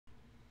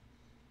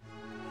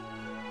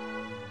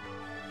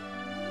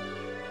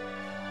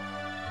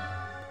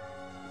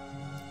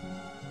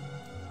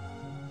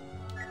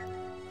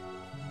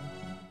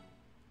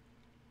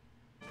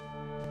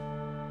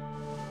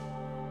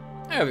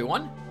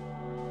everyone,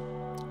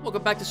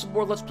 welcome back to some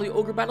more Let's Play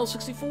Ogre Battle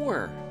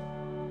 64.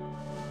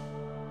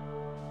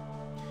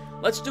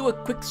 Let's do a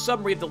quick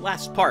summary of the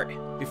last part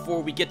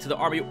before we get to the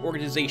army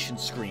organization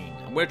screen.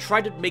 I'm going to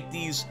try to make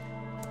these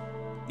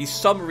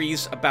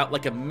summaries about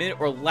like a minute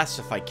or less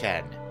if I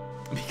can,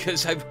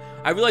 because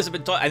I realize I've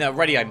been talking, and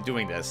already I'm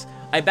doing this.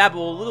 I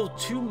babble a little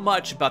too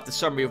much about the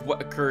summary of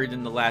what occurred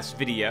in the last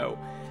video,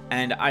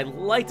 and I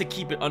like to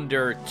keep it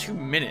under 2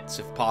 minutes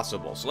if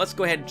possible. So let's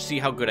go ahead and see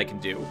how good I can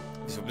do.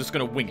 So I'm just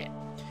going to wing it.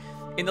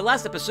 In the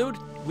last episode,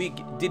 we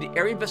did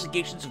area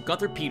investigations of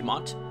Gunther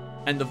Piedmont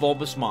and the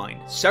Volbus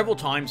Mine, several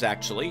times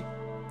actually,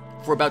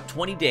 for about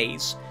 20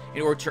 days,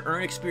 in order to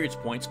earn experience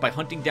points by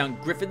hunting down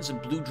griffins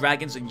and blue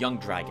dragons and young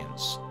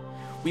dragons.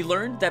 We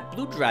learned that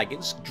blue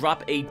dragons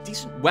drop a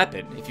decent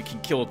weapon if you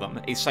can kill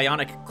them, a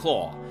psionic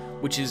claw,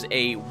 which is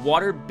a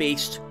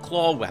water-based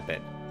claw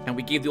weapon, and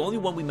we gave the only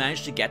one we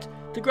managed to get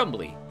to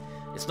Grumbly.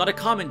 It's not a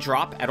common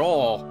drop at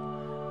all,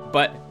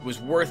 but it was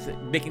worth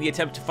making the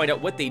attempt to find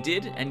out what they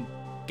did and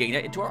getting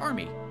that into our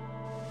army.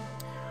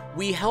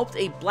 We helped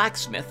a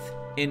blacksmith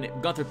in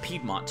Gunther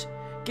Piedmont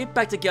get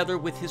back together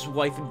with his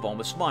wife in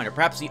Volbus Mine, or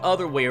perhaps the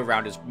other way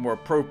around is more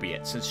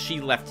appropriate, since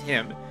she left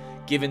him,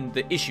 given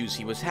the issues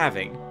he was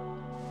having.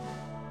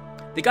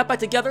 They got back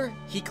together,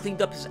 he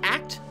cleaned up his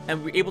act, and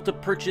we were able to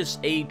purchase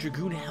a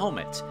Dragoon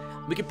helmet.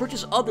 We can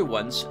purchase other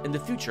ones in the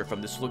future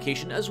from this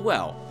location as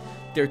well.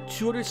 They're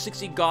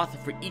 260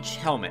 goth for each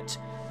helmet,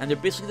 and they're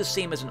basically the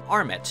same as an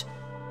armet,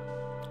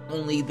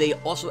 only they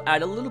also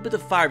add a little bit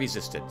of fire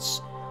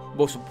resistance.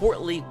 Most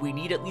importantly, we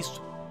need at least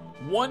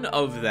one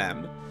of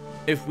them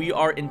if we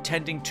are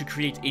intending to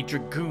create a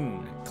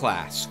Dragoon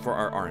class for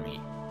our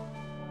army.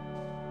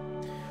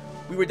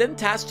 We were then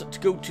tasked to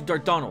go to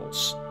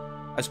Dardunnelles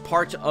as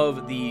part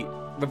of the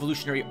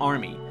Revolutionary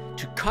Army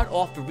to cut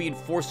off the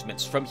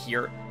reinforcements from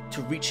here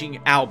to reaching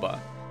Alba.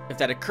 If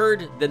that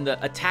occurred, then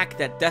the attack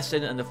that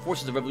Destin and the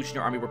forces of the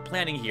Revolutionary Army were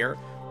planning here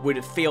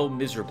would fail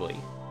miserably.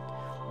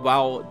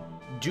 While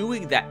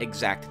doing that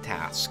exact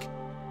task,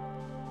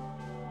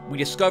 we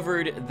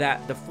discovered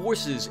that the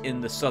forces in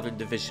the Southern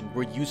Division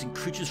were using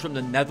creatures from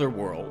the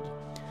Netherworld,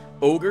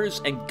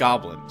 ogres and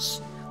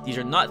goblins. These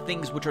are not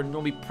things which are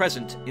normally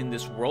present in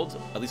this world,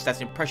 at least that's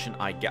the impression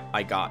I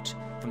got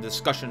from the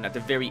discussion at the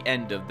very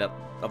end of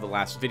the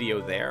last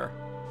video there.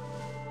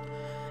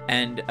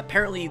 And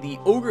apparently the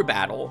Ogre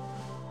battle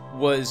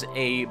was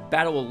a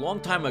battle a long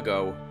time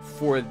ago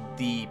for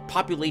the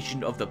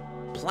population of the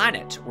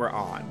planet we're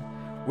on,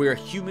 where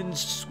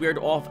humans squared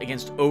off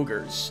against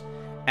ogres,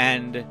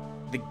 and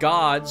the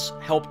gods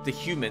helped the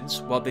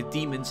humans while the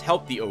demons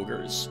helped the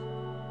ogres.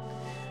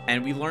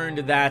 And we learned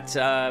that,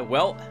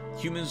 well,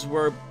 humans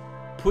were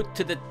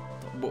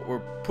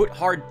put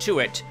hard to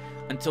it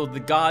until the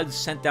gods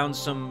sent down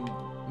some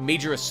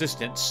major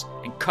assistance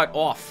and cut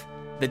off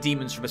the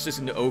demons from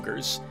assisting the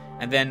ogres,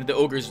 and then the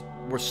ogres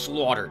were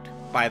slaughtered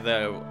by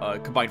the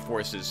combined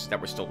forces that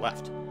were still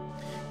left.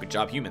 Good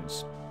job,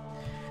 humans.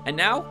 And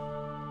now,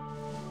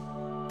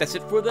 that's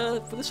it for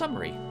the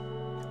summary.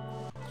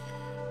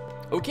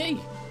 Okay,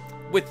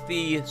 with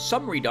the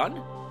summary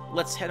done,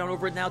 let's head on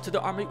over now to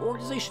the army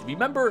organization.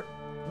 Remember,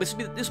 this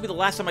will be the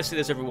last time I say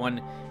this,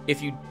 everyone.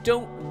 If you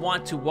don't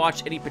want to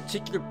watch any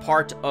particular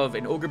part of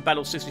an Ogre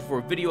Battle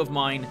 64 video of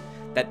mine,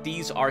 that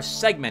these are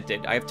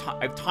segmented. I've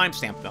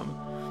timestamped them.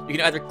 You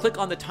can either click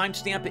on the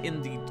timestamp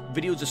in the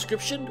video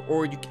description,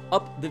 or you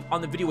can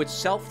on the video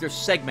itself, they're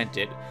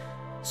segmented.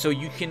 So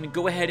you can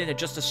go ahead and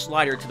adjust the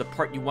slider to the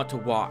part you want to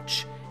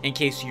watch, in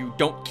case you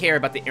don't care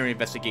about the area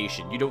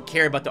investigation, you don't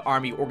care about the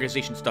army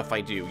organization stuff I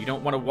do, you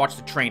don't want to watch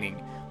the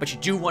training, but you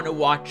do want to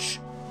watch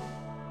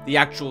the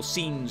actual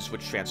scenes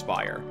which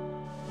transpire.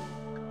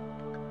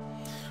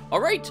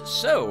 Alright,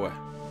 so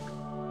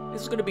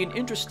this is going to be an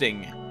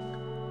interesting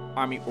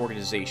army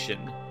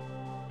organization,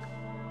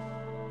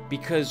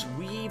 because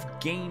we've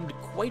gained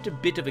quite a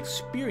bit of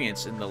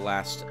experience in the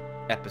last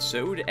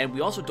episode, and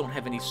we also don't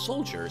have any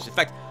soldiers. In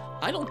fact,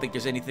 I don't think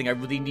there's anything I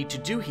really need to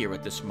do here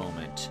at this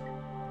moment.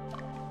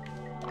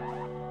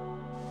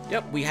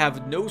 Yep, we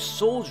have no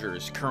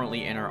soldiers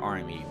currently in our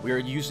army. We are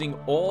using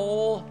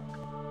all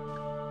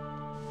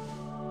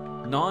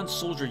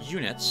non-soldier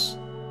units,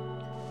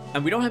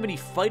 and we don't have any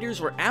fighters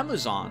or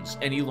Amazons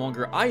any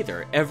longer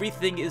either.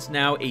 Everything is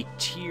now a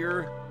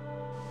tier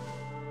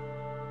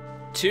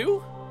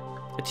 2?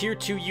 A tier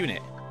 2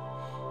 unit.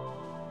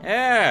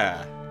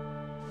 Yeah.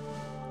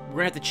 We're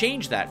gonna have to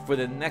change that for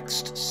the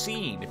next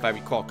scene, if I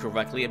recall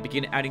correctly, and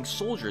begin adding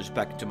soldiers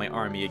back into my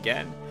army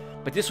again.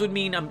 But this would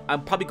mean I'm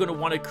probably going to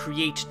want to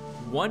create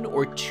 1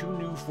 or 2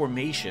 new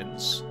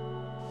formations.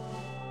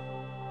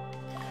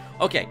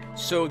 Okay,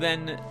 so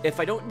then if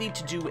I don't need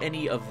to do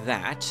any of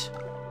that,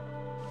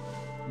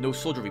 no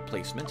soldier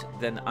replacement,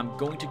 then I'm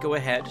going to go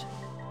ahead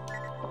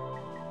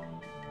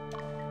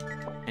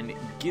and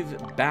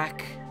give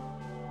back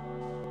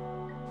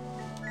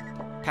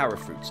power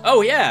fruits.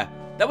 Oh yeah,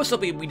 that was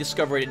something we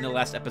discovered in the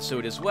last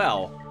episode as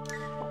well.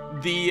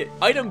 The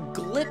item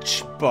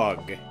glitch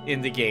bug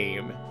in the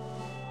game.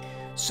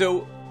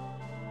 So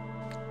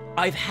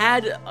I've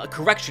had a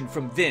correction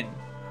from Vin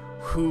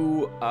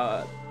who,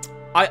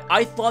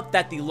 I thought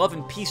that the Love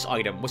and Peace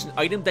item was an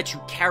item that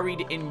you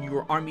carried in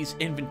your army's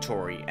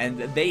inventory, and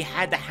they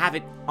had to have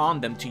it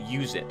on them to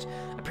use it.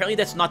 Apparently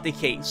that's not the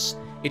case.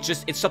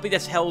 It's something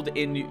that's held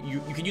in,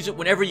 you can use it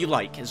whenever you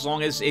like, as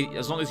long as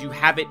you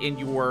have it in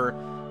your,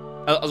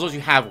 as long as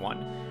you have one.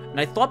 And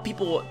I thought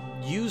people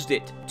used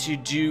it to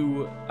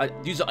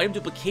use the item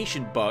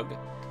duplication bug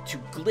to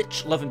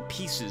glitch Love and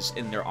Pieces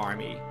in their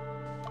army.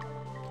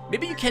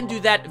 Maybe you can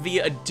do that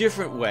via a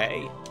different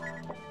way,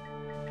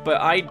 but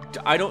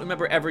I don't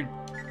remember ever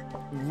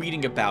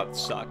reading about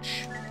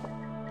such.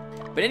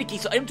 But in any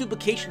case, the item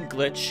duplication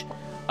glitch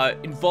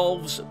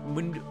involves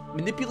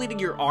manipulating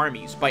your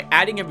armies by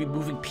adding and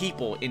removing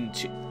people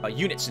into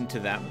units into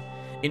them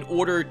in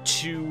order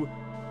to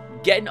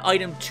get an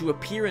item to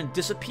appear and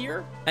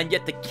disappear, and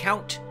yet the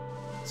count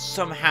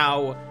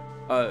somehow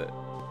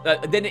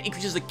then it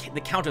increases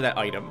the count of that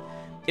item.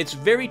 It's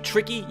very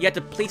tricky. You have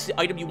to place the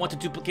item you want to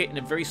duplicate in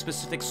a very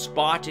specific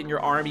spot in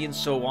your army and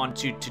so on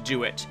to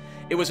do it.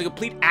 It was a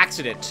complete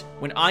accident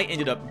when I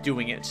ended up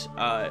doing it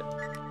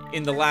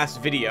in the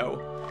last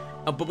video.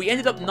 But we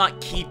ended up not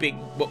keeping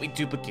what we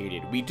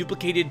duplicated. We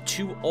duplicated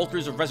 2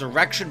 Altars of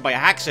Resurrection by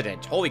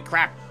accident. Holy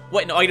crap,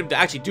 what an item to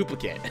actually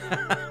duplicate.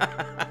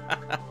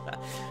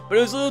 But it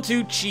was a little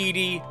too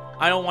cheaty.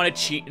 I don't want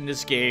to cheat in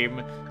this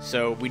game,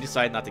 so we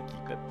decided not to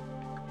keep it.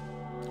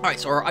 Alright,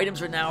 so our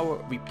items are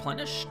now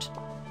replenished.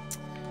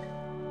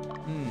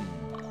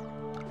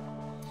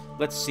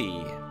 Let's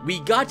see. We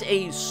got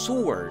a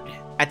sword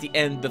at the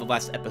end of the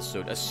last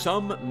episode, a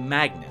Sum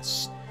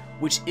Magnus,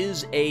 which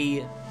is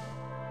a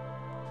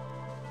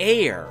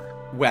air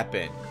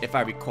weapon, if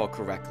I recall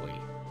correctly.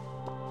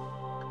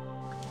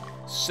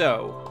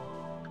 So,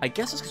 I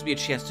guess this gives me a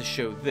chance to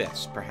show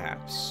this,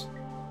 perhaps.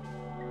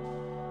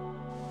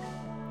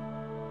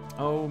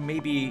 Oh,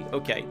 maybe...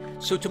 Okay.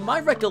 So, to my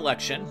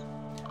recollection,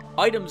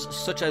 items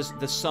such as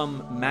the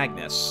Sum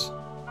Magnus,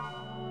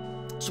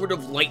 sort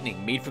of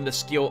lightning made from the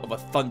skill of a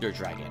thunder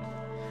dragon.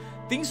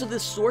 Things of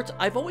this sort,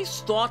 I've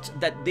always thought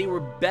that they were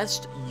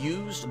best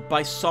used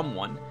by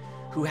someone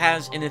who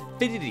has an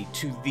affinity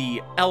to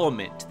the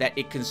element that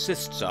it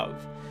consists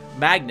of.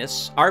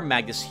 Magnus, our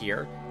Magnus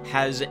here,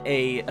 has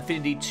a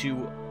affinity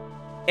to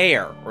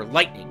air or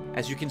lightning,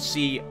 as you can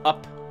see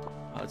up.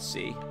 Let's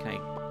see.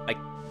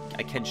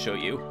 I can show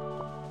you.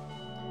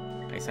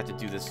 I just have to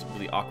do this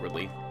really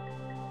awkwardly.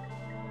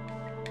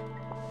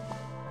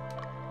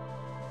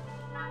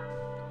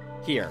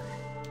 Here.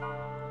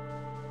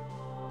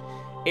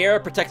 Air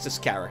protects this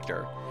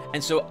character,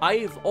 and so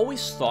I've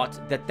always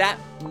thought that that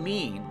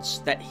means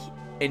that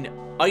an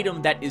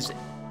item that is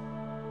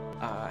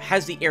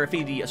has the air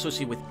affinity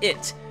associated with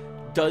it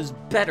does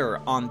better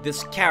on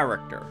this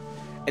character.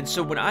 And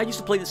so when I used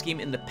to play this game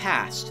in the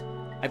past,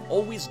 I've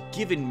always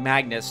given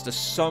Magnus the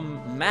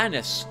Sum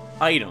Magnus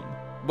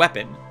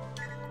weapon,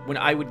 when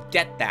I would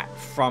get that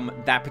from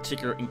that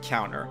particular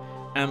encounter.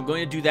 And I'm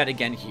going to do that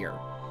again here.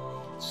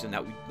 So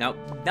now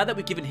that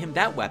we've given him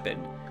that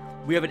weapon,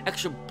 we have an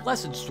extra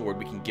blessed sword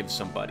we can give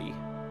somebody.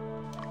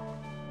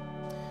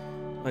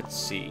 Let's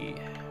see.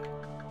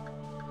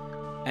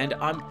 And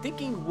I'm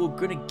thinking we're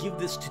going to give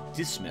this to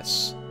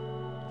Dismas.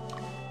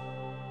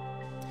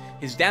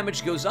 His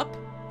damage goes up.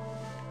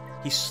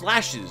 He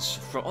slashes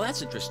from... Oh,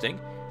 that's interesting.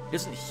 He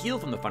doesn't heal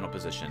from the final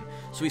position.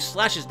 So he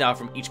slashes now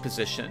from each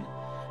position.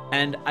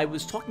 And I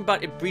was talking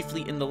about it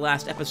briefly in the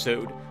last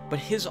episode, but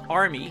his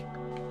army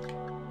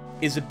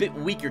is a bit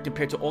weaker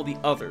compared to all the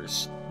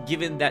others,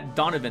 given that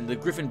Donovan, the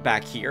Griffin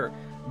back here,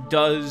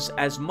 does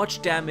as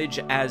much damage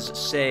as,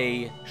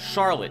 say,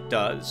 Charlotte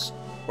does,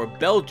 or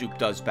Belduke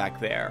does back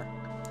there,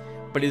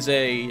 but is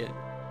a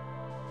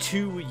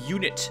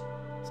 2-unit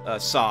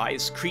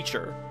size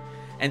creature,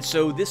 and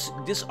so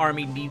this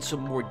army needs some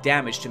more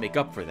damage to make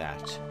up for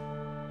that.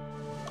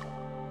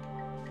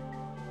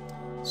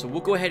 So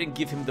we'll go ahead and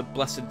give him the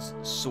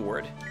Blessed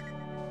Sword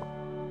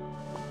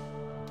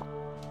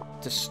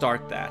to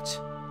start that.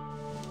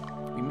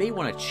 We may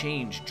want to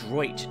change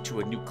Droit to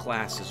a new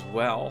class as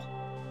well.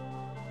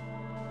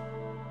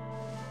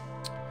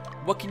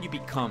 What can you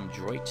become,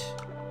 Droit?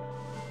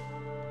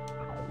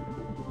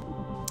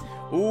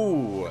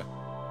 Ooh.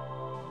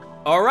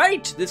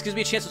 Alright, this gives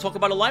me a chance to talk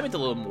about alignment a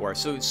little more.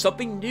 So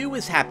something new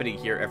is happening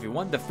here,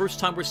 everyone. The first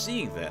time we're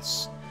seeing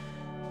this.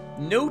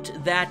 Note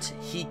that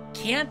he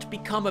can't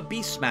become a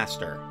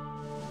Beastmaster,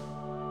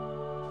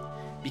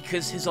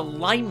 because his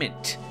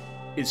alignment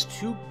is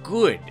too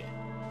good.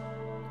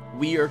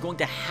 We are going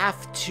to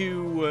have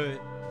to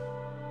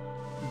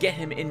get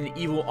him in an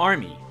evil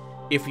army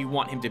if we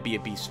want him to be a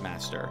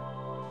Beastmaster.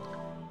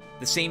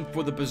 The same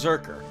for the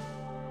Berserker,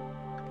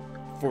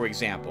 for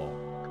example.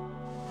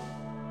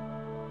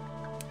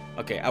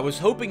 Okay, I was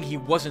hoping he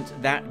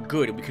wasn't that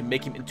good and we could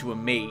make him into a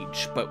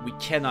mage, but we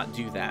cannot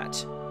do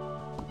that.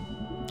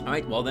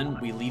 Alright, well then,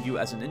 we leave you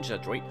as a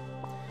ninja, Droit.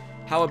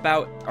 How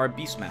about our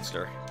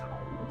Beastmaster?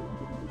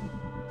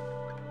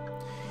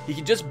 He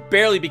can just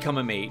barely become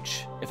a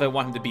mage, if I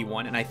want him to be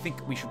one, and I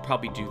think we should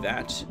probably do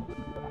that.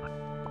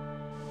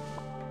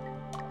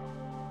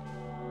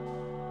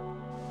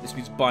 This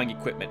means buying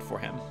equipment for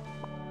him.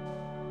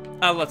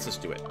 Let's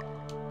just do it.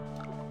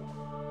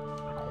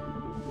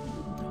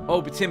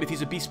 Oh, but Tim, if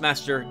he's a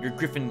Beastmaster, your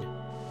Griffin...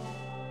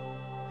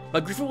 My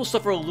Griffin will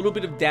suffer a little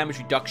bit of damage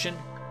reduction.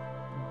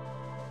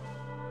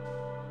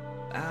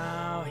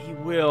 Oh, he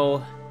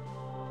will.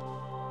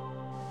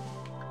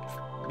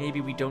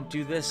 Maybe we don't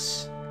do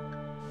this.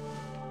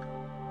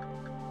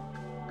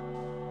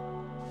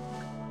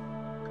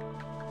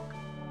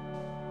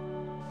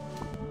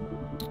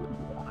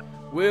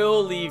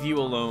 We'll leave you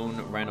alone,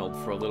 Reynold,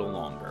 for a little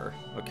longer.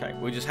 Okay,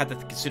 we just have to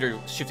consider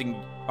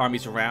shifting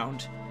armies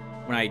around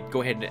when I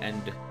go ahead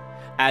and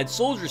add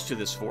soldiers to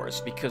this force,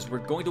 because we're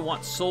going to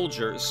want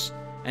soldiers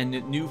and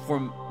new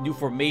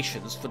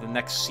formations for the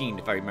next scene,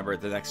 if I remember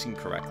the next scene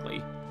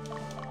correctly.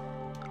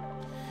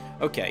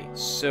 Okay,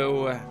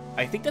 so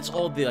I think that's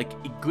all the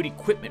good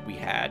equipment we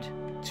had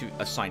to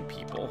assign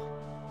people.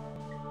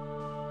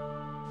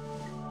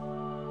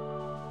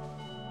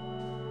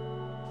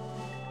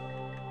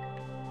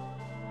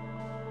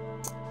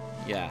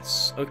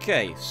 Yes.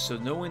 Okay, so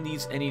no one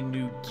needs any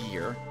new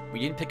gear. We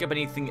didn't pick up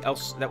anything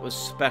else that was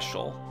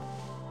special.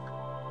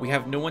 We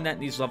have no one that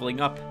needs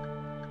leveling up.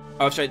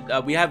 Oh, sorry,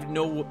 we have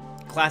no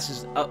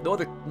classes... no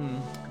other...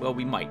 well,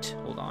 we might.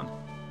 Hold on.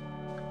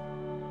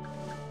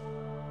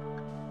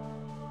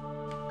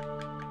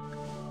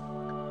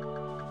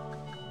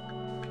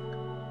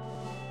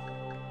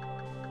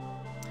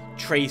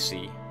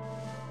 Tracy.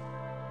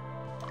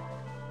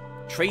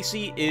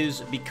 Tracy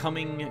is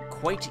becoming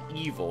quite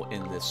evil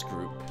in this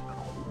group.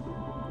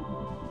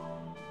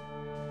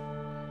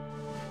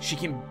 She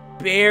can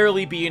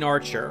barely be an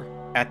archer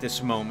at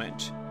this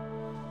moment.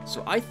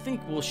 So I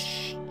think we'll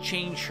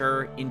change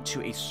her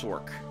into a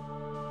Sork.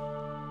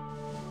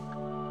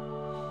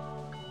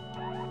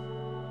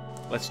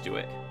 Let's do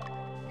it.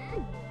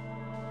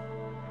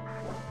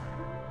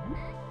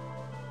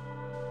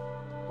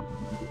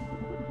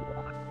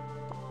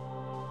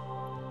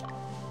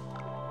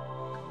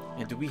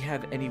 And do we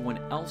have anyone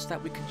else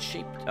that we could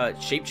shape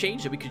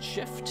change, that we could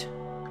shift?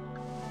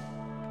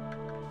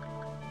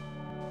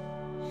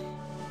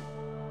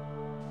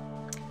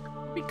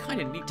 We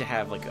kind of need to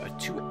have like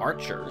 2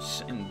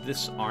 archers in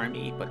this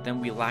army, but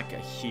then we lack a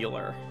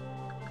healer.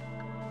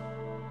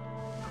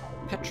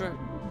 Petra,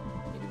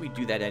 maybe we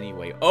do that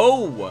anyway.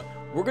 Oh,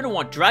 we're gonna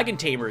want dragon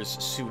tamers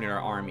soon in our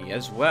army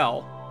as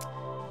well.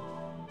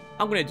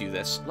 I'm gonna do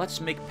this.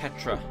 Let's make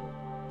Petra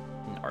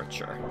an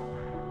archer.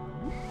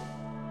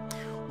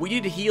 We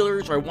needed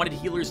healers, or I wanted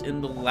healers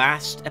in the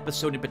last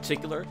episode in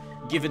particular,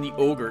 given the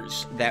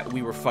ogres that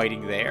we were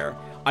fighting there.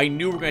 I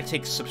knew we were going to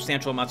take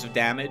substantial amounts of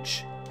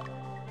damage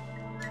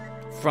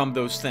from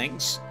those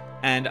things,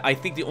 and I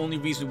think the only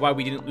reason why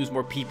we didn't lose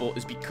more people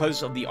is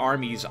because of the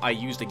armies I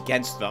used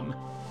against them.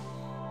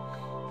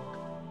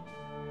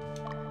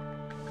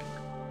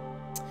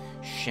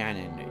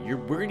 Shannon, we're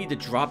going to need to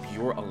drop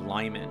your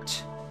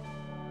alignment.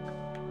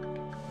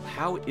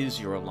 How is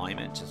your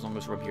alignment, as long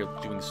as we're here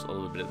doing a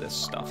little bit of this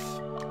stuff?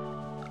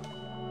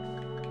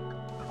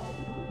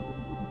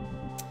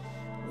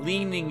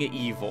 Leaning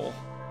evil.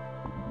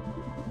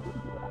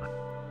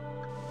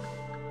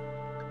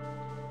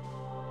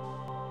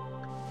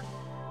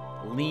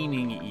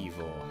 Leaning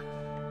evil.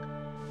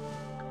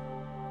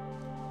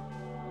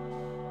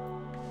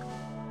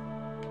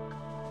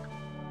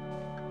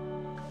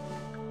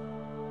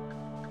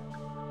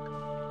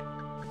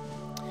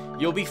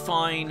 You'll be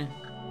fine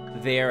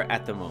there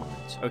at the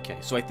moment. Okay,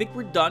 so I think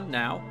we're done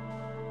now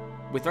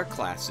with our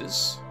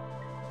classes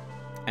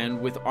and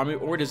with army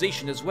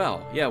organization as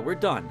well. Yeah, we're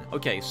done.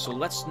 Okay, so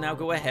let's now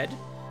go ahead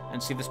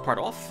and see this part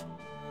off.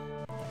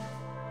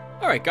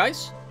 Alright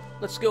guys,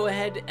 let's go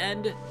ahead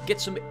and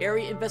get some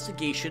area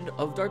investigation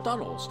of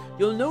Dardunnelles.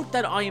 You'll note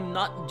that I am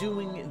not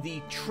doing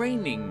the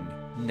training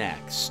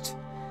next.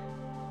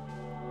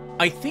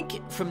 I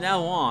think from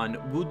now on,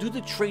 we'll do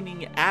the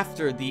training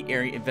after the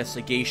area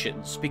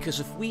investigations, because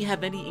if we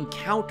have any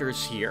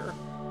encounters here,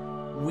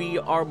 we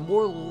are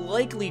more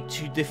likely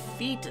to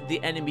defeat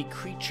the enemy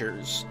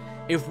creatures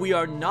if we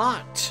are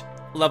not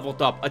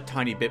leveled up a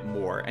tiny bit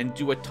more and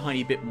do a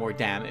tiny bit more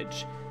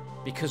damage.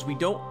 Because we're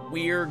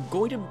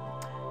going to,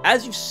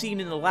 as you've seen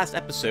in the last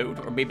episode,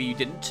 or maybe you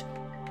didn't,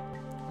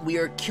 we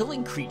are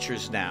killing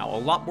creatures now a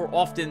lot more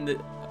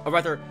often, or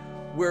rather,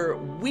 we're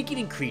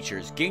weakening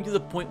creatures, getting to the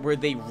point where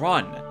they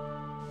run.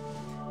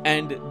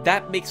 And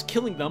that makes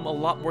killing them a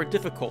lot more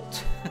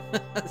difficult.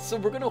 So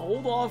we're going to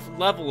hold off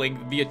leveling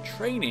via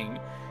training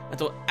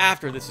until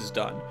after this is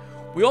done.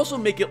 We also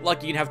make it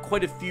lucky and have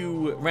quite a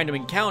few random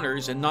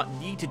encounters and not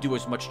need to do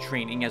as much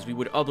training as we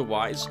would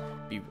otherwise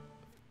be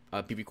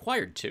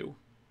required to.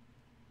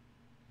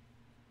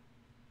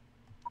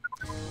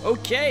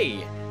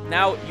 Okay,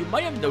 now you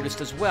might have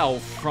noticed as well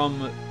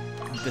from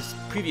this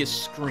previous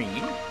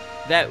screen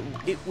that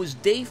it was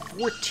day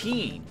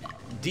 14,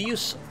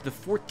 Deus the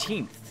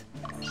 14th.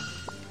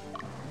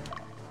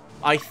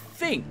 I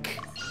think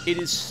it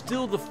is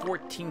still the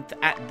 14th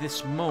at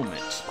this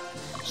moment.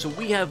 So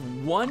we have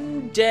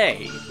 1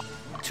 day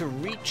to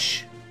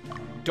reach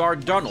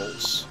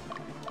Dardunnelles.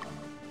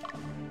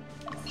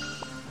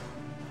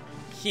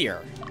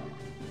 here.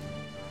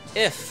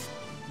 If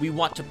we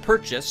want to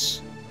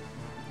purchase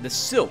the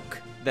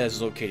silk that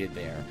is located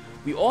there,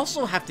 we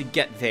also have to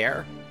get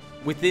there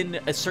within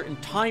a certain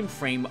time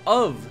frame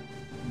of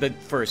the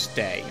first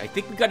day. I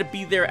think we got to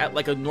be there at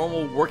like a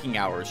normal working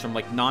hours from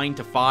like 9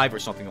 to 5 or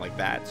something like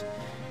that.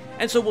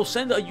 And so we'll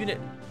send a unit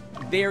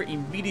there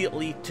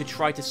immediately to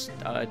try to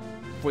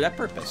for that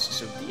purpose.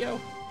 So Dio,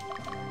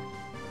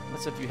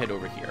 let's have you head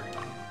over here.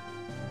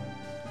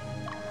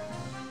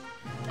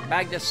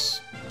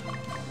 Magnus,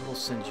 we'll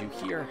send you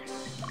here.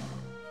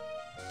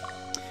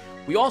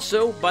 We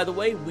also, by the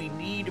way, we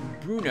need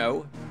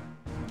Bruno.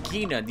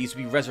 Gina needs to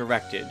be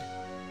resurrected.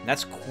 And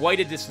that's quite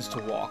a distance to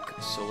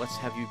walk. So let's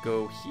have you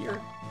go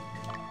here,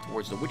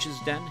 towards the witch's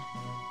den.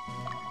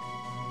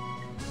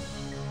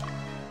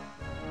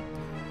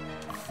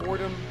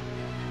 Fordham.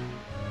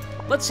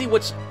 Let's see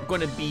what's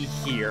going to be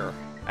here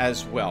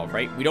as well,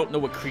 right? We don't know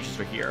what creatures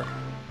are here.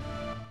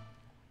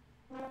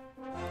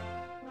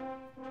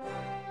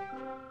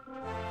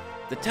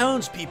 The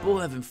townspeople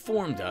have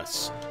informed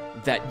us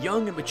that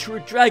young and mature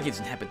dragons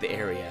inhabit the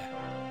area.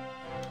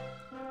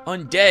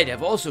 Undead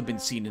have also been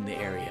seen in the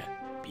area.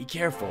 Be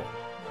careful.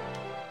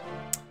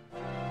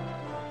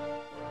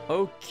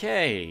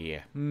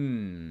 Okay.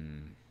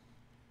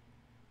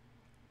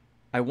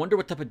 I wonder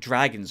what type of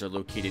dragons are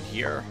located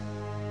here.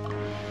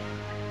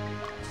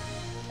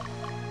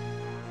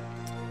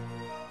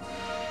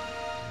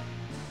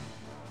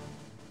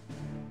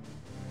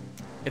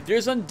 If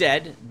there's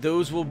undead,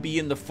 those will be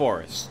in the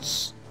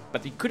forests.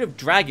 But they could have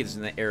dragons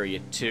in the area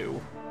too.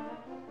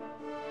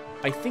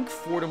 I think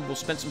Fordham will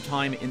spend some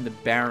time in the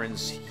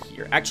Barrens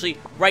here. Actually,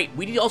 right,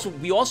 we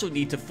also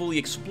need to fully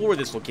explore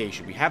this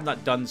location. We have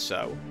not done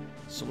so.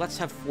 So let's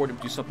have Fordham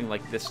do something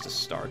like this to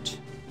start.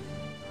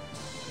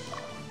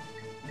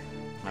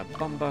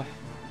 Bumba.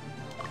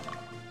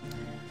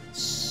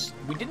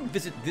 We didn't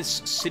visit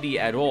this city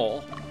at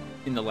all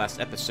in the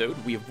last episode.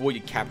 We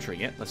avoided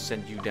capturing it. Let's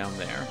send you down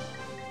there.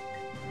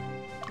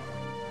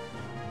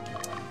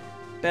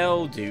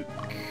 Belduke.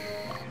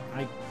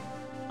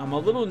 I'm a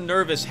little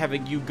nervous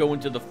having you go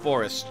into the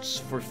forests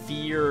for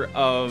fear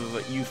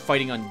of you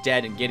fighting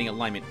undead and getting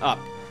alignment up,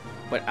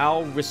 but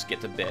I'll risk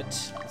it a bit.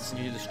 Let's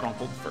send you to the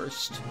stronghold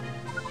first.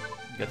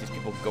 You got these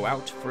people go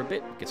out for a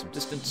bit, get some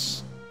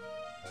distance.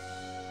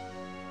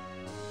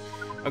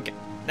 Okay,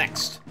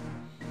 next.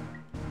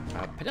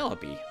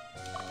 Penelope.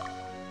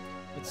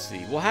 Let's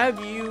see. We'll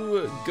have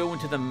you go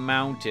into the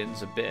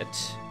mountains a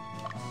bit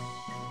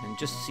and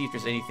just see if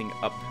there's anything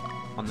up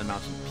on the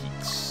mountain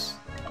peaks.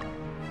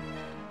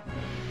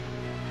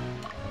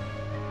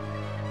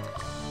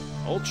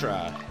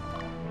 Ultra.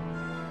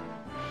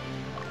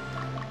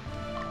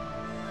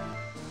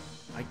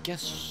 I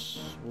guess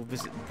we'll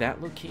visit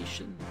that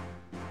location.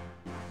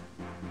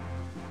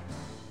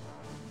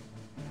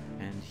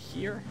 And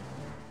here.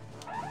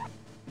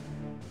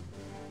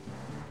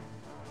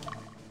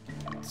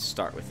 Let's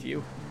start with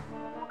you.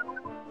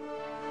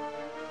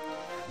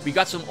 We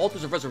got some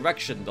Altars of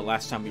Resurrection the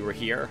last time we were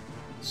here,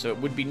 so it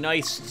would be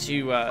nice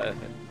to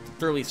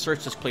thoroughly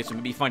search this place and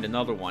maybe find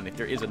another one, if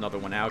there is another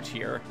one out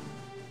here.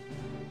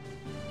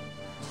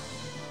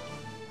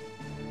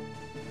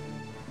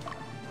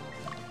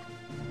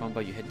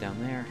 Bumba, you head down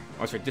there.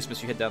 Oh, sorry,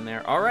 Dismas, you head down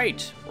there.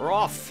 Alright, we're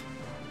off.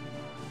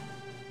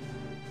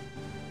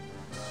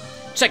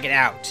 Check it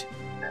out.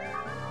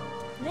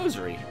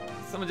 Rosary.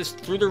 Someone just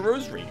threw the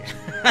rosary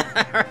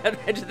at the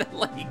edge of that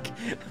lake.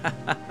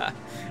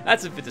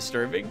 That's a bit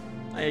disturbing.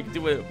 I can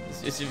do it.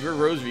 It's your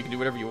rosary. You can do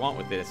whatever you want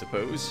with it, I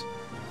suppose.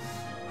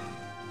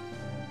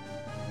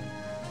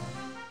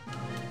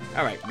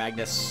 All right,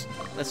 Magnus.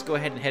 Let's go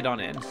ahead and head on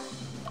in.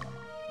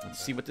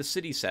 Let's see what the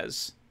city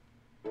says.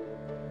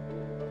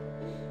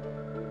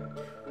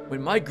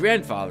 When my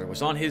grandfather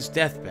was on his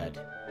deathbed,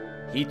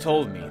 he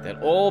told me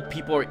that all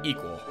people are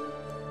equal.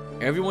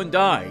 Everyone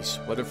dies,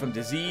 whether from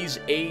disease,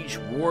 age,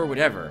 war,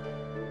 whatever.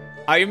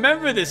 I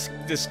remember this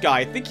guy.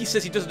 I think he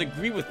says he doesn't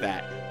agree with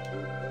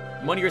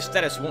that. Money or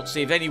status won't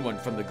save anyone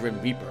from the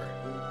Grim Reaper.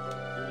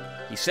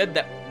 He said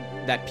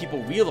that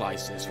people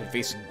realize this when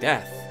facing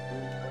death.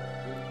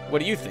 What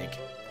do you think?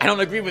 I don't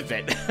agree with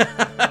it.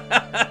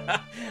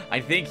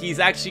 I think he's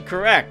actually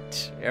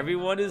correct.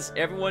 Everyone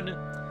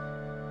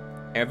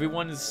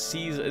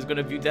sees is going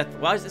to view death.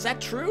 Well, is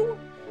that true?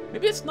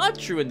 Maybe it's not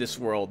true in this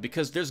world,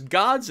 because there's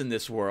gods in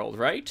this world,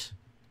 right?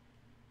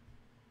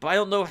 But I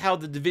don't know how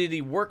the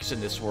divinity works in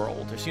this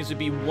world. There seems to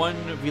be one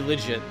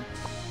religion.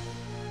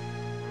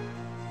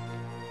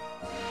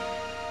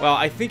 Well,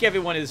 I think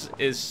everyone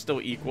is still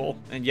equal.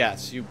 And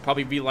yes, you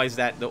probably realize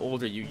that the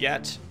older you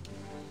get.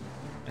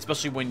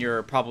 Especially when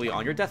you're probably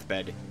on your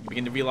deathbed. You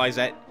begin to realize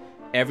that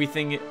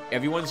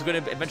everyone's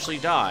going to eventually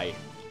die.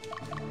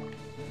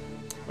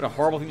 What a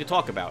horrible thing to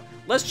talk about.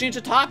 Let's change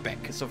the topic.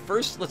 So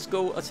first, let's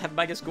have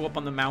Magus go up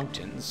on the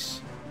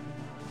mountains.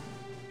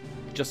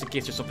 Just in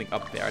case there's something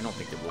up there. I don't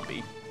think there will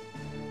be.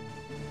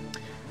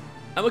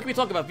 And what can we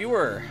talk about,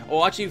 viewer?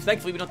 Oh, actually,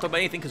 thankfully, we don't talk about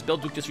anything because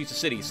Belduke just reached the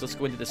city. So let's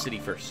go into the city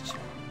first.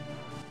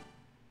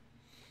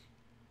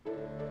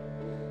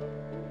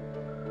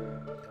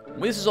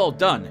 When this is all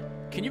done,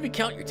 can you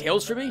recount your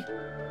tales for me?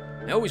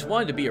 I always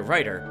wanted to be a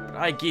writer, but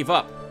I gave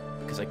up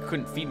because I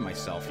couldn't feed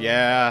myself.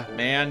 Yeah,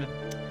 man.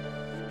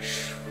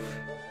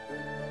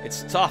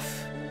 It's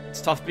tough.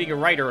 It's tough being a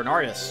writer, an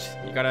artist.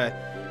 You gotta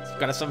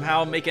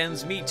somehow make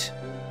ends meet,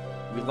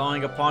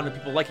 relying upon the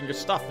people liking your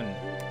stuff, and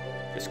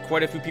there's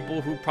quite a few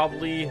people who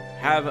probably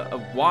have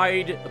a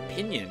wide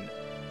opinion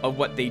of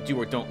what they do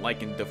or don't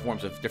like in the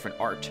forms of different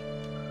art.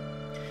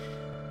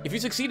 If you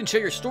succeed and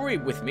share your story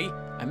with me,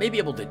 I may be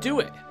able to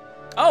do it.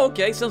 Oh,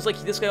 okay. Sounds like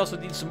this guy also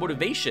needs some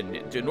motivation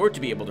in order to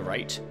be able to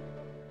write.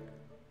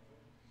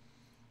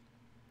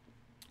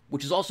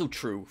 Which is also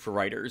true for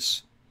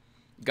writers.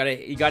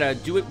 You gotta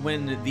do it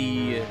when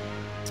the...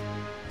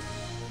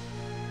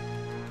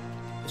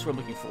 That's what I'm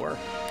looking for.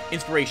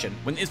 Inspiration.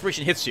 When the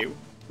inspiration hits you,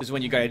 is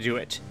when you gotta do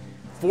it.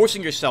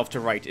 Forcing yourself to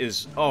write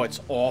is... Oh, it's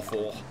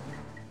awful.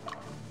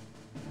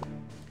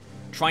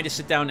 Trying to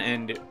sit down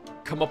and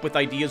come up with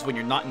ideas when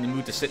you're not in the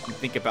mood to sit and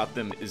think about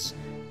them is...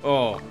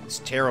 Oh, it's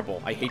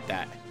terrible. I hate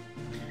that.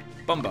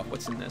 Bumba,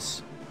 what's in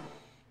this?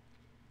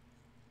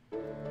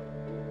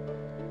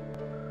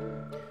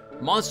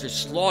 Monsters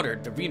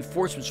slaughtered the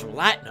reinforcements from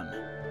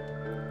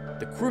Latinum.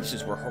 The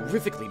corpses were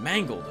horrifically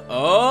mangled.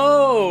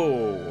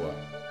 Oh!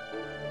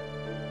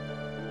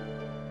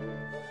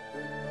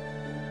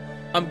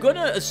 I'm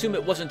gonna assume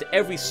it wasn't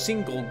every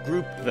single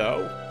group,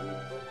 though.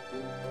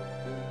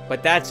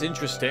 But that's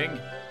interesting.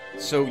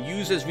 So,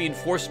 used as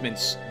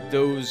reinforcements,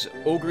 those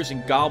ogres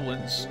and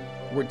goblins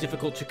were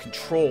difficult to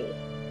control.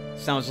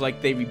 Sounds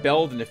like they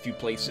rebelled in a few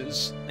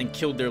places and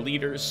killed their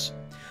leaders.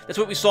 That's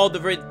what we saw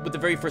with the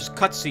very first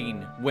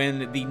cutscene,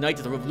 when the Knights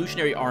of the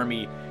Revolutionary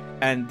Army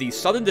and the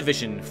Southern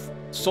Division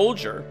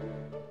soldier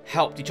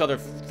helped each other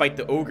fight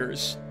the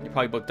ogres. They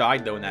probably both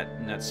died, though, in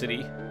that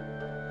city.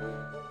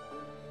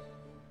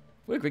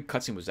 What a great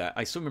cutscene was that.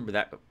 I still remember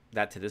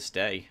that to this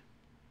day.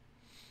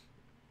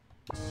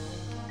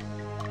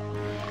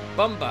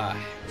 Bumba,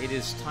 it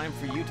is time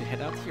for you to head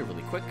out here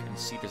really quick and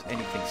see if there's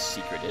anything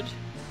secreted.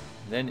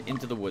 Then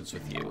into the woods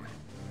with you.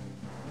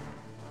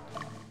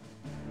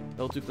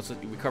 Belduke, let's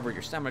let you recover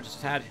your stamina just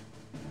a tad.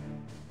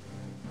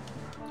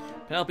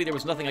 Penelope, there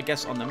was nothing, I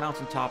guess, on the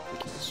mountaintop. We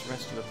can just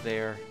rest you up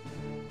there.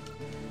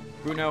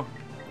 Bruno,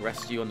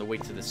 rest you on the way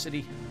to the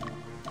city.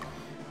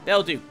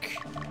 Belduke.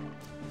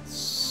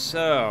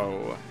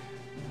 So...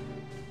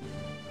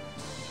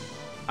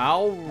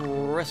 I'll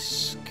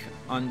risk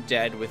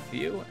undead with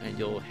you, and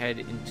you'll head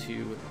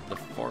into the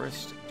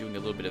forest doing a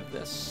little bit of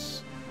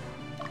this.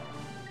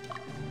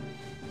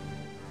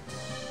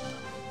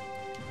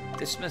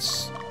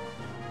 Dismiss.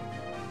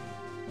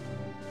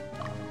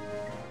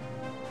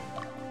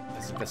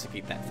 Let's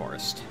investigate that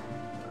forest.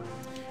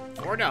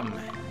 Fordham.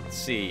 Let's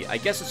see. I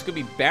guess it's going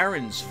to be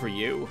barrens for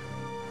you.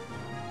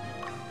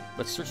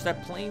 Let's search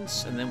that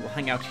plains, and then we'll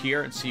hang out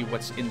here and see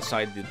what's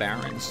inside the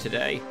barrens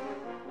today.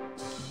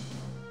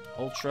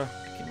 Ultra,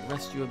 I can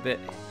rest you a bit.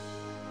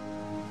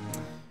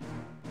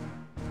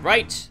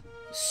 Right.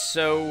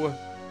 So,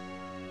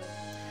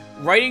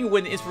 writing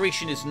when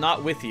inspiration is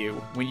not with you,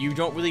 when you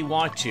don't really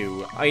want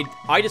to,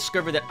 I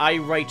discovered that I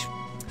write,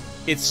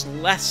 it's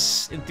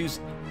less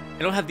I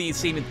don't have the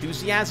same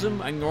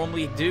enthusiasm I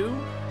normally do,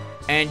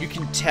 and you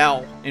can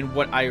tell in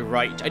what I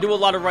write. I do a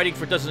lot of writing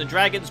for Dungeons &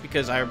 Dragons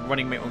because I'm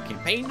running my own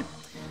campaign,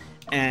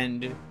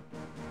 and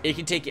it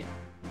can take it.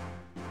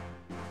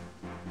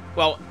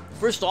 Well,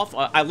 first off,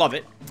 I love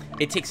it.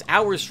 It takes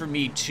hours for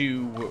me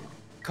to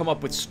come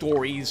up with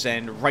stories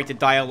and write the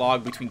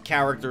dialogue between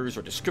characters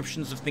or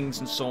descriptions of things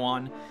and so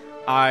on.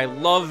 I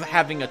love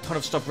having a ton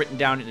of stuff written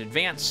down in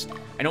advance.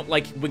 I don't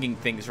like winging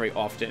things very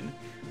often,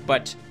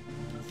 but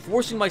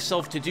forcing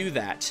myself to do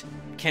that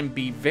can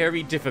be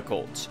very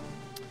difficult.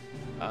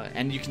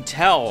 And you can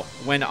tell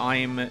when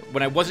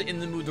I wasn't in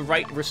the mood to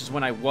write versus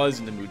when I was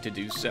in the mood to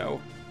do so.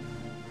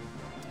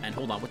 And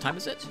hold on, what time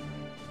is it?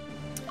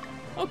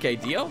 Okay,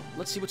 Dio,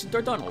 let's see what's in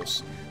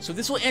Dardunnelles. So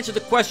this will answer the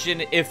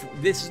question if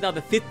this is now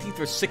the 15th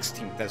or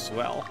 16th as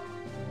well.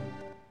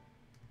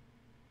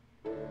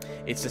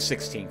 It's the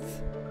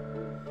 16th.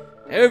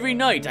 Every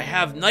night I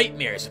have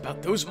nightmares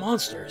about those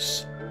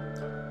monsters.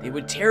 They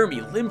would tear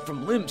me limb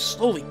from limb,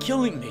 slowly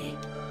killing me.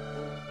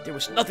 There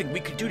was nothing we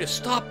could do to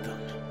stop them.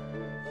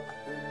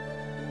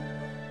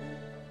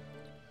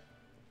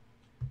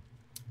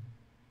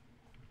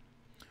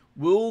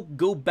 We'll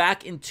go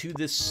back into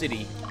this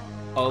city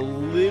a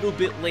little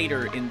bit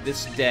later in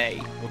this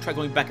day. We'll try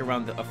going back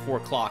around 4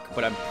 o'clock,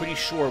 but I'm pretty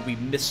sure we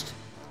missed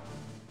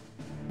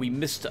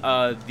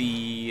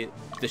the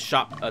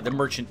shop, the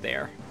merchant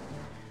there.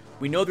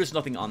 We know there's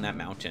nothing on that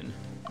mountain.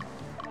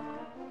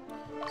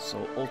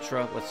 So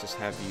Ultra, let's just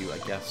have you, I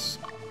guess,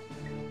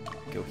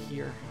 go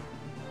here.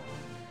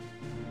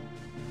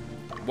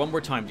 One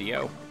more time,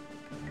 Dio.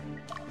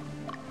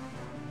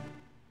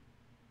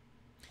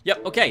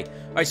 Yep, okay.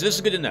 Alright, so this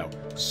is good to know.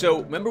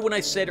 So, remember when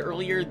I said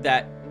earlier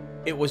that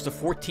it was the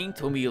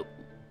 14th when we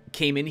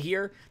came in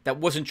here? That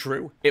wasn't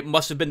true. It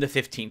must have been the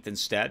 15th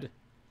instead.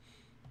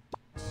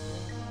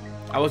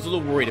 I was a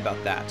little worried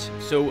about that.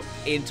 So,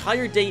 an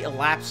entire day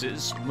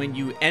elapses when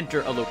you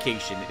enter a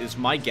location, is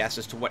my guess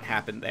as to what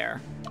happened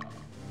there.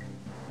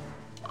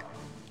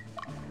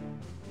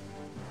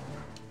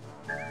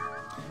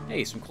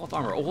 Hey, some cloth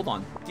armor. Oh, hold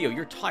on. Theo,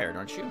 you're tired,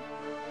 aren't you?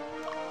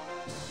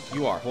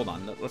 You are. Hold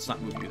on. Let's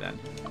not move you then.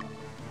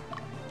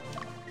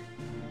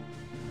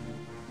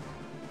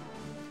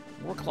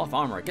 More cloth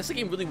armor. I guess the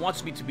game really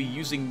wants me to be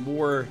using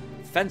more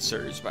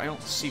fencers, but I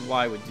don't see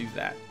why I would do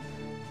that.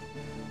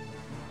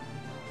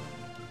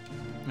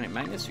 Alright,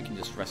 Magnus, you can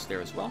just rest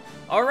there as well.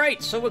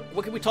 Alright, so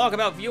what can we talk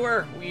about,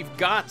 viewer? We've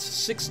got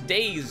 6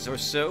 days or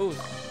so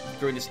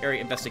during this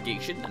area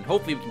investigation, and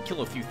hopefully we can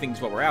kill a few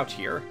things while we're out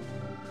here.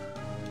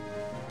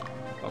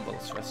 Well,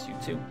 let's rest you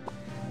too.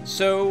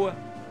 So,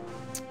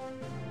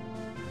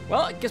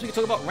 well, I guess we can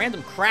talk about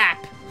random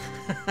crap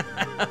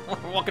while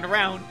we're walking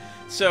around.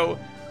 So,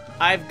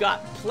 I've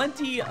got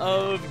plenty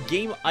of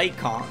game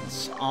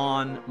icons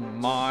on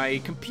my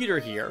computer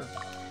here.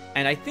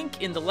 And I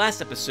think in the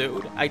last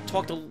episode, I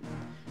talked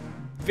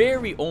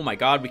oh my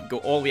god, we can go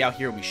all the way out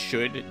here. We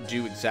should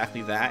do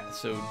exactly that.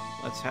 So,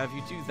 let's have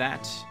you do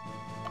that.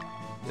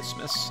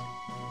 Dismiss.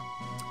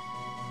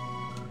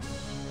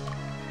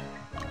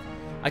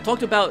 I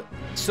talked about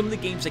some of the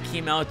games that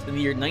came out in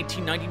the year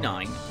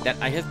 1999 that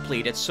I have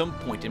played at some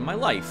point in my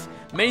life.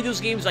 Many of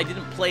those games I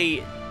didn't play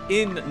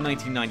in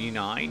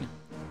 1999.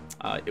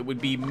 It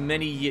would be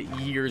many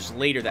years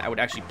later that I would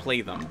actually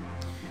play them.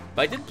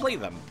 But I did play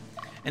them.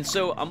 And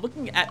so I'm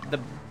looking at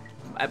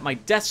my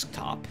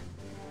desktop,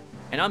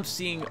 and I'm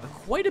seeing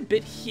quite a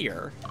bit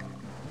here.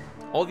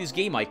 All these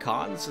game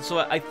icons. And so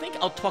I think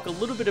I'll talk a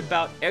little bit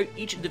about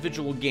each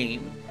individual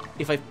game,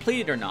 if I've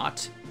played it or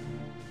not.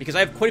 Because I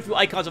have quite a few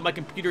icons on my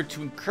computer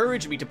to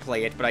encourage me to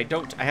play it, but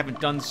I haven't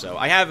done so.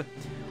 I have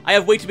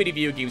way too many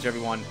video games,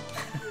 everyone.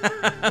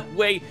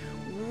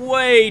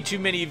 way too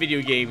many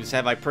video games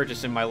have I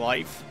purchased in my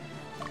life.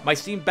 My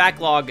Steam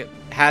backlog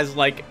has,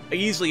 like,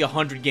 easily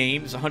 100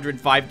 games,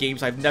 105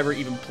 games I've never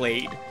even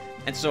played.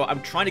 And so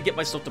I'm trying to get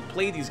myself to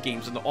play these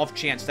games on the off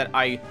chance that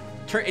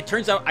it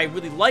turns out I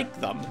really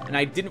like them, and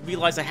I didn't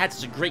realize I had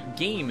such a great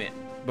game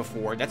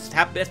before. That's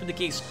been the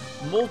case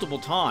multiple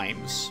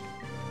times.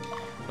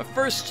 But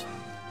first,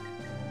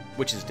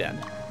 Witch's Den.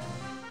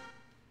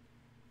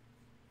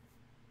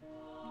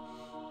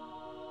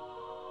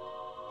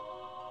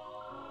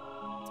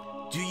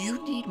 Do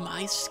you need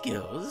my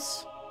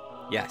skills?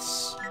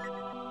 Yes.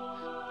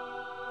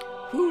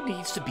 Who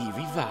needs to be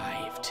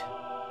revived?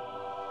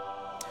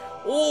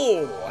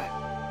 Oh!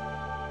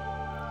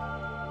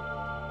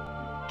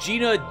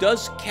 Gina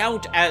does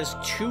count as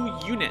 2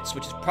 units,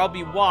 which is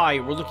probably why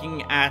we're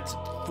looking at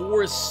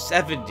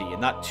 470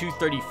 and not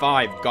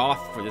 235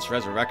 goth for this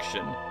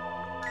resurrection.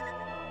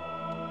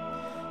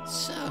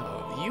 So,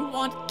 you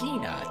want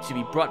Gina to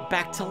be brought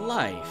back to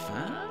life,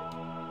 huh?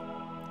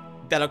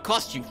 That'll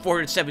cost you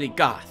 470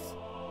 goth.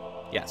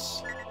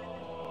 Yes.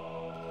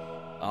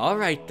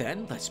 Alright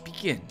then, let's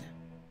begin.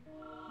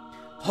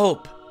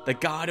 Hope, the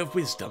god of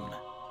wisdom,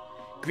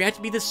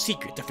 grant me the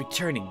secret of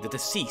returning the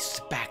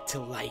deceased back to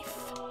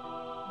life.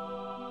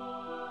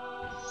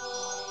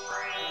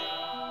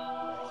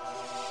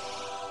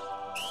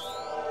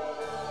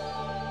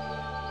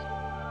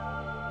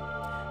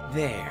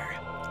 There,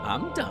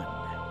 I'm done.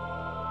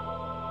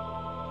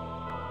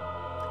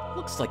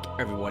 Looks like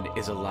everyone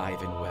is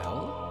alive and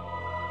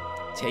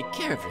well. Take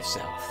care of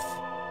yourself.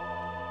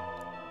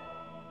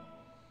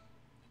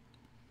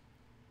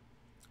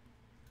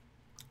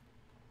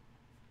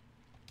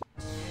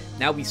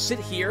 Now we sit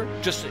here,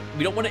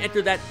 we don't want to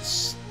enter that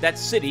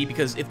city,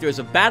 because if there's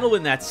a battle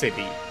in that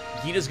city,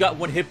 Gina's got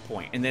 1 hit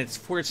point, and then it's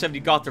 470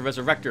 goth to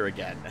resurrect her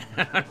again.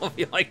 I don't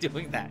feel like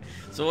doing that.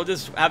 So we'll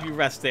just have you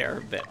rest there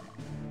a bit.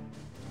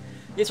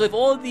 Yeah, so I have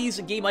all of these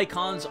game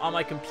icons on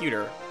my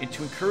computer, and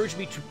to encourage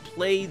me to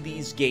play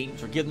these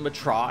games, or give them a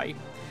try.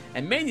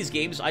 And many of these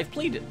games I've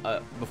played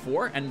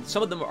before, and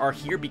some of them are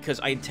here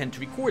because I intend to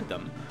record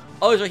them.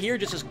 Others are here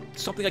just as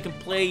something I can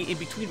play in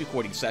between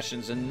recording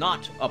sessions and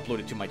not upload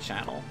it to my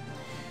channel.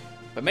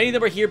 But many of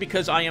them are here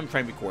because I am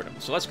trying to record them.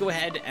 So let's go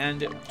ahead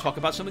and talk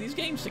about some of these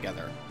games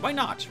together. Why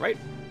not, right?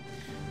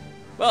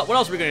 Well, what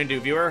else are we going to do,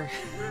 viewer?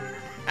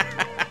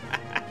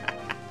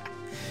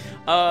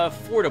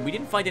 Fordham. We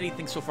didn't find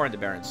anything so far in the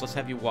Barrens. Let's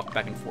have you walk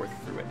back and forth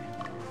through it.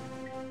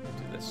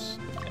 Do this.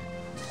 Okay.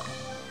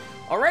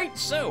 Alright,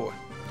 so.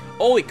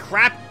 Holy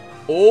crap.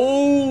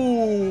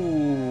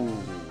 Oh!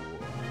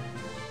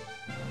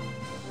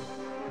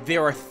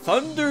 There are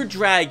thunder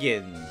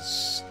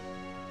dragons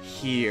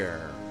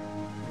here.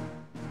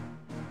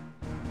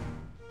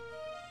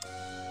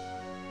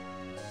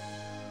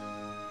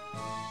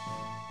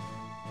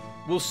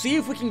 We'll see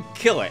if we can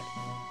kill it.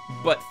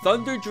 But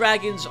thunder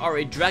dragons are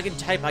a dragon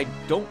type I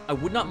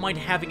would not mind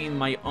having in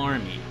my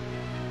army.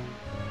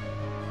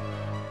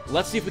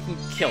 Let's see if we can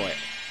kill it.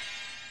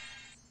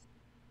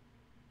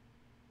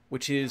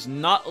 Which is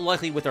not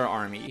likely with our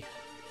army.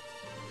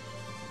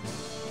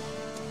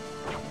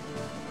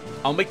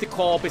 I'll make the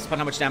call based upon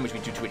how much damage we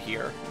do to it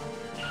here.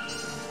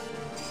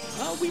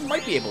 Well, we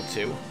might be able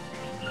to.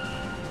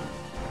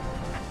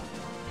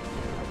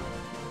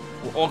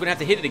 We're all gonna have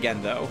to hit it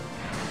again, though.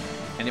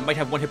 And it might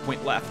have 1 hit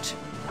point left.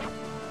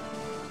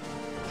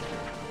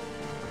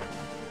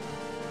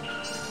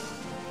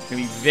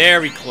 Gonna be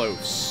very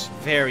close.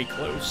 Very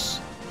close.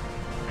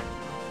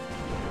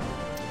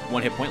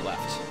 1 hit point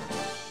left.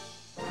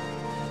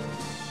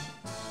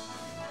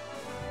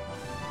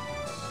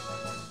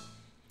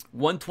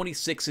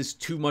 $126 is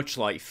too much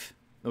life.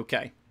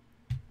 Okay.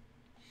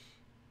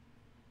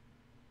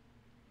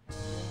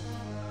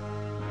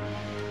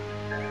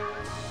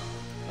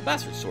 A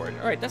bastard sword.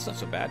 Alright, that's not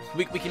so bad.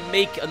 We can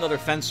make another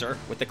fencer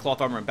with the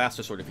cloth armor and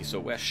bastard sword if you so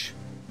wish.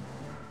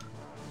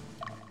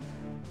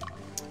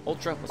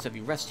 Ultra, let's have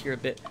you rest here a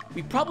bit.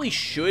 We probably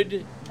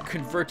should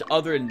convert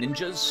other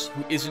ninjas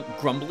who isn't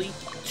Grumbly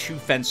to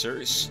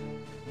fencers.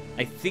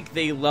 I think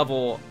they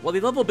level... Well, they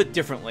level a bit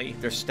differently,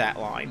 their stat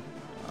line.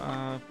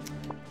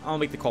 I'll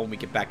make the call when we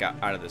get back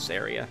out of this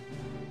area.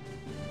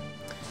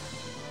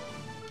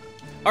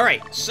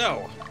 Alright,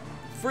 so...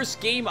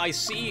 First game I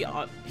see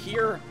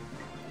here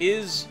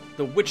is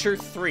The Witcher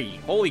 3.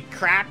 Holy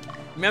crap!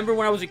 Remember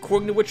when I was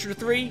recording The Witcher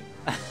 3?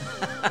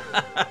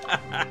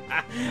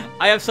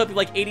 I have something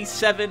like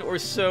 87 or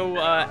so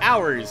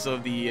hours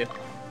of The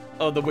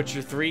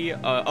Witcher 3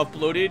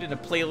 uploaded in a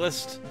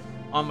playlist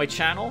on my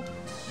channel.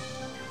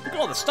 Look at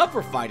all the stuff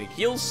we're fighting.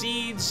 Heal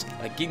Seeds,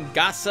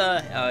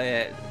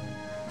 Gingasa,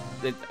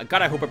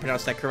 God, I hope I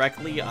pronounced that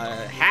correctly.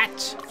 Hat,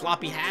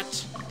 Floppy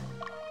Hat.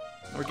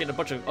 We're getting a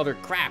bunch of other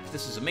crap.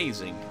 This is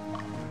amazing.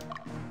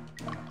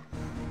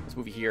 Let's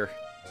move here.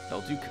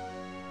 Belduke.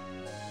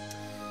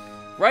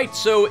 Right,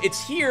 so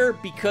it's here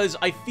because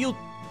I feel...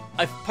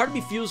 part of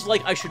me feels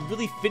like I should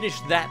really finish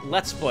that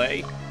Let's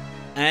Play.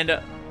 And,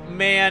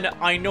 man,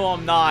 I know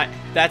I'm not.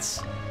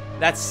 That's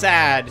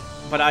sad,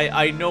 but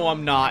I know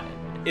I'm not.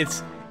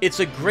 It's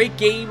a great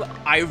game.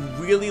 I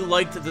really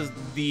liked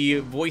the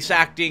voice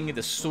acting,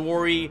 the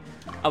story.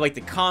 I like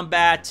the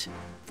combat.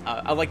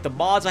 I like the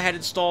mods I had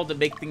installed to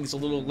make things a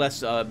little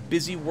less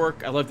busy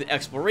work. I love the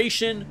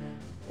exploration.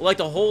 I liked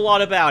a whole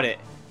lot about it.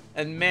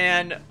 And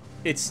man,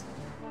 it's...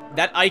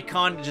 That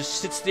icon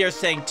just sits there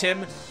saying,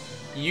 Tim,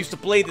 you used to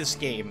play this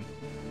game,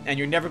 and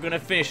you're never gonna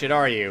finish it,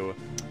 are you?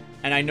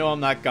 And I know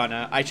I'm not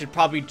gonna. I should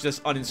probably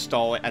just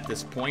uninstall it at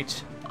this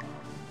point.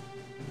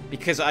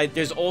 Because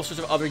there's all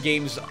sorts of other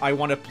games I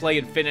want to play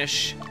and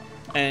finish.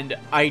 And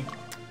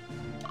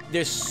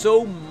there's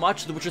so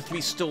much of The Witcher 3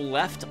 still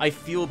left, I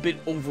feel a bit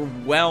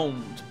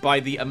overwhelmed by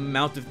the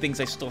amount of things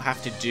I still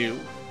have to do.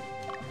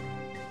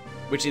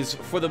 Which is,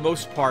 for the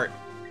most part,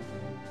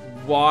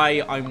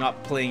 why I'm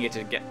not playing it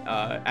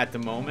at the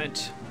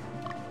moment.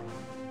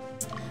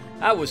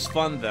 That was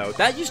fun, though.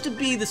 That used to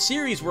be the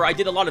series where I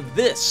did a lot of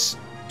this,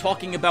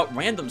 talking about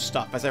random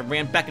stuff as I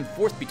ran back and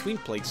forth between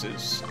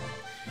places.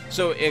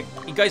 So,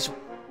 you guys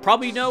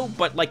probably know,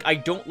 but, like, I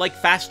don't like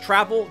fast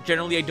travel.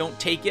 Generally, I don't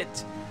take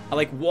it. I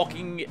like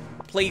walking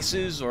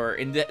places, or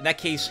in that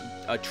case,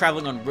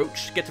 traveling on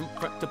roach to get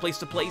to place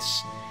to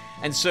place.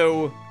 And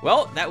so,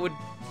 well, that would...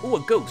 Ooh, a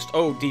ghost.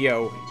 Oh,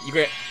 Dio.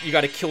 You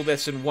gotta kill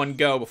this in one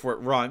go before it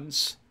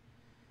runs.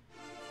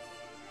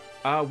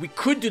 We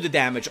could do the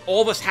damage.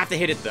 All of us have to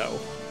hit it, though.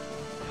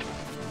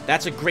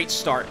 That's a great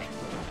start.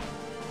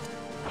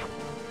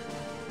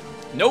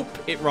 Nope,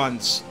 it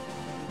runs.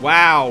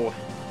 Wow.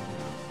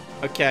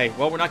 Okay,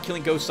 well, we're not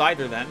killing ghosts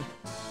either, then.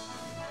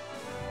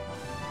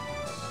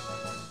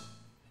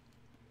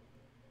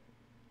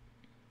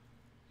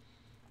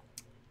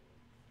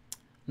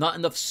 Not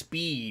enough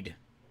speed,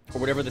 or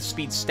whatever the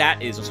speed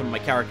stat is on some of my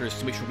characters,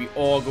 to make sure we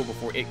all go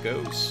before it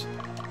goes.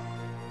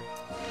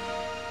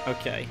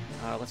 Okay,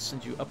 let's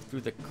send you up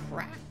through the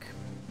crack.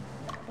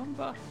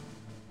 Bumba.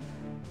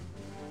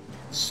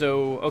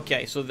 So,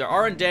 okay, so there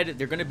are undead.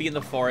 They're going to be in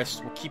the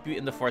forest. We'll keep you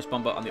in the forest,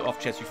 Bumba, on the off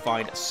chance you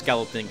find a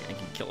skeleton and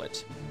can kill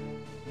it.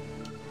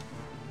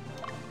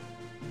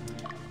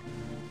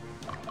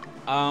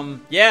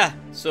 Yeah,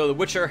 so The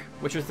Witcher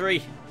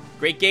 3,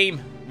 great game.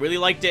 Really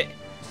liked it.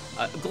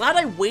 Glad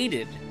I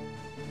waited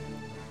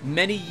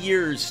many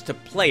years to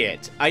play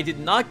it. I did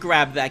not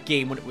grab that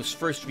game when it was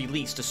first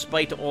released,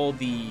 despite all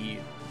the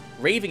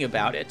raving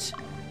about it,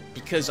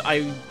 because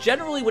I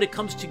generally, when it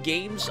comes to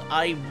games,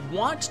 I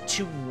want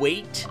to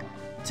wait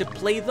to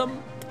play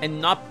them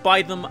and not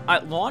buy them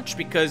at launch,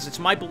 because it's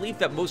my belief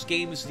that most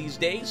games these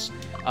days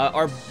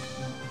are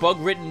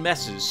bug-ridden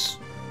messes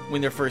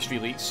when they're first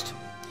released.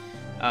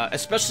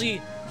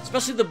 Especially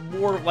the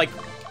more, like,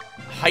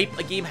 hype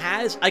a game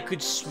has, I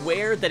could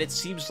swear that it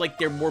seems like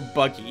they're more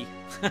buggy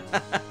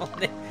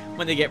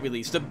when they get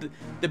released.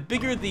 The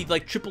bigger the,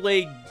 like,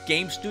 AAA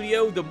game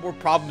studio, the more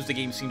problems the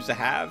game seems to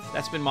have.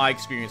 That's been my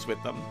experience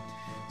with them.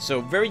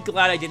 So, very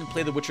glad I didn't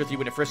play The Witcher 3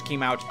 when it first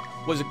came out.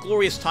 It was a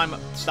glorious time.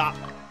 Stop.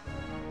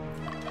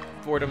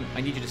 Fordham,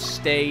 I need you to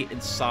stay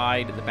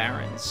inside the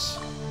Barrens.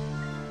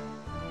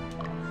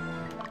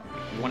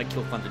 You want to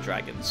kill Thunder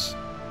Dragons.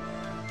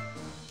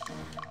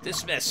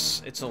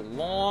 Dismiss. It's a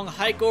long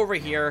hike over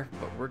here,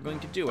 but we're going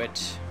to do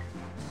it.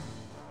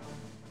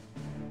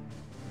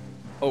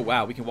 Oh,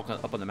 wow, we can walk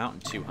up on the mountain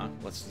too, huh?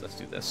 Let's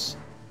do this.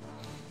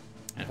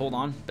 And hold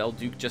on,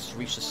 Belduke just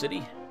reached the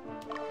city.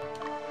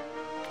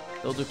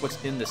 They'll look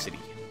what's in the city.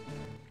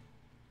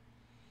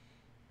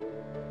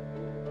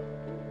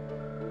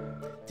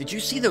 Did you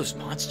see those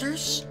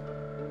monsters?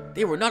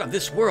 They were not of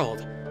this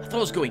world. I thought I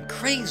was going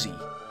crazy.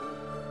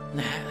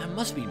 Nah, that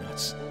must be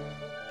nuts.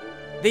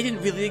 They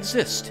didn't really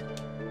exist.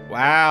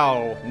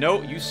 Wow.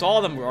 No, you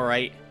saw them,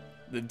 alright.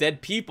 The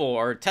dead people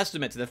are a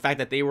testament to the fact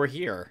that they were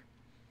here.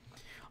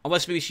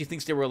 Unless maybe she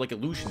thinks they were, like,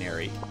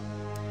 illusionary.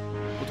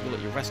 We'll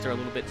let you rest there a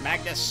little bit.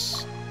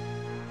 Magnus!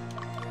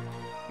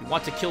 You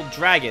want to kill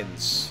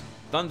dragons.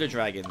 Thunder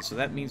dragons. So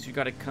that means you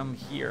gotta come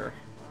here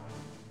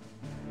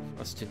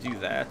for us to do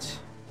that.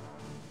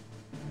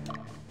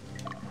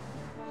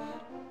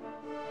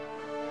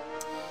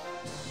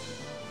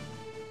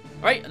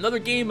 Alright, another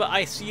game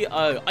I see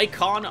an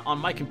icon on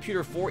my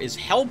computer for is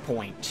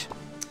Hellpoint.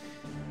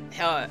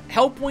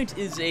 Hellpoint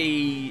is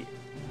a...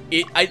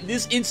 in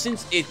this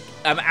instance,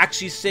 I'm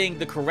actually saying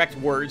the correct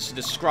words to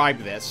describe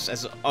this,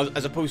 as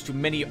opposed to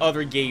many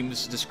other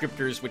games'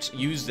 descriptors which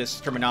use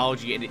this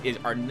terminology and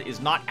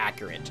is not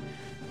accurate.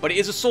 But it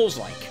is a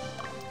Souls-like.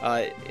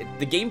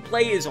 The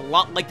gameplay is a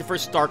lot like the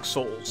first Dark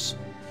Souls.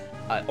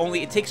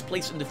 Only it takes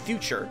place in the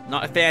future,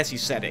 not a fantasy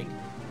setting,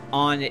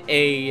 on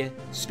a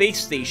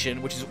space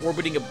station which is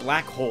orbiting a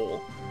black hole,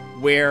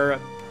 where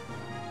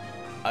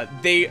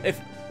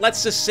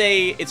let's just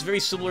say it's very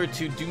similar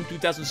to Doom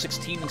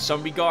 2016 in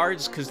some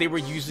regards, because they were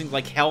using,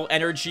 like, hell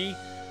energy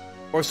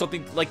or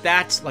something like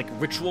that. Like,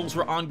 rituals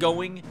were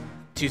ongoing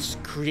to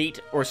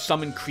create or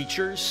summon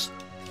creatures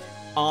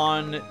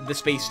on the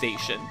space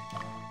station.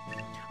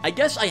 I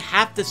guess I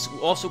have to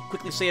also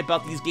quickly say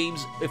about these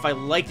games, if I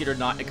liked it or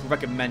not, I can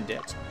recommend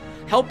it.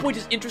 Hellpoint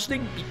is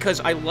interesting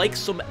because I like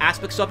some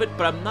aspects of it,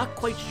 but I'm not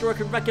quite sure I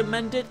can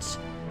recommend it.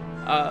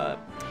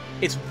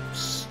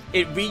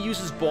 It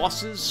reuses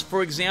bosses,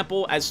 for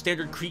example, as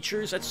standard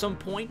creatures at some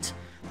point.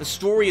 The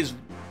story is...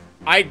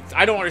 I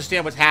don't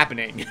understand what's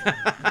happening.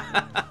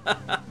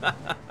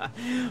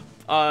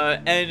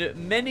 And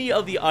many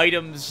of the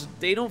items,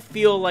 they don't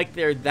feel like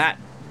they're that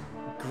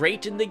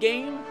great in the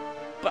game,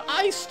 but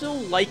I still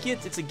like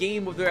it. It's a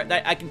game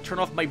that I can turn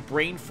off my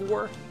brain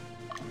for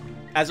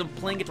as I'm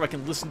playing it, or I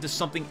can listen to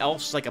something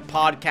else, like a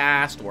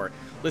podcast, or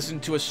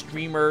listen to a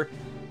streamer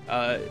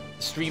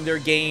stream their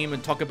game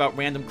and talk about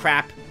random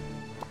crap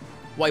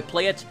while I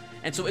play it.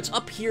 And so it's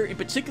up here in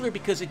particular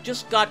because it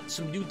just got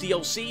some new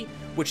DLC,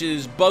 which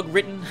is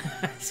bug-ridden.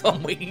 So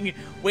I'm waiting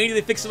till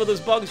they fix some of those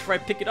bugs before I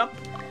pick it up.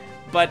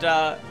 But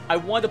I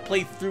want to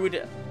play through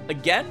it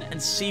again and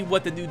see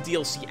what the new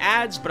DLC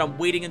adds, but I'm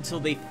waiting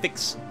until they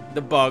fix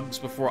the bugs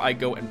before I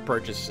go and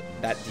purchase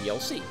that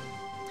DLC.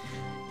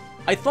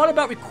 I thought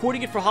about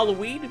recording it for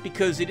Halloween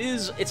because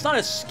it's not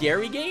a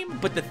scary game,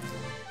 but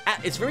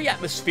it's very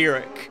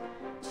atmospheric.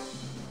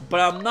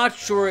 But I'm not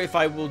sure if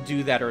I will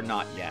do that or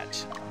not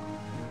yet.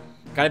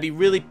 Gotta be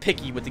really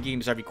picky with the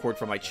games I record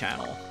for my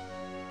channel.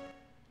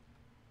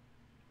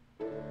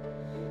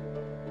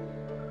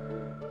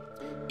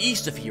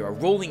 East of here are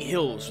rolling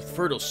hills with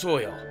fertile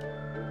soil.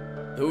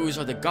 Those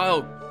are the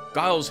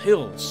Giles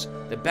Hills,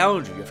 the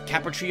boundary of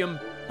Capritrium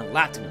and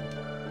Latinum.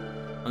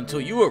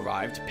 Until you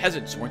arrived,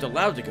 peasants weren't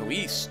allowed to go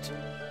east.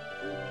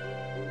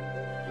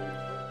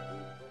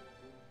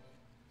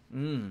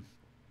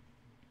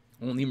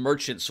 Only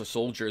merchants or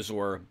soldiers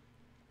or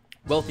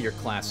wealthier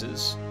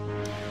classes.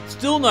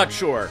 Still not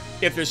sure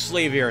if there's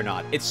slavery or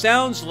not. It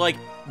sounds like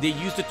they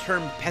use the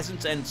term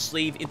peasants and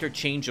slave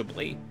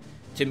interchangeably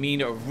to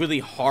mean a really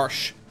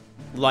harsh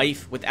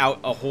life without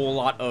a whole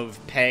lot of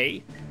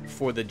pay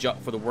for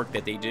the work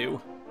that they do.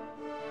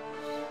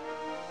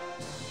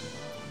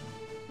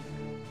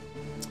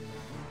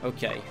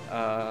 Okay,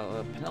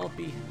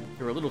 Penelope,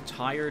 you're a little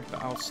tired,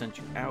 but I'll send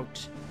you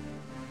out.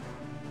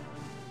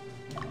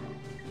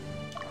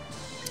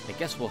 I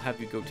guess we'll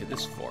have you go to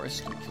this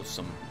forest and kill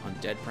some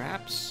undead,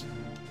 perhaps.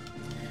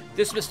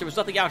 Dismissed, there was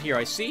nothing out here,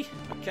 I see.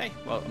 Okay,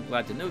 well, I'm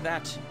glad to know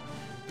that.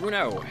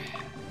 Bruno.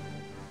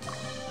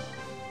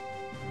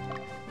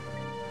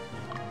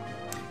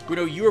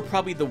 Bruno, you are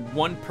probably the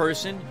one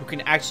person who can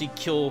actually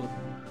kill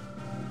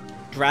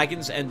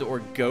dragons and or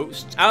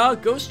ghosts.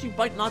 Ghosts you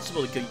might not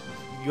so because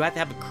you have to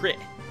have a crit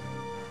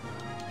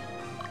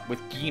with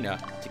Gina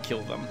to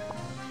kill them.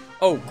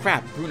 Oh,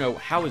 crap, Bruno,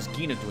 how is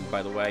Gina doing,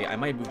 by the way? I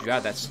might have moved you out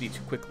of that city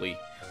too quickly.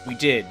 We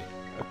did.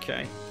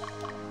 Okay.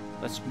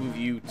 Let's move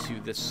you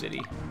to this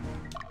city.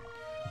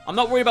 I'm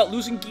not worried about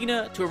losing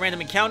Gina to a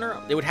random encounter.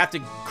 They would have to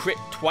crit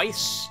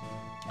twice.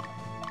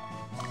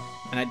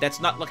 And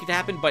that's not likely to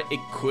happen, but it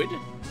could.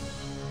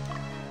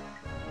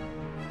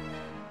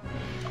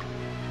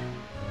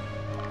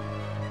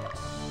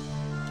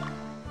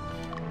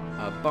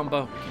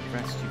 Bumba, we can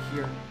rest you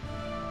here.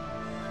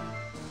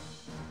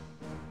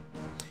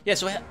 Yeah,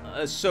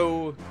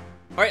 so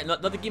alright,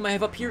 another game I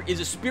have up here is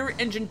a Spirit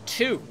Engine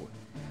 2.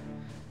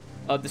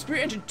 The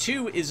Spirit Engine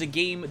 2 is a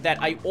game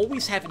that I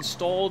always have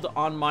installed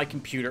on my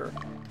computer.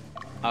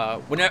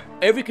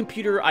 Every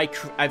computer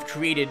I've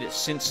created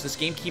since this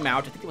game came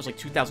out, I think it was like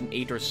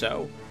 2008 or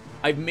so,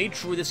 I've made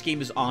sure this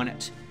game is on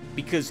it,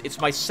 because it's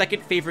my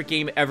second favorite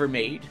game ever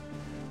made.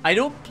 I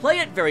don't play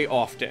it very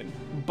often,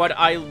 but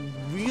I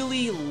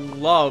really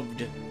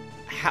loved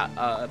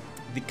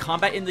the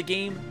combat in the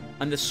game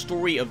and the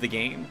story of the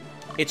game.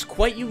 It's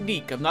quite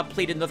unique. I've not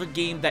played another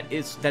game that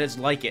is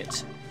like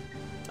it.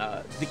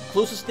 The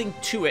closest thing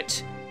to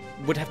it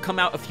would have come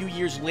out a few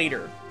years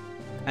later,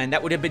 and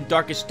that would have been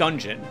Darkest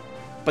Dungeon.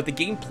 But the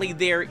gameplay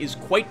there is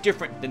quite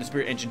different than the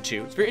Spirit Engine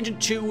 2. Spirit Engine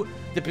 2,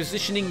 the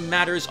positioning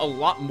matters a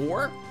lot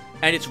more,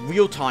 and it's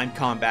real-time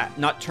combat,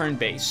 not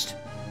turn-based.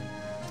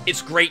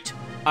 It's great.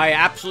 I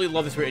absolutely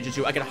love the Spirit Engine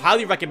 2. I can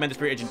highly recommend the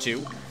Spirit Engine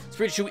 2.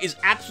 Spirit Engine 2 is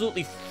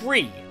absolutely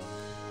free.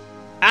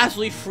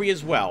 Absolutely free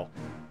as well.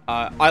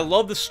 I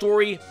love the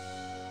story.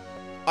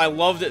 I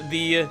loved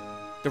the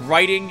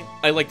writing.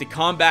 I like the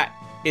combat.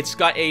 It's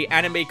got a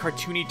anime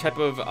cartoony type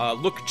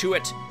of look to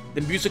it.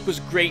 The music was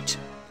great.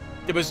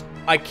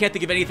 I can't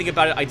think of anything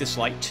about it I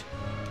disliked.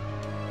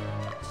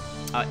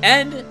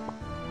 And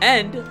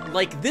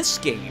like this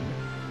game,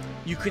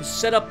 you could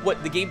set up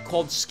what the game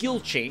called skill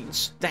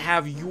chains to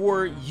have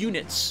your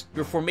units,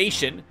 your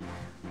formation,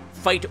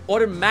 fight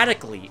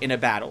automatically in a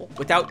battle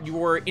without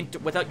your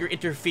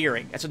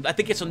interfering. I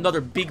think it's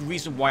another big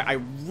reason why I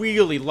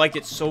really liked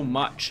it so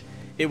much.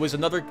 It was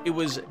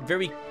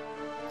very,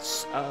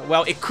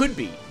 well, it could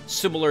be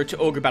similar to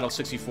Ogre Battle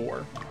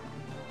 64.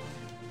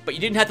 But you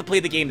didn't have to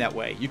play the game that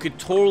way. You could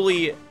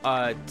totally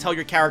tell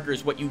your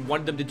characters what you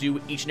wanted them to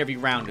do each and every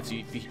round if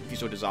you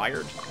so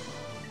desired.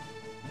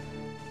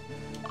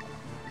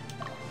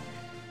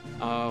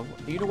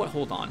 You know what?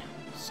 Hold on.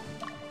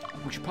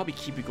 We should probably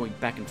keep it going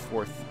back and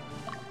forth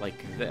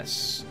like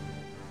this.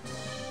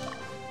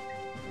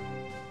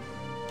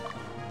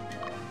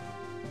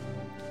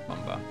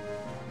 Bumba.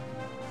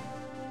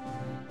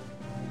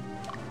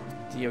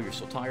 Dio, you're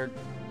so tired.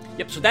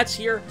 Yep, so that's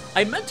here.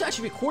 I meant to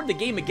actually record the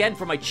game again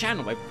for my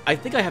channel. I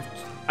think I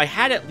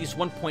had at least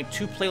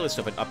 1.2 playlists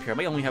of it up here. I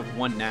might only have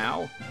one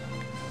now.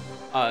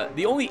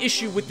 The only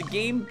issue with the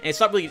game, and it's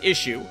not really an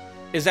issue,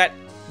 is that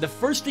the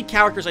first 3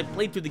 characters I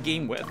played through the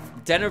game with,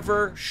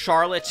 Denver,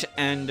 Charlotte,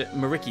 and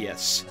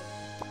Mauritius.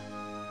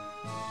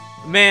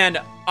 Man,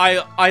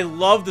 I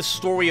love the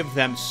story of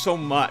them so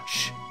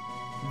much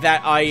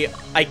that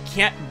I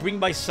can't bring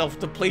myself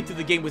to play through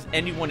the game with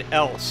anyone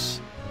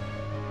else.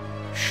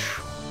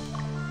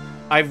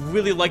 I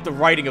really like the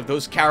writing of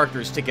those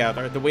characters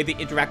together, the way they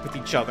interact with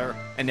each other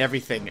and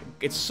everything.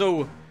 It's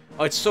so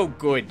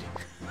good.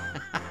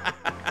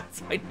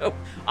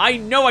 I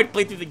know I'd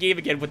play through the game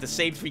again with the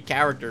same 3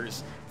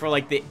 characters for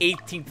like the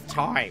 18th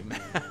time.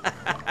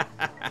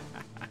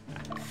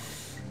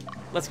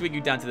 Let's bring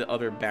you down to the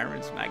other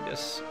Barons,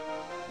 Magnus.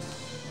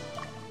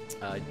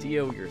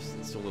 Dio, you're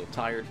still a little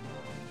tired.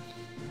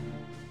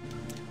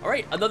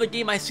 Alright, another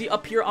game I see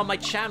up here on my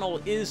channel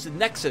is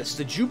Nexus,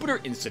 the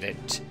Jupiter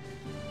Incident.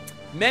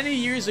 Many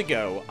years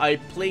ago, I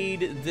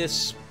played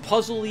this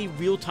puzzly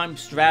real-time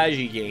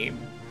strategy game.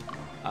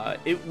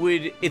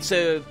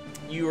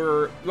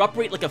 You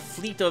operate like a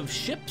fleet of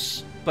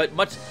ships, but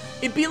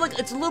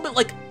it's a little bit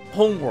like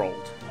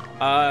Homeworld,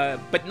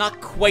 but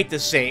not quite the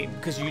same,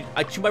 because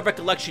to my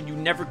recollection, you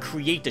never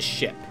create a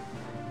ship.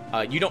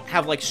 You don't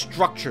have like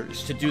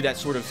structures to do that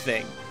sort of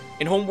thing.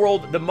 In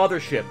Homeworld, the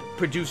mothership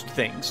produced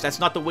things. That's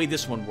not the way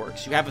this one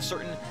works. You have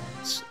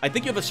I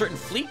think you have a certain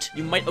fleet.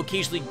 You might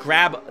occasionally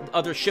grab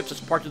other ships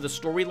as part of the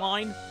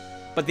storyline,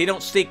 but they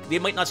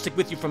might not stick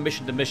with you from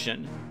mission to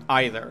mission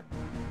either.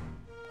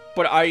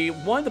 But I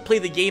wanted to play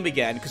the game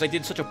again because I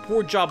did such a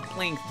poor job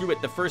playing through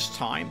it the first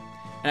time,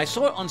 and I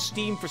saw it on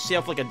Steam for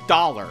sale for like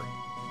 $1.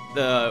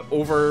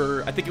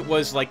 I think it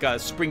was like a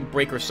spring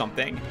break or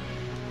something,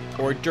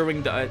 or it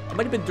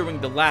might have been during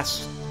the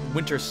last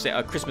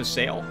Christmas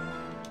sale.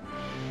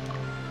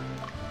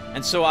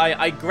 And so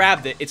I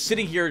grabbed it. It's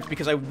sitting here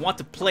because I want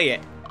to play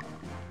it.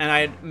 And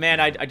I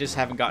just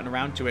haven't gotten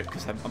around to it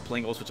because I'm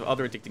playing all sorts of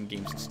other addicting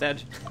games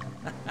instead.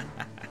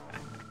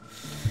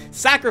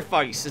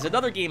 Sacrifice is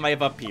another game I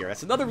have up here.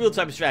 That's another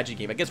real-time strategy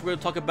game. I guess we're going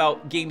to talk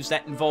about games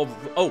that involve...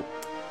 Oh,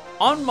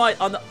 on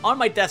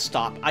my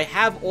desktop, I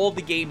have all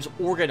the games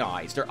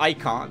organized. Their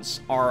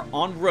icons are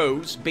on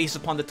rows based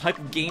upon the type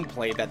of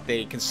gameplay that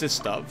they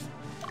consist of.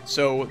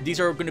 So these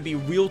are going to be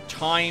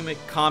real-time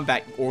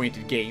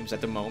combat-oriented games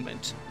at the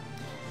moment.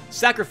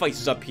 Sacrifice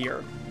is up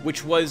here,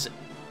 which was,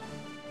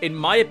 in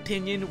my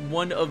opinion,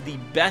 one of the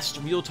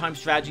best real-time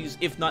strategies,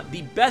 if not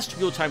the best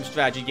real-time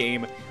strategy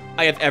game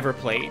I have ever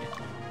played.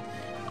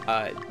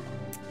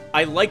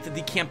 I liked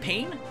the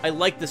campaign, I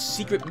liked the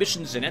secret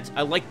missions in it,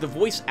 I liked the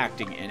voice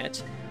acting in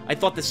it, I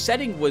thought the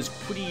setting was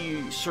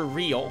pretty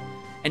surreal,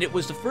 and it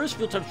was the first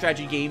real-time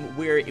strategy game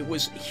where it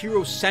was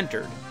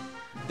hero-centered.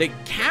 The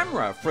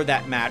camera, for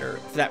that matter,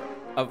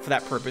 for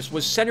that purpose,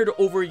 was centered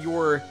over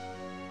your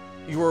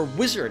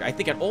wizard, I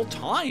think, at all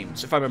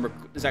times, if I remember.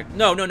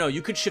 No,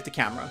 you could shift the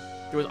camera.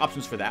 There was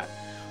options for that.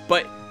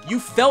 But you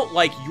felt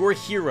like your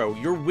hero,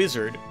 your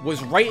wizard,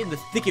 was right in the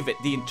thick of it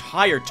the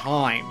entire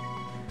time.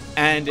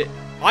 And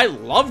I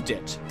loved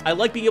it. I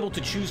like being able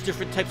to choose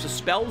different types of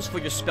spells for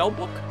your spell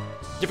book.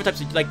 Different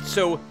types of,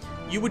 so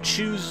you would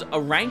choose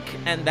a rank,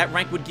 and that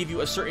rank would give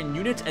you a certain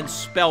unit and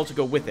spell to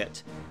go with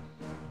it.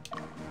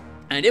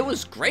 And it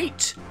was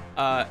great.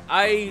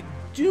 I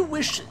do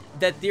wish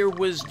that there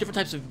was different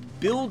types of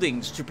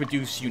buildings to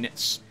produce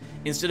units,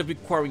 instead of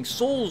requiring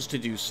souls to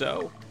do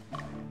so.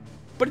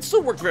 But it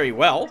still worked very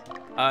well,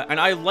 and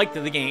I liked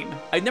the game.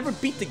 I never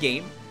beat the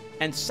game,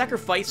 and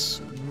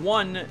Sacrifice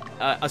won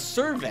a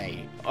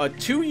survey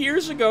 2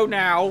 years ago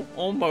now,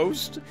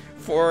 almost,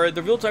 for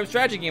the real-time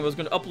strategy game I was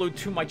going to upload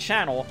to my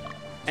channel,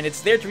 and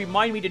it's there to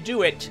remind me to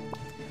do it.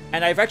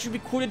 And I've actually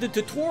recorded the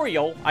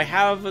tutorial. I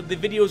have the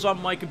videos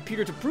on my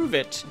computer to prove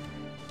it,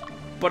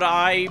 but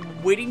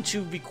I'm waiting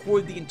to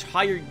record the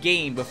entire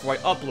game before I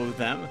upload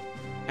them,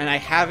 and I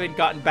haven't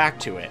gotten back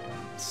to it.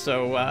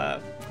 So,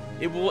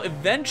 it will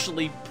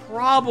eventually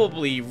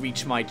probably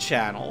reach my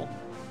channel.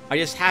 I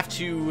just have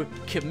to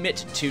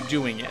commit to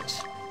doing it.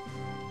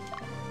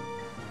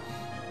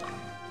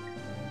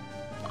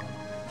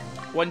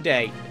 One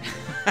day.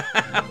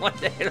 One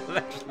day it'll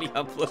eventually be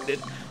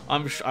uploaded.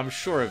 I'm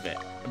sure of it.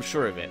 I'm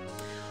sure of it.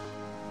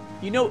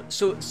 You know,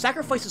 so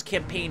Sacrifice's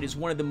campaign is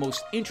one of the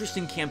most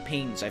interesting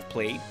campaigns I've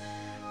played,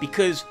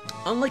 because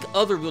unlike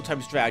other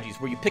real-time strategies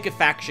where you pick a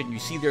faction, you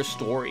see their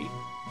story,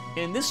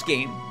 in this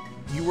game,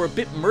 you were a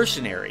bit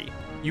mercenary.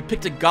 You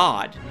picked a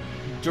god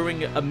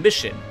during a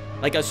mission.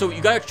 Like, so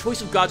you got a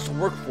choice of gods to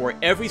work for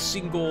every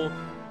single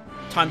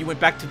time you went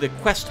back to the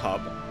quest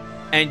hub,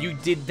 and you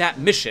did that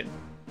mission.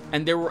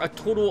 And there were a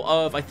total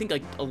of, I think,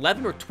 like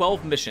 11 or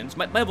 12 missions.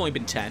 Might have only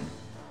been 10.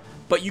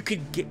 But you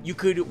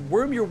could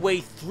worm your way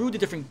through the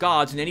different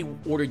gods in any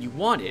order you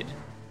wanted.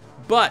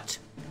 But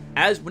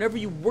whenever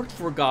you worked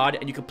for a god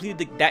and you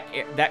completed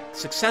that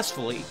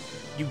successfully,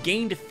 you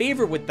gained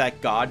favor with that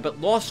god,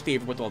 but lost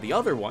favor with all the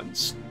other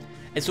ones.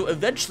 And so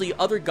eventually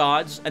other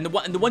gods, and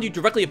the one you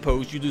directly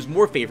opposed, you lose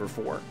more favor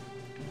for.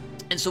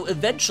 And so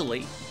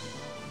eventually,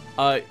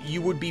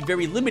 you would be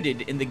very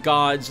limited in the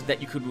gods that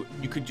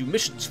you could do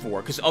missions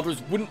for, because others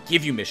wouldn't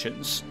give you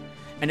missions.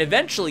 And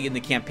eventually in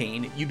the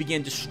campaign, you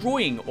began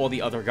destroying all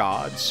the other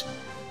gods.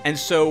 And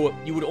so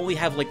you would only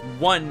have like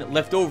one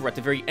left over at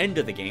the very end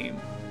of the game.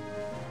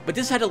 But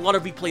this had a lot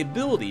of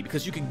replayability,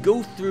 because you could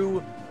go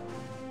through,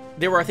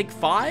 there were I think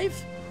 5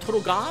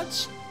 total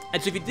gods.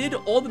 And so if you did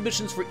all the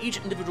missions for each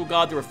individual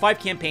god, there were 5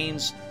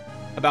 campaigns,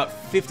 about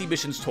 50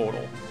 missions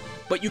total.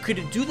 But you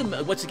could do them,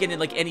 once again, in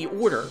like any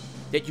order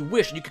that you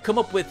wish. And you could come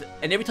up with,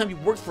 and every time you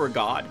worked for a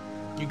god,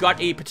 you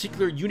got a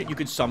particular unit you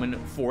could summon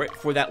for it,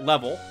 for that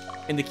level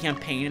in the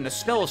campaign, and a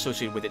spell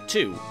associated with it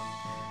too.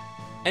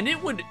 And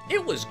it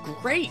was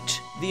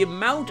great. The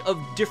amount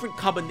of different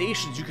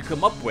combinations you could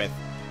come up with.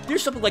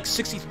 There's something like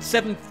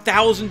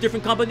 67,000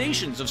 different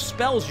combinations of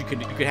spells you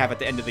could have at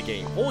the end of the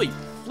game. Holy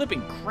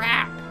flipping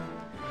crap.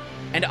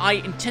 And I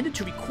intended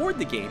to record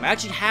the game. I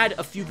actually had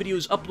a few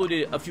videos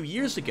uploaded a few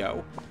years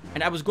ago,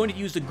 and I was going to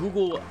use the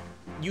Google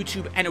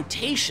YouTube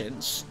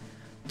annotations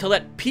to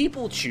let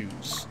people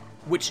choose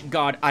which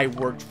god I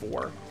worked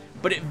for.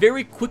 But it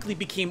very quickly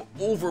became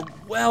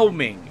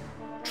overwhelming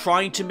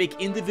trying to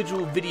make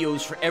individual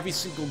videos for every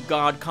single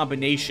god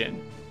combination.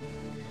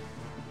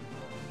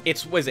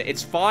 It's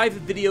 5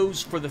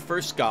 videos for the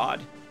first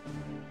god,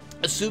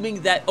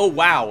 assuming that, oh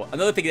wow,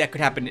 another thing that could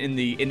happen in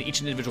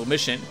each individual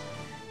mission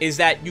is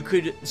that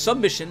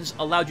some missions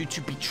allowed you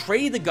to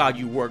betray the god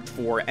you worked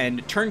for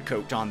and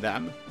turncoat on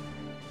them.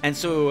 And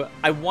so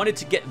I wanted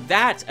to get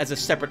that as a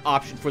separate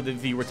option for the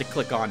viewer to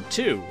click on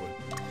too.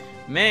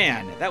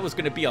 Man, that was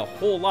going to be a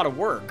whole lot of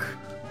work.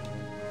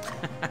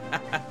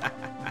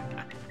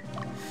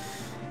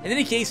 In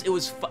any case,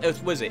 it's 5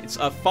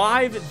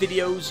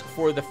 videos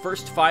for the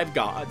first 5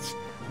 gods.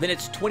 Then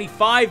it's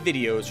 25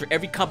 videos for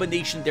every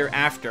combination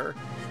thereafter.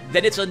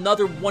 Then it's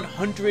another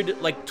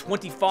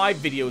 125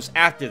 videos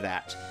after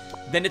that.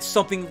 Then it's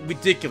something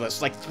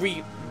ridiculous, like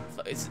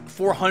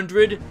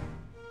 400,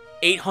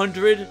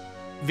 800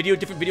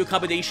 different video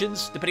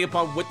combinations, depending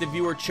upon what the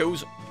viewer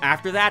chose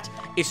after that.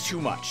 It's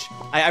too much.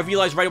 I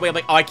realized right away, I'm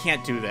like, oh, I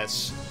can't do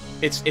this.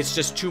 It's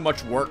just too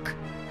much work.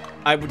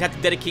 I would have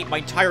to dedicate my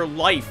entire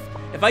life.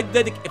 If I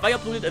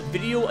uploaded a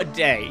video a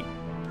day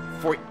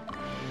for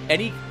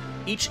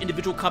each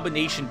individual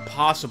combination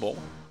possible,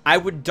 I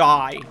would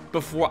die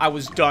before I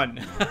was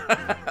done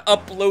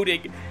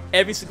uploading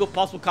every single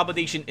possible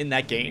combination in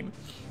that game.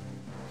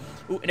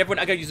 Ooh, and everyone,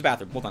 I gotta use the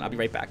bathroom. Hold on, I'll be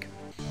right back.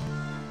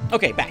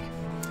 Okay, back.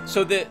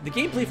 So the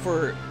gameplay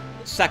for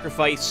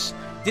Sacrifice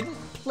didn't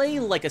play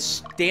like a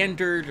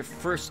standard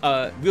first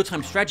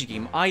real-time strategy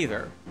game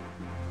either.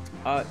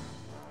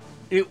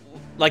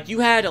 Like you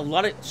had a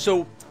lot of,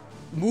 so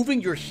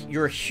moving your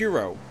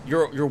hero,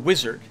 your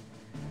wizard,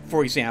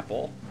 for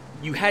example,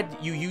 you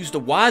used the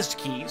WASD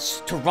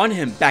keys to run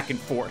him back and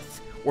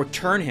forth, or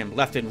turn him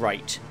left and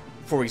right,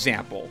 for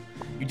example.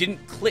 You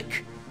didn't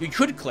click. You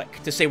could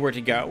click to say where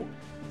to go,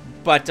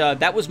 but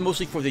that was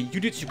mostly for the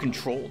units you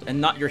controlled and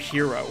not your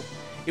hero.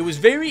 It was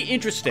very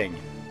interesting.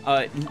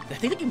 I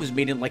think the game was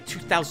made in like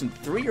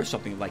 2003 or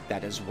something like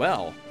that as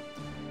well.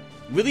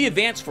 Really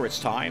advanced for its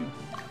time.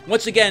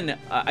 Once again,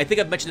 I think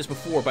I've mentioned this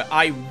before, but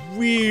I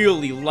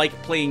really like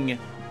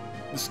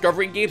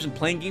discovering games and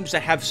playing games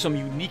that have some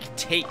unique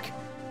take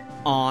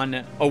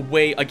on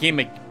a game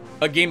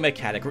a game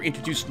mechanic or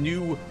introduce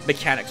new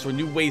mechanics or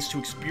new ways to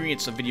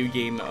experience a video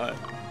game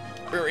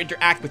or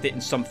interact with it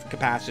in some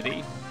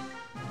capacity.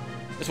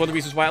 That's one of the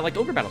reasons why I liked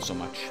Ogre Battle so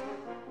much.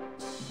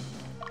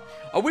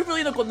 Are we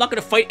really not going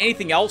to fight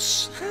anything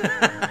else?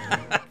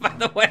 By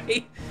the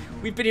way,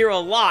 we've been here a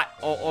lot,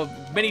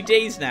 many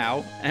days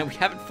now, and we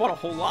haven't fought a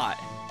whole lot.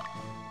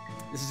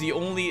 This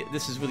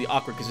is really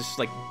awkward because this is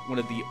like one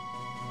of the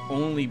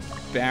only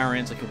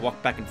barons I can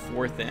walk back and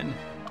forth in.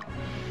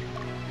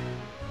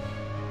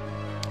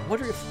 I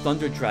wonder if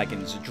Thunder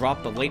Dragons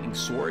drop the lightning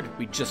sword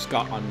we just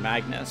got on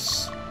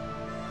Magnus.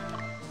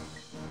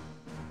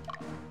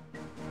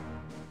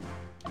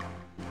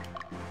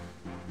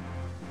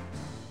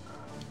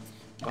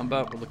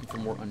 Bumba, we're looking for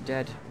more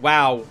undead.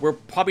 Wow, we're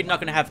probably not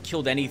going to have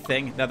killed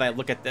anything now that I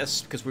look at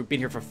this, because we've been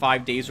here for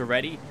 5 days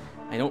already.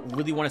 I don't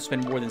really want to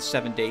spend more than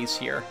 7 days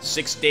here.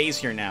 6 days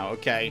here now,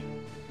 okay.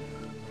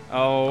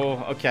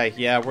 Oh, okay,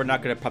 yeah, we're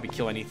not going to probably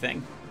kill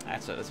anything.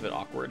 That's a bit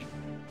awkward.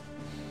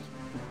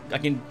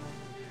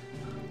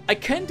 I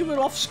can do it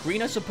off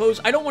screen, I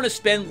suppose. I don't want to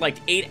spend like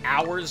 8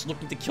 hours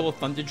looking to kill a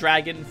Thunder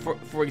Dragon,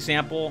 for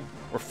example,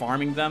 or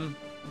farming them.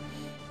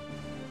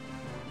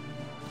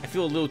 I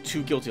feel a little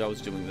too guilty I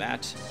was doing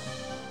that.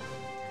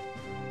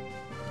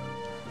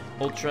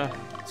 Ultra.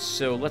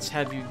 So let's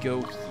have you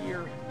go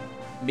here.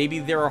 Maybe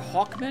there are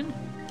Hawkmen?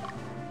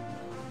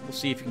 We'll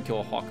see if you can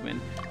kill a Hawkman.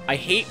 I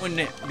hate when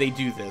they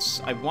do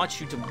this. I want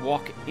you to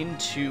walk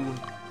into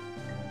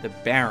the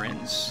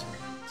Barrens.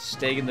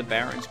 Stay in the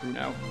Barrens,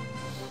 Bruno.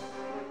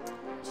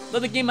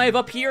 Another game I have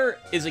up here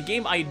is a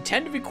game I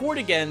intend to record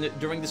again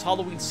during this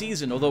Halloween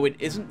season, although it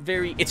isn't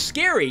very... It's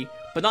scary,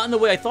 but not in the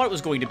way I thought it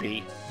was going to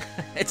be.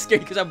 It's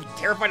scary because I'm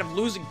terrified of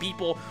losing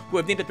people who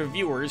have named it their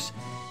viewers,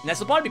 and that's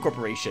the Lotaeri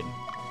Corporation.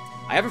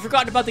 I haven't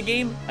forgotten about the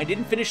game. I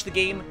didn't finish the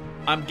game.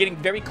 I'm getting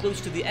very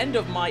close to the end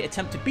of my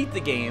attempt to beat the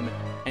game,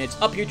 and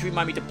it's up here to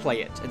remind me to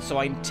play it. And so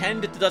I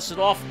intend to dust it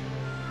off,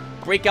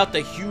 break out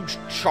the huge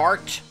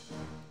chart.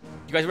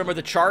 You guys remember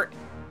the chart?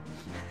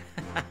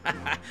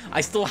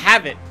 I still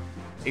have it.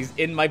 It's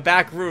in my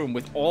back room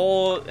with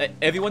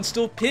everyone's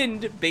still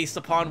pinned based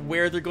upon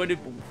where they're going to,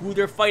 who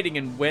they're fighting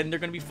and when they're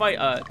going to be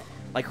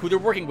like who they're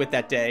working with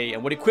that day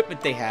and what equipment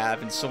they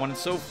have and so on and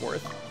so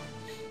forth.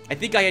 I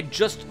think I had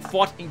just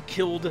fought and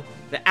killed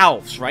the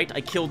Alfs, right?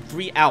 I killed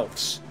 3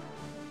 Alfs.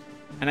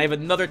 And I have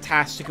another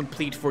task to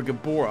complete for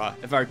Gabora,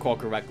 if I recall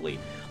correctly.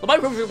 My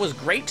Revolutionary was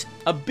great,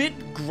 a bit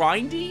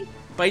grindy,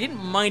 but I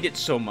didn't mind it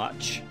so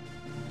much.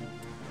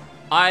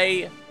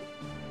 I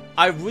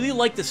really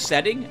like the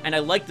setting, and I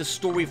like the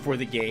story for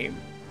the game.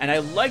 And I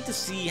like to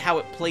see how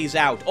it plays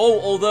out.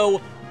 Oh,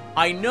 although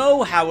I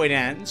know how it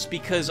ends,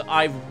 because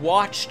I've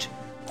watched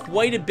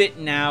quite a bit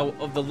now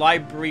of the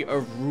Library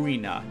of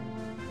Ruina.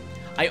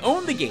 I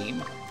own the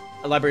game,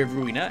 a Library of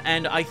Ruina,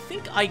 and I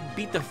think I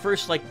beat the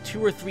first, like,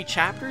 2 or 3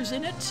 chapters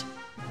in it.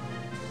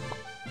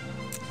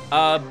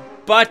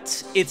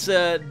 But it's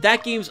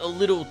that game's a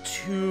little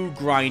too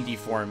grindy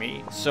for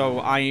me, so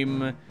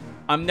I'm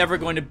never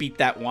going to beat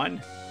that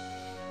one.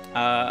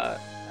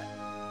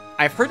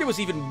 I've heard it was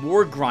even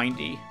more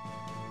grindy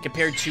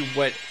compared to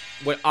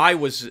when I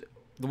was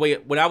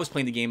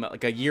playing the game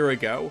like a year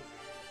ago.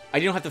 I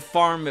didn't have to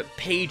farm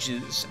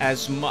pages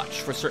as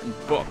much for certain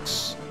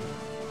books.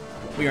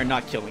 We are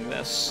not killing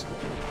this.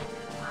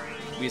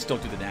 We just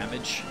don't do the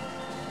damage.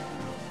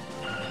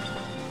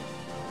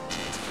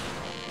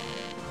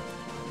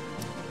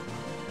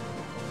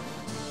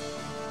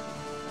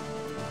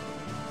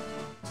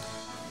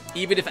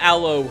 Even if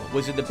Alba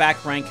was in the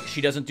back rank, she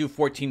doesn't do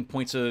 14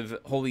 points of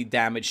holy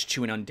damage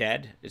to an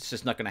undead. It's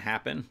just not going to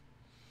happen.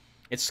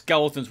 It's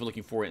skeletons we're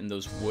looking for in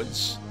those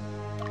woods.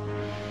 You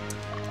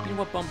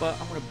know what, Bumba?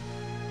 I want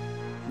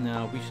to...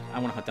 No, I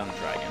want to hunt down a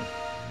dragon.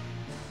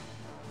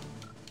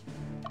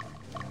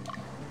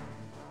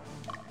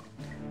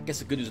 I guess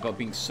the good news about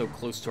being so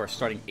close to our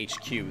starting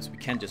HQ is we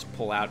can just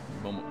pull out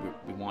the moment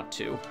we want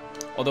to.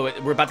 Although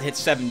we're about to hit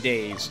 7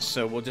 days,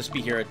 so we'll just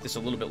be here just a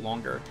little bit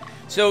longer.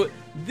 So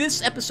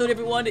this episode,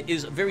 everyone,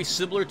 is very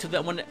similar to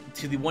the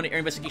one area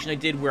investigation I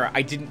did where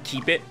I didn't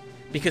keep it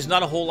because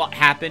not a whole lot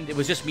happened. It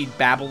was just me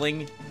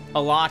babbling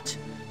a lot.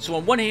 So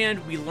on one hand,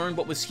 we learned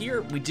what was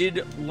here. We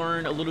did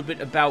learn a little bit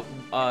about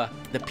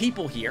the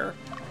people here.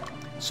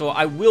 So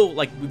I will,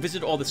 we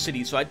visited all the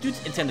cities. So I do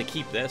intend to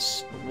keep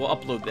this. We'll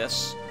upload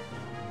this.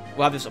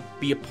 We'll have this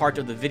be a part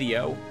of the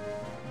video.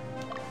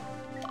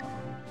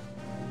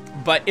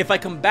 But if I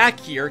come back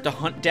here to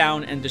hunt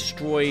down and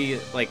destroy,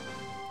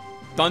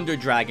 Thunder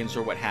Dragons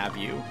or what have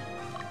you,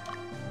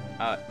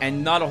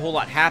 and not a whole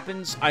lot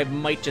happens, I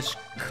might just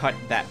cut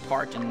that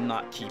part and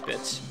not keep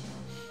it.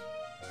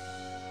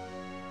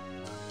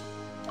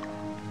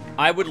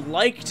 I would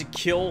like to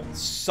kill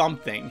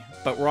something,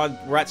 but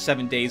we're at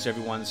 7 days,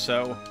 everyone,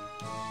 so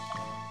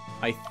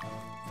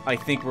I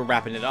think we're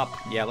wrapping it up.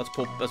 Yeah, let's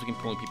begin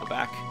pulling people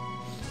back.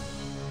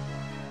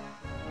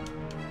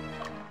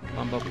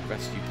 Alba, we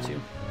rest you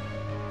too.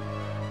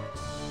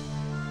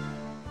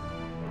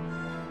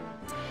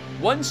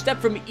 One step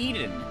from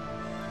Eden.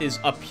 is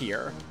up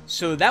here.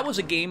 So that was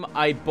a game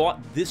I bought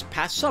this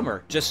past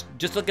summer, just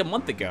like a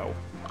month ago.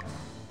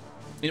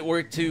 In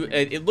order to,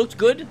 it looked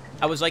good.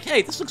 I was like,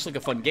 hey, this looks like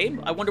a fun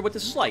game. I wonder what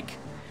this is like.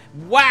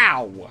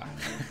 Wow!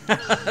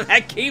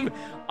 That game,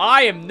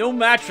 I am no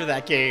match for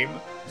that game.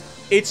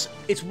 It's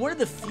one of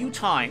the few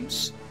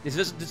times,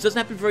 this doesn't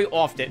happen very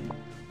often,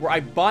 where I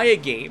buy a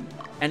game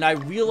and I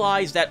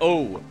realize that,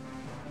 oh,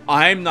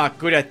 I'm not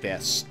good at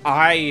this.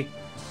 I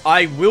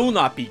will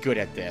not be good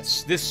at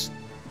this. This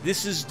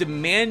is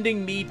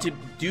demanding me to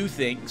do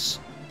things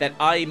that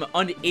I'm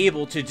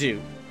unable to do.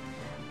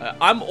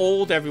 I'm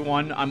old,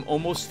 everyone. I'm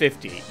almost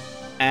 50.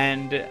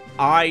 And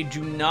I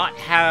do not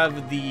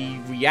have the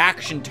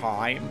reaction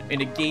time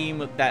in a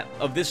game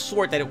of this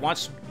sort that it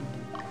wants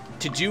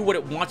to do what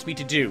it wants me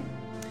to do.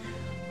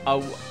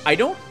 I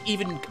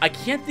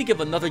can't think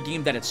of another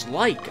game that it's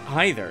like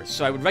either.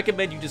 So I would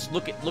recommend you just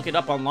look it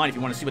up online if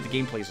you want to see what the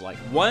gameplay is like.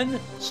 One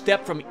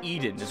Step from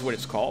Eden is what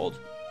it's called.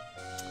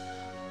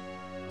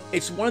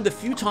 It's one of the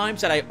few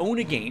times that I own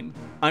a game.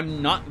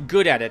 I'm not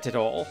good at it at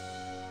all.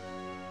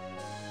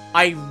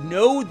 I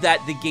know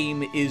that the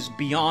game is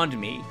beyond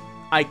me.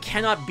 I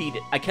cannot beat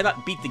it. I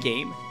cannot beat the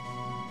game.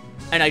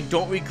 And I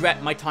don't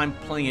regret my time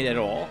playing it at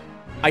all.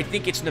 I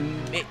think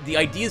the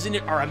ideas in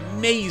it are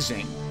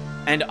amazing.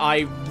 And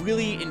I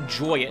really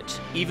enjoy it,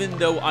 even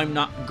though I'm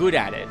not good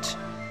at it.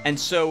 And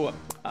so,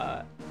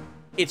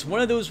 it's one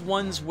of those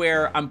ones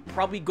where I'm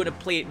probably going to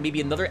play it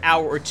maybe another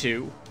hour or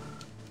two.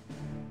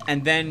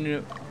 And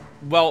then,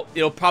 well,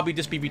 it'll probably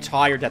just be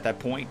retired at that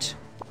point.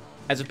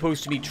 As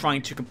opposed to me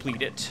trying to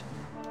complete it.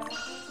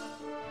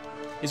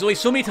 There's only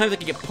so many times I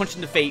can get punched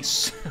in the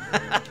face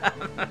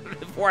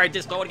before I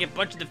just don't want to get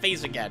punched in the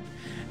face again.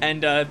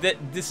 And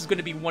this is going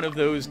to be one of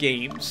those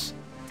games.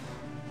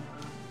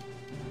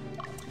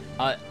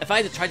 If I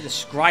had to try to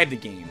describe the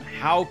game,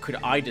 how could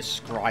I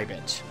describe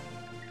it?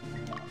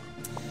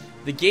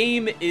 The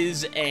game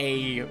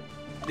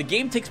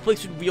takes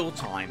place in real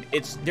time.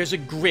 There's a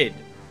grid.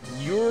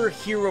 Your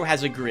hero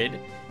has a grid,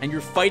 and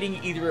you're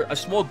fighting either a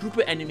small group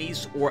of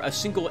enemies or a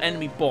single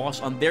enemy boss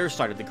on their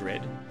side of the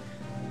grid.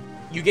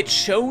 You get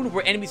shown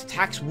where enemies'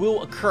 attacks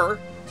will occur,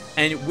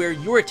 and where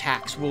your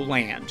attacks will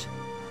land.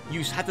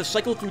 You have to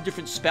cycle through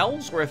different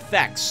spells or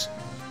effects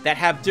that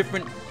have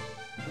different,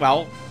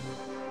 well,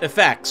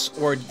 effects,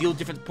 or deal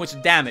different points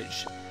of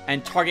damage,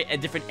 and target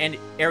at different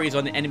areas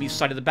on the enemy's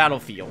side of the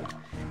battlefield.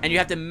 And you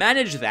have to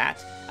manage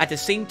that at the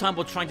same time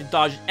while trying to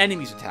dodge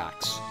enemies'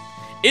 attacks.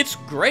 It's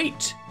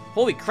great!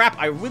 Holy crap,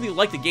 I really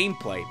like the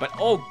gameplay, but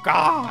oh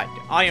god,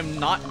 I am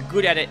not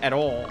good at it at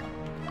all.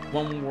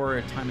 One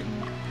more time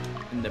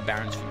in the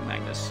Barrens for you,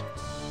 Magnus.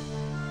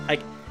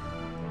 Like,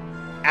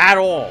 at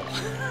all.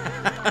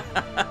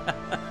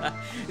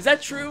 Is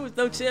that true,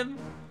 though, Tim?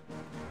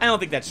 I don't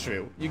think that's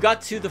true. You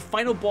got to the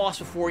final boss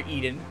before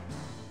Eden,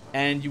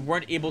 and you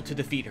weren't able to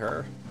defeat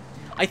her.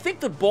 I think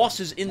the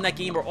bosses in that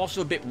game are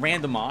also a bit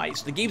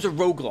randomized. The game's a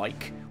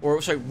roguelike,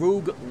 or sorry,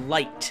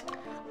 roguelite.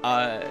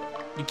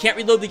 You can't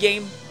reload the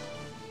game.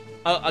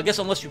 I guess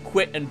unless you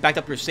quit and backed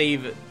up your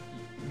save.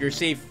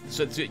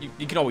 So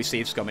you can always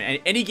save scum. And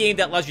any game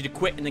that allows you to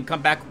quit and then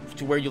come back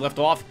to where you left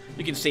off,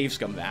 you can save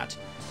scum that.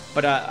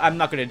 But I'm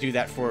not going to do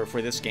that for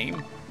this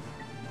game.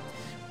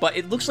 But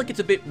it looks like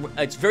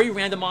it's very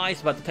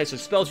randomized about the types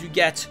of spells you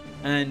get,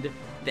 and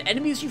the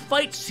enemies you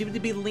fight seem to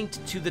be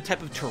linked to the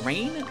type of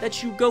terrain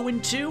that you go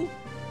into.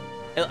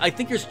 I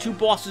think there's 2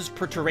 bosses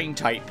per terrain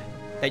type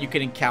that you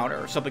can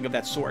encounter, or something of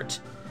that sort.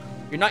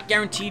 You're not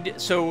guaranteed,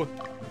 so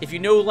if you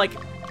know, like,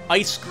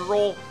 Ice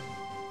Girl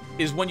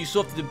is one you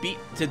still have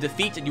to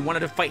defeat, and you wanted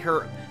to fight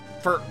her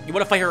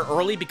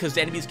early because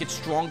the enemies get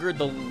stronger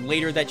the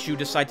later that you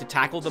decide to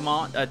tackle them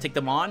on, take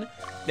them on.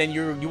 Then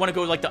you want to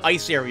go like the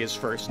ice areas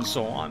first and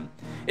so on.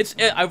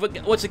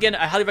 Once again,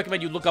 I highly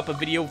recommend you look up a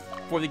video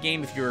for the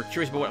game if you're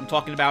curious about what I'm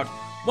talking about.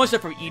 One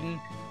Step from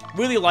Eden,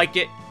 really liked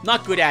it.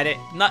 Not good at it.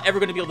 Not ever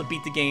going to be able to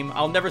beat the game.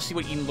 I'll never see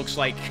what Eden looks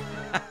like.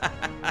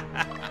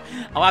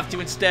 I'll have to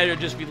instead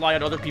just rely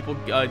on other people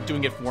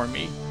doing it for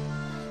me.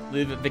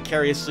 Live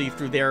vicariously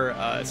through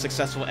their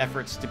successful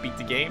efforts to beat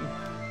the game.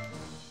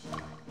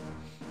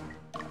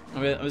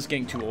 I'm just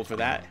getting too old for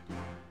that.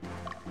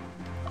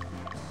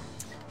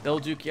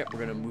 Belduke, yep, we're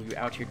going to move you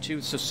out here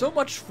too. So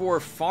much for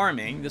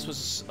farming. This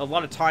was a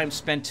lot of time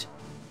spent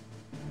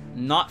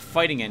not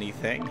fighting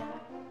anything.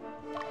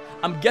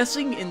 I'm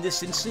guessing in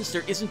this instance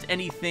there isn't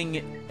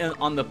anything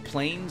on the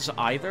plains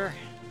either.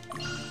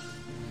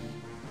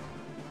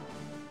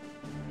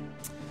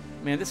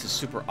 Man, this is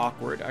super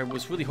awkward. I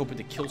was really hoping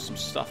to kill some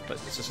stuff, but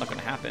it's just not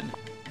going to happen.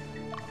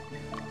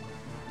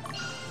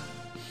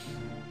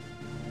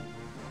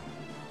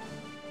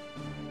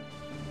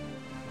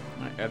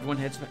 Alright,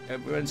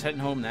 everyone's heading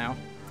home now.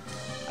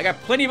 I got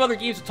plenty of other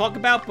games to talk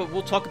about, but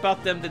we'll talk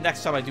about them the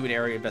next time I do an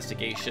area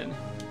investigation.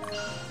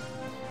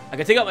 I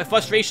can take out my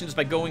frustrations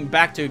by going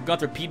back to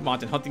Gunther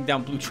Piedmont and hunting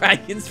down blue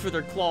dragons for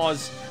their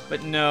claws,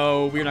 but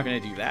no, we're not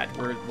going to do that.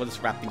 We'll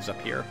just wrap things up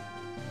here.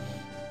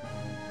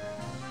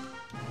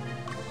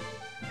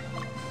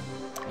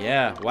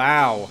 Yeah,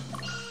 wow.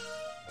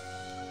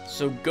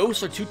 So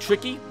ghosts are too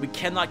tricky. We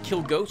cannot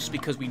kill ghosts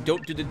because we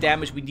don't do the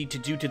damage we need to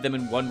do to them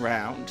in one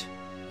round.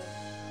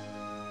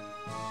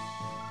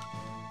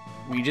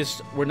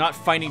 We're not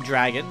fighting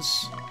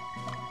dragons.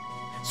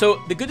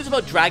 So the good news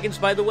about dragons,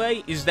 by the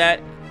way, is that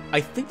I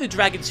think the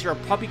dragons here are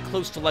probably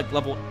close to like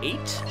level 8.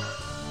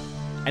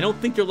 I don't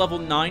think they're level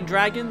 9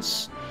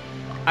 dragons.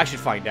 I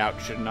should find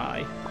out, shouldn't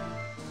I?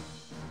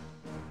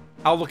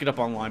 I'll look it up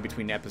online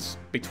between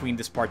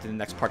this part and the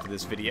next part of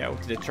this video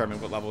to determine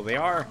what level they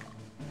are.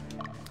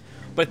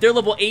 But if they're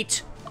level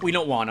 8, we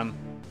don't want them.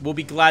 We'll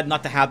be glad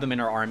not to have them in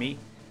our army.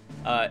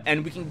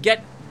 And we can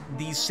get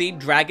these same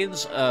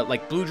dragons,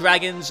 like blue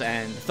dragons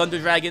and thunder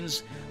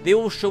dragons. They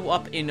will show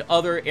up in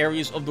other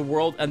areas of the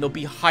world, and they'll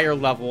be higher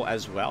level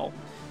as well.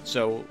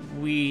 So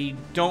we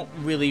don't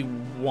really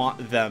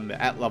want them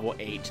at level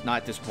 8, not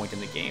at this point in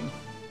the game.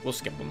 We'll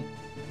skip them.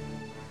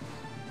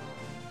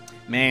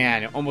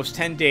 Man, almost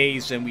 10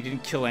 days and we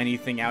didn't kill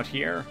anything out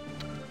here.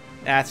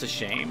 That's a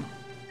shame.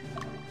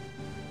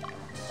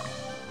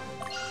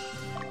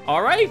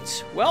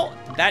 Alright, well,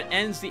 that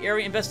ends the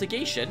area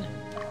investigation.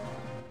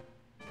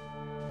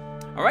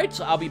 Alright,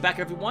 so I'll be back,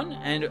 everyone,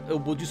 and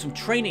we'll do some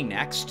training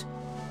next.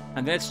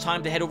 And then it's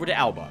time to head over to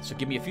Alba, so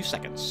give me a few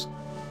seconds.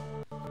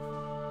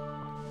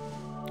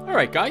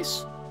 Alright,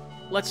 guys.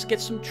 Let's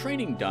get some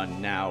training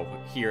done now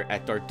here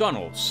at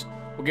Dardunnelles.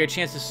 We'll get a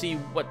chance to see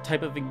what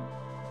type of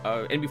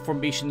enemy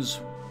formations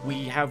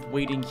we have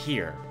waiting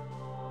here.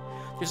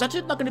 There's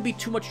actually not going to be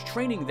too much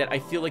training that I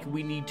feel like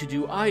we need to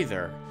do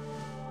either.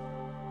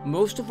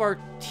 Most of our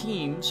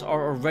teams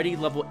are already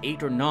level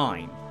 8 or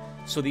 9,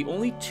 so the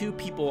only 2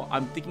 people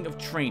I'm thinking of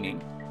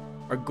training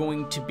are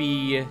going to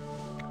be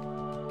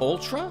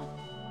Ultra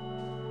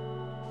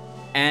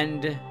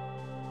and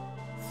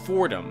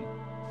Fordham.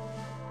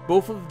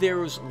 Both of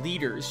their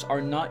leaders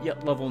are not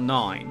yet level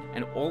 9,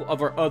 and all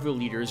of our other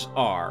leaders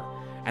are.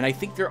 And I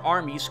think their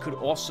armies could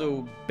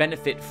also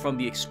benefit from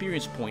the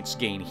experience points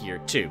gained here,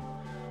 too.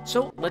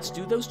 So, let's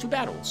do those 2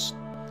 battles.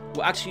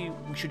 Well, actually,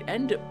 we should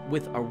end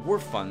with our war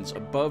funds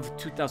above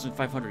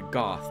 2,500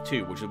 Goth,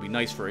 too, which will be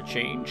nice for a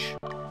change.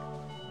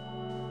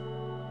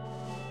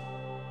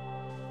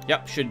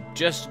 Yep, should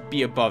just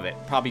be above it.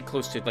 Probably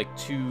close to, like,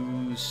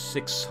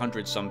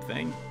 2,600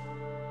 something.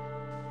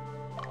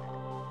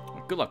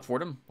 Good luck,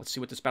 Fordham. Let's see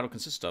what this battle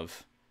consists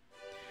of.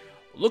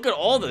 Look at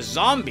all the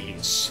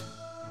zombies!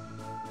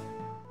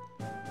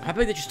 I'm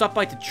happy that you stopped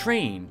by to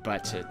train,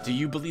 but do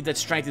you believe that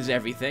strength is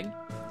everything?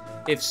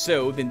 If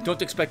so, then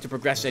don't expect to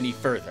progress any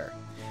further.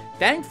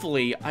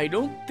 Thankfully, I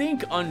don't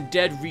think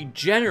undead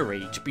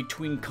regenerate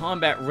between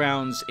combat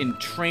rounds in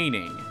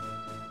training.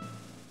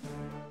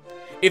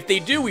 If they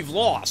do, we've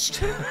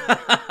lost.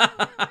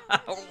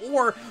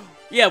 Or,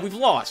 yeah, we've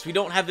lost. We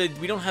don't have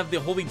the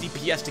holy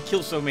DPS to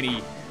kill so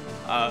many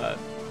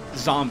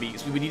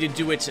zombies. We would need to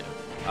do it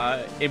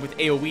with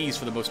AoEs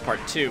for the most part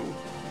too.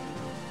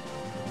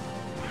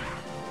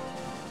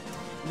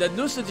 Now,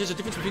 notice that there's a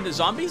difference between the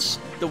zombies.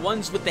 The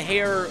ones with the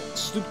hair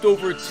swooped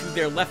over to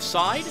their left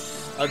side,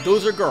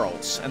 those are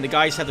girls, and the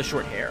guys have the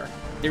short hair.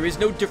 There is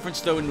no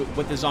difference, though, in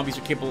what the zombies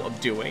are capable of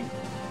doing.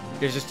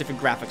 There's just different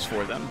graphics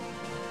for them.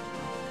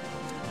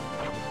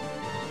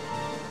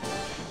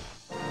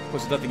 Of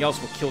course, if nothing else,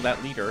 we'll kill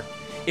that leader.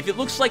 If it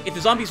looks like if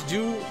the zombies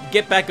do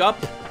get back up,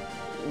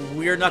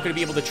 we're not going to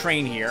be able to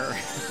train here.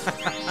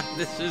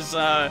 This is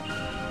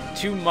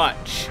too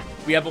much.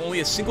 We have only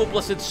a single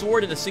blessed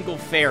sword and a single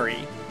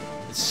fairy.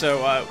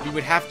 So we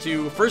would have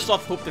to, first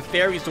off, hope the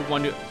fairy's the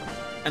one who,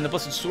 and the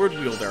blessed sword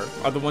wielder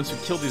are the ones who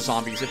kill the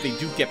zombies if they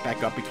do get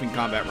back up between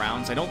combat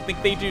rounds. I don't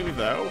think they do,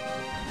 though.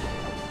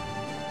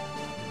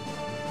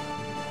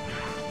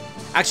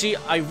 Actually,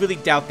 I really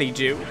doubt they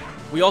do.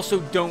 We also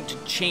don't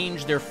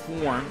change their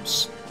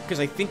forms,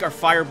 because I think our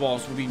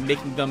fireballs will be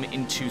making them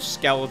into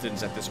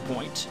skeletons at this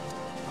point.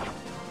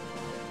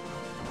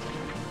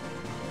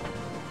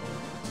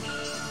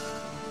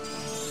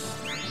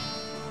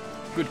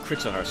 Good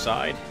crits on our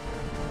side.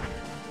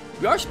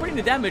 We are spreading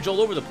the damage all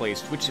over the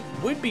place, which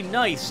would be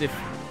nice if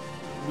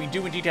we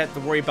do indeed have to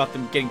worry about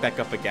them getting back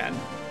up again.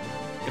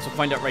 Guess we'll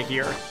find out right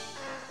here.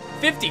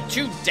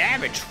 52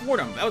 damage for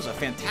them. That was a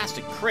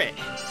fantastic crit.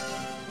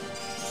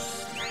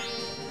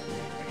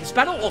 This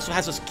battle also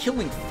has us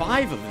killing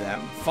 5 of them.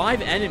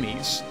 5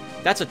 enemies.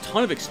 That's a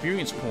ton of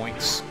experience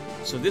points.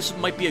 So this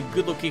might be a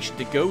good location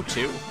to go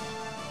to.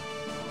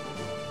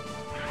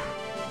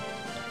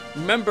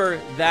 Remember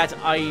that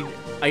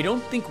I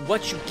don't think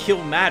what you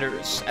kill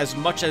matters as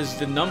much as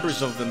the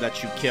numbers of them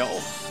that you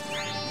kill.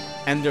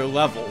 And their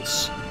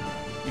levels.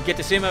 You get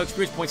the same amount of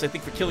experience points, I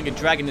think, for killing a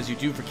dragon as you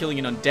do for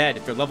killing an undead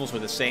if their levels were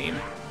the same.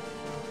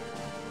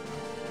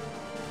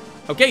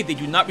 Okay, they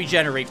do not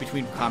regenerate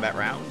between combat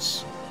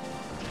rounds.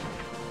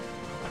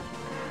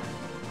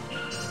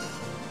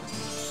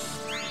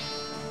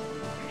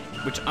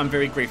 Which I'm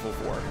very grateful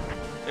for.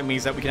 It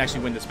means that we can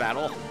actually win this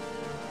battle.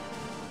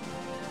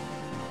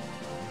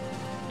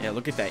 Yeah,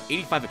 look at that.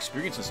 85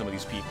 experience on some of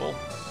these people.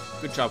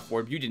 Good job,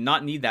 Ford. You did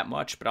not need that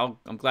much, but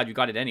I'm glad you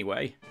got it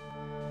anyway.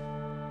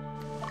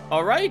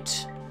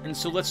 Alright, and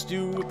so let's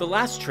do the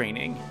last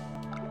training.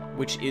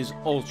 which is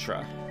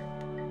Ultra.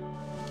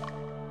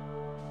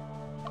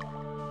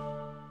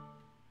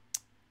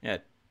 Yeah,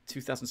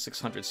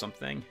 2,600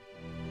 something.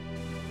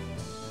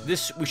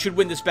 We should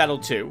win this battle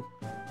too,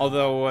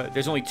 although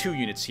there's only 2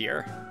 units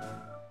here.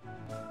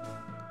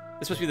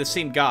 This must be the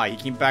same guy. He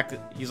came back,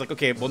 he's like,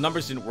 okay, well,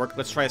 numbers didn't work.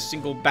 Let's try a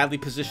single badly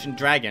positioned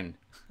dragon.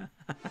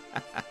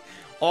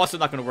 Also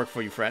not going to work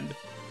for you, friend.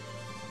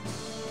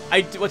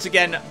 Once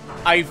again,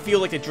 I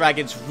feel like the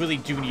dragons really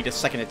do need a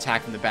second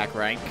attack from the back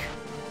rank.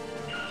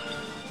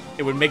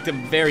 It would make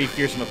them very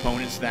fearsome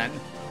opponents then.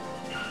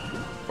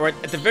 Or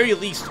at the very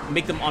least,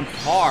 make them on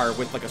par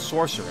with, like, a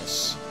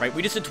sorceress, right?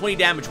 We just did 20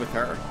 damage with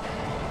her.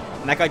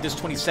 And that guy does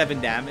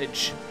 27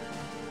 damage.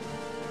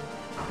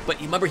 But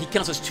remember, he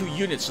counts as 2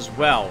 units as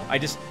well. I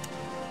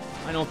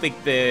don't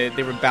think they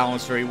were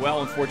balanced very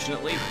well,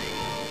 unfortunately.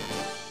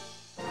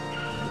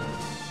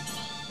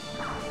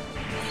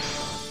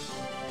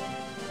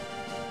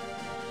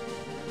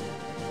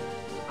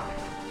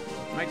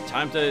 Alright,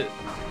 time to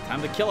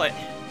kill it.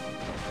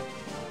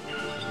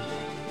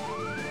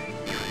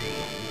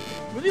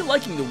 Really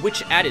liking the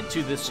witch added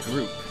to this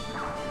group.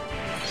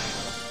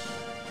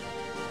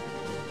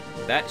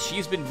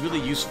 She's been really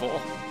useful.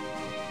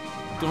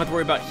 Don't have to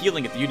worry about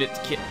healing if the unit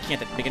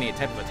can't make any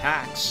type of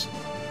attacks.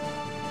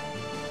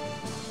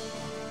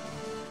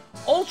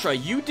 Ultra,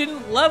 you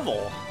didn't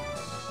level.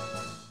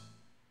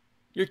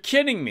 You're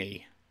kidding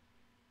me.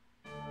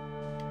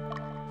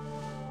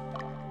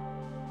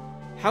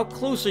 How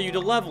close are you to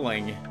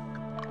leveling?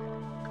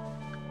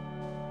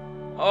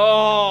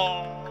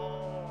 Oh.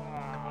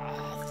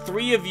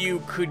 3 of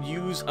you could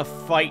use a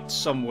fight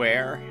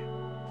somewhere.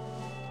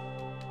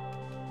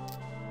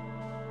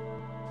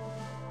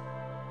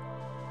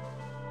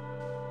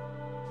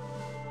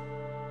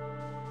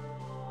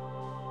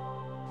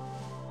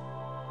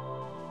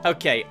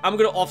 Okay, I'm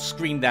gonna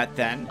off-screen that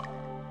then.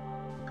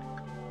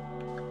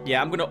 Yeah,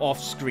 I'm gonna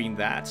off-screen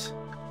that.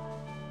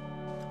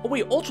 Oh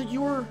wait, Ultra,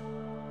 you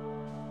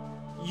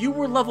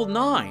were level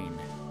 9.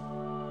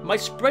 My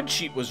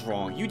spreadsheet was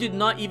wrong. You did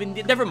not even...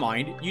 Never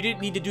mind. You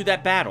didn't need to do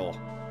that battle.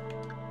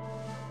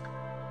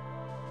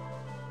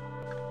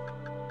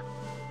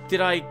 Did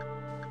I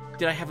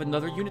have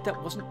another unit that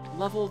wasn't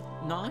level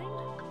 9?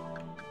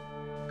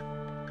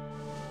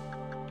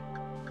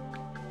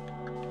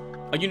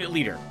 A unit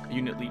leader. A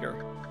unit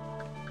leader.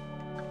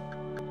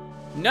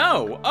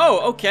 No! Oh,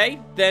 okay.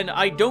 Then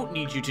I don't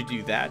need you to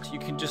do that. You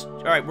can just...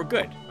 Alright, we're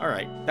good.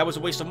 Alright. That was a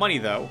waste of money,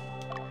 though.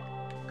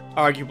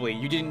 Arguably.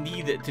 You didn't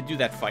need it to do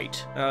that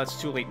fight.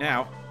 It's too late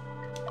now.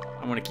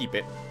 I'm gonna keep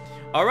it.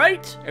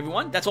 Alright,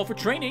 everyone. That's all for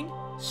training.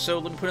 So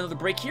let me put another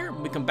break here.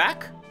 When we come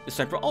back, it's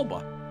time for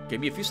Alba.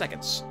 Give me a few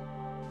seconds.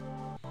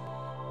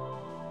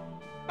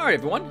 Alright,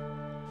 everyone.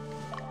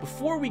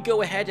 Before we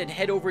go ahead and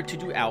head over to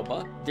do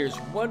Alba, there's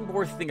one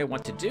more thing I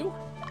want to do.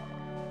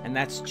 And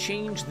that's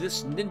change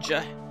this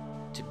ninja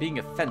to being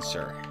a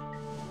fencer.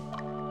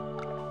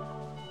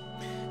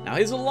 Now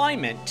his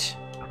alignment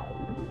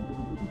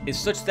is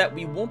such that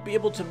we won't be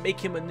able to make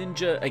him a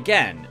ninja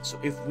again. So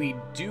if we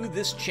do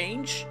this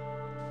change,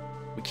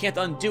 we can't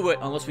undo it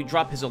unless we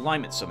drop his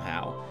alignment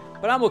somehow.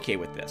 But I'm okay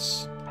with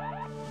this.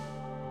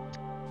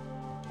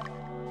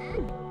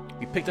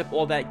 We picked up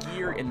all that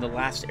gear in the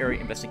last area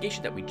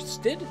investigation that we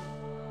just did.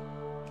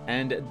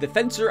 And the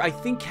fencer, I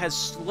think, has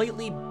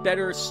slightly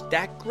better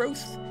stat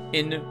growth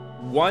in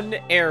one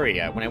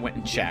area when I went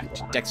and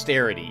checked.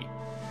 Dexterity.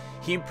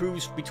 He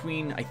improves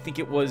between, I think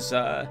it was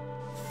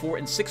 4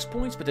 and 6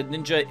 points, but the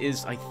ninja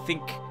is, I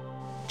think,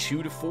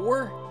 2 to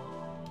 4.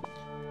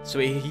 So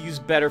he's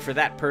better for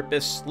that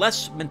purpose.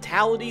 Less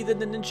mentality than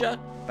the ninja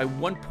by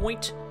 1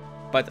 point,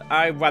 but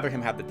I'd rather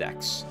him have the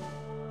dex.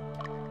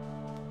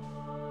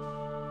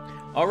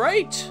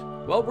 Alright,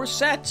 well, we're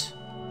set.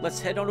 Let's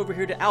head on over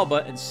here to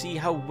Alba and see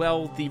how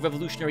well the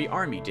Revolutionary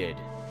Army did.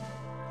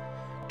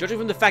 Judging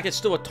from the fact it's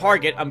still a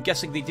target, I'm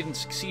guessing they didn't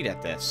succeed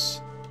at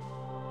this.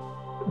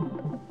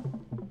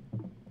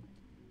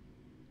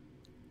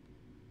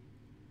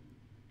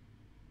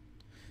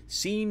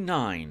 Scene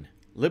 9.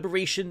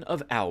 Liberation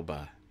of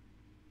Alba.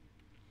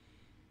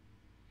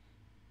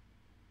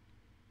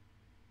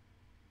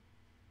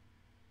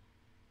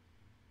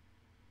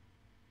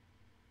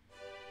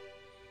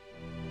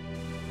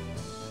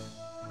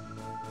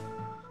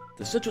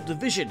 The Central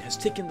Division has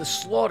taken the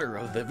slaughter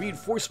of the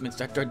reinforcements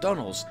at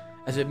Dardunnelles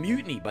as a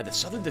mutiny by the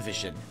Southern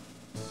Division.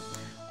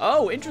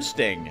 Oh,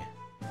 interesting.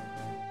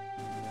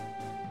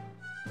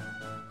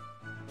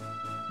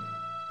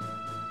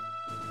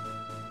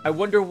 I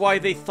wonder why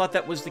they thought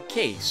that was the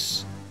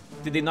case.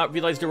 Did they not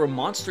realize there were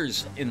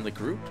monsters in the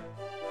group?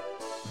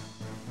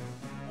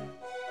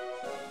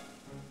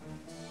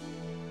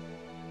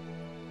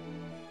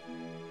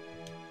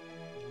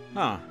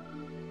 Huh.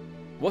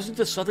 Wasn't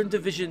the Southern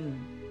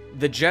Division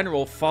the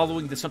general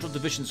following the Central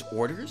Division's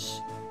orders?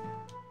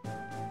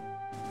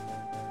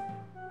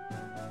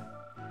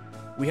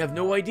 We have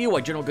no idea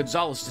why General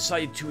Gonzalez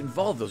decided to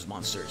involve those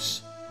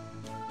monsters.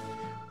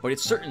 But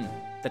it's certain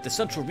that the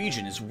Central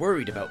Region is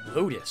worried about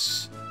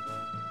Lotus.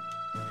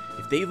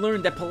 If they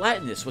learned that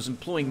Palatinus was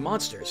employing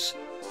monsters,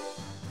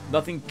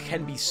 Nothing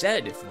can be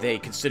said if they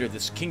consider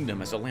this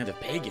kingdom as a land of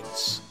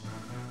pagans.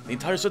 The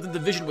entire Southern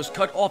Division was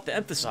cut off to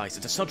emphasize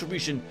that the Central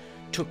Region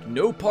took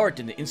no part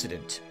in the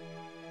incident.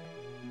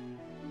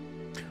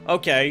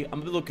 Okay,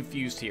 I'm a little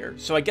confused here.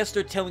 So I guess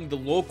they're telling the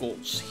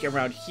locals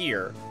around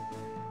here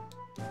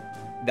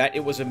that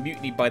it was a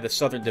mutiny by the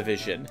Southern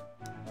Division,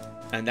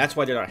 and that's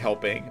why they're not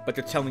helping. But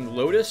they're telling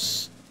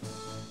Lotus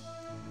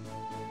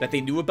that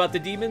they knew about the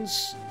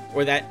demons,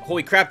 or that,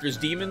 holy crap, there's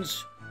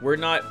demons. We're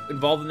not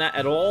involved in that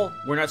at all.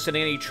 We're not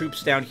sending any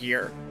troops down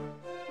here.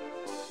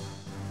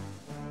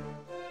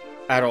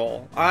 At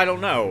all. I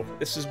don't know.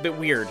 This is a bit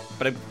weird,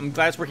 but I'm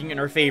glad it's working in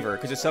our favor,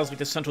 because it sounds like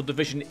the Central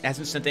Division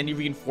hasn't sent any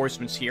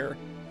reinforcements here.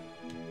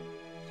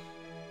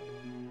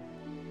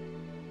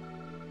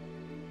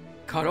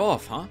 Cut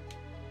off, huh?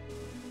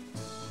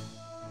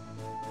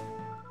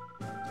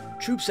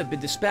 Troops have been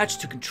dispatched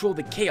to control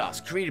the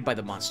chaos created by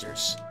the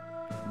monsters.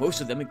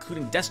 Most of them,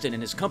 including Destin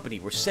and his company,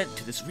 were sent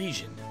to this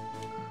region.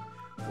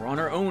 We're on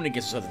our own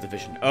against this other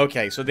division.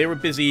 Okay, so they were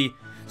busy.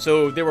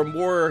 So there were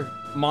more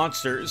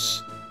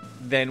monsters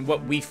than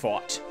what we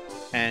fought.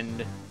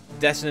 And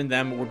Destin and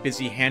them were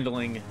busy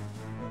handling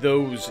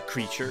those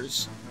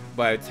creatures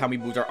by the time we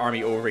moved our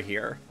army over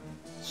here.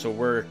 So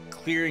we're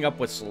clearing up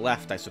what's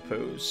left, I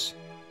suppose.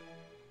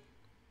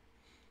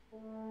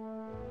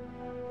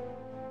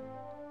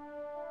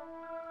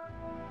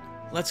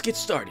 Let's get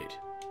started.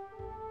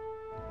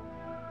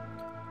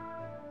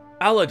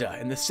 Alba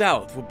in the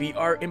south will be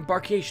our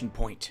embarkation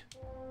point.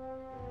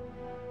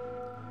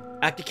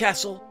 Acta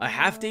Castle, a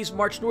half-day's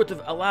march north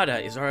of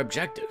Alba, is our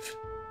objective.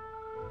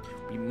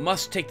 We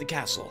must take the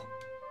castle.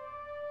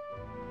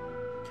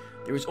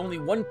 There is only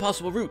one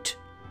possible route,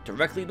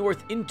 directly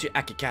north into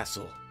Acta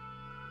Castle.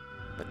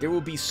 But there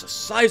will be a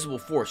sizable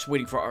force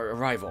waiting for our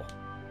arrival.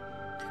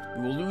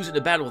 We will lose in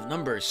a battle of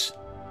numbers.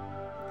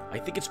 I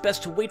think it's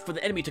best to wait for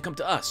the enemy to come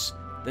to us,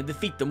 then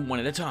defeat them one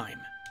at a time.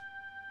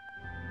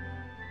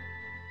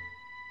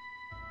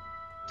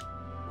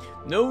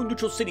 No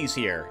neutral cities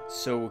here,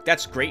 so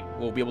that's great.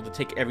 We'll be able to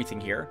take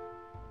everything here.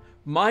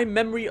 My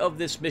memory of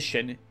this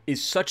mission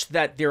is such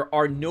that there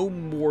are no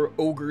more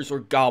ogres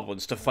or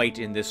goblins to fight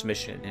in this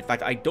mission. In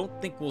fact, I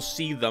don't think we'll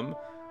see them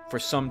for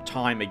some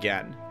time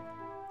again.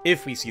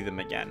 If we see them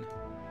again.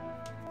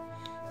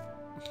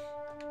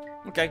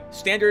 Okay,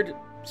 standard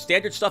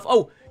stuff.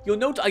 Oh, you'll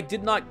note I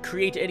did not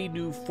create any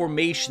new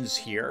formations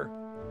here.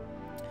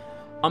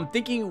 I'm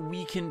thinking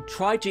we can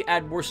try to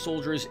add more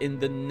soldiers in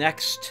the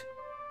next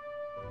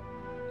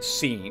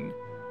scene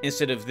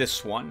instead of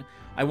this one.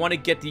 I want to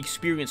get the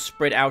experience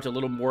spread out a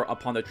little more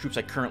upon the troops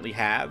I currently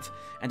have.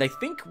 And I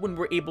think when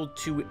we're able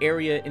to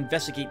area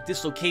investigate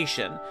this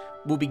location,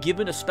 we'll be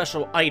given a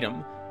special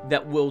item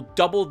that will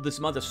double this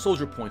amount of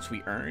soldier points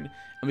we earn,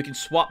 and we can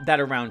swap that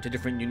around to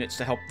different units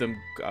to help them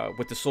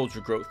with the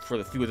soldier growth for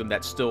the few of them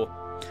that still...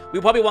 We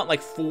probably want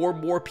like 4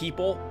 more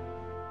people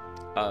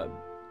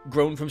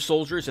grown from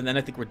soldiers, and then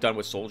I think we're done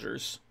with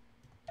soldiers.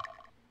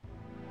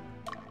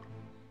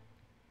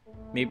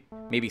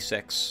 Maybe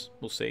 6.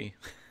 We'll see.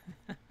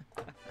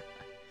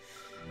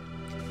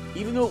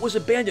 Even though it was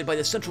abandoned by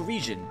the Central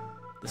Region,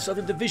 the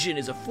Southern Division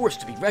is a force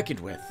to be reckoned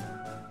with.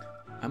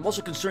 I'm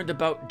also concerned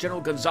about General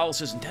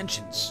Gonzalez's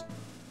intentions.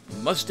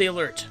 We must stay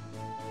alert.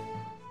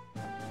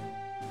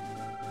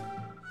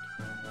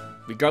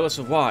 Regardless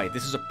of why,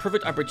 this is a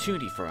perfect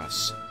opportunity for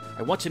us.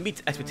 I want to meet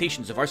the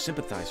expectations of our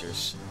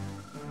sympathizers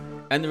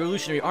and the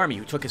Revolutionary Army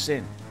who took us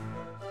in.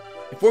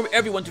 Inform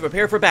everyone to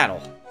prepare for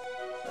battle.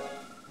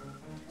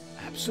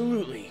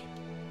 Absolutely.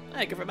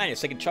 Hey, good for man, a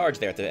second charge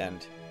there at the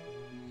end.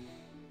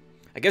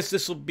 I guess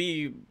this will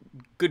be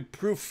good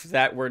proof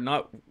that we're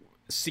not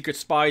secret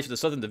spies for the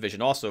Southern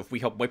Division also if we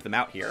help wipe them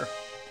out here.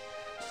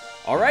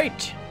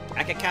 Alright,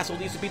 Acta Castle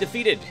needs to be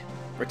defeated.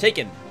 We're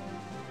taken.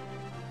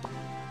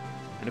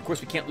 And of course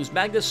we can't lose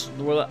Magnus,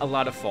 nor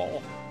allow to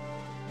fall.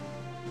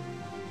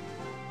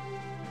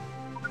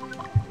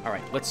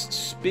 Alright, let's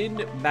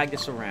spin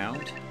Magnus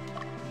around.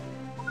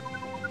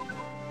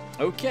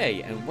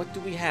 Okay, and what do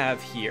we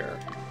have here?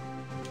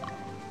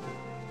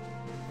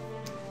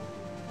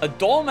 A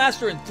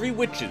Dollmaster and 3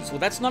 Witches. Well,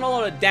 that's not a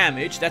lot of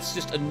damage. That's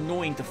just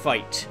annoying to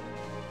fight.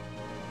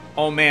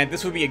 Oh man,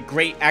 this would be a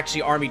great,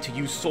 actually, army to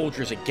use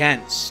soldiers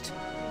against.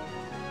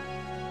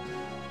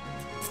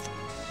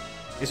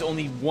 There's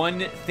only one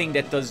thing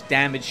that does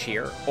damage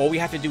here. All we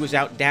have to do is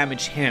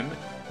out-damage him.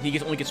 He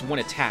only gets 1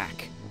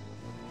 attack.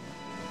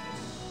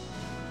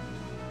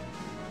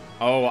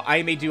 Oh,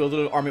 I may do a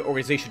little army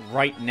organization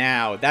right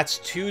now. That's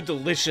too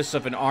delicious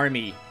of an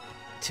army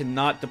to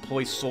not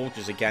deploy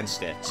soldiers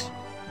against it.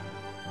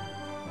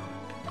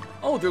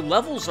 Oh, their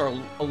levels are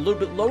a little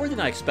bit lower than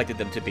I expected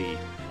them to be.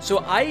 So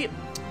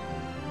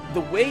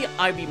the way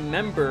I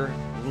remember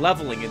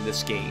leveling in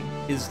this game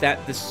is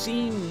that the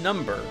scene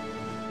number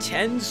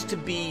tends to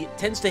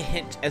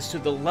hint as to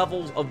the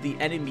levels of the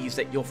enemies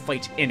that you'll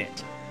fight in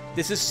it.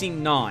 This is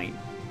scene 9.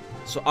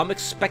 So I'm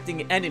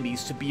expecting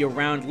enemies to be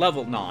around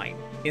level 9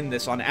 in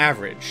this on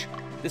average.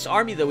 This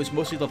army, though, is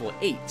mostly level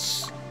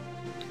 8s.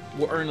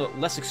 We'll earn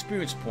less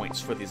experience points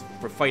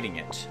for fighting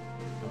it.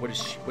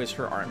 what is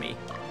her army?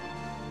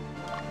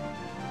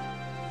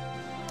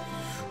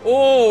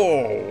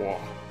 Oh!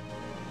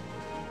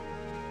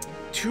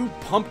 2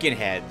 pumpkin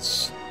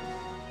heads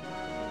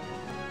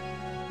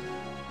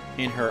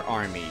in her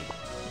army.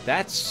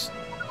 That's...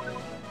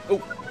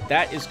 Oh,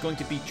 that is going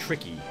to be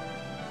tricky.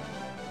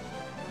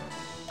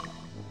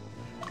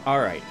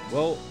 Alright,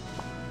 well...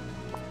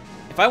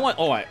 If I want...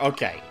 Oh,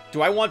 okay.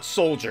 Do I want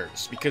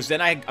soldiers? Because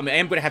then I am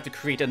going to have to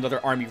create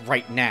another army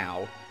right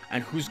now.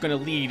 And who's going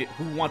to lead?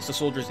 Who wants the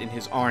soldiers in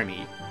his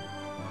army?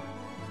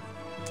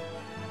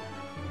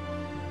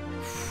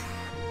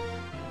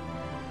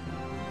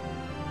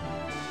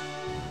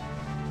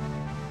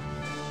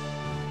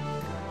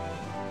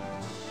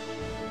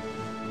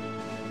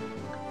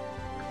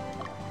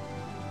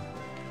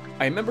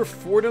 I remember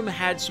Fordham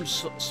had some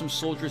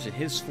soldiers in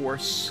his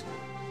force.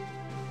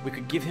 We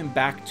could give him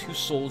back 2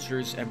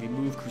 soldiers and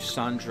remove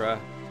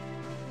Cassandra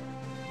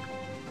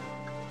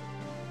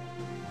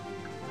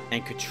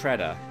and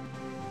Catretta.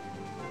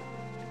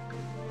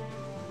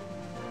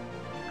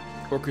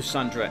 Or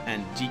Cassandra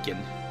and Deacon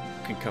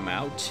can come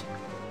out.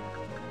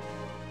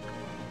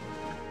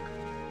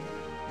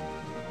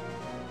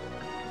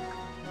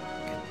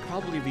 Could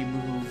probably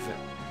remove...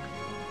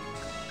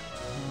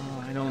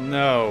 I don't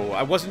know.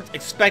 I wasn't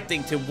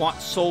expecting to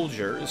want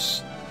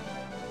soldiers.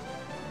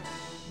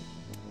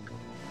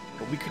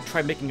 But we could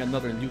try making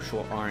another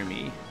neutral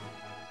army.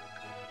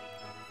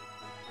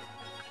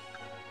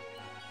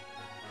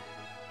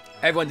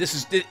 Everyone,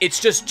 it's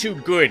just too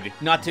good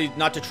not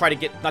to try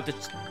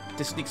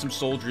to sneak some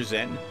soldiers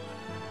in.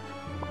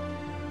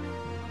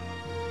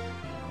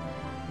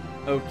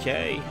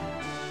 Okay.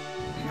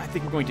 I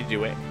think we're going to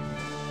do it.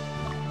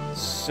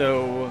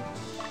 So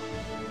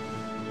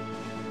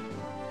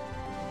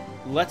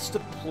let's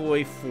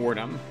deploy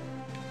Fordham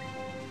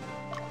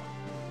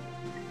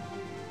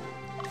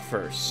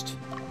first.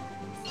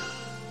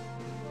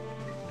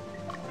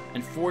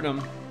 And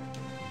Fordham...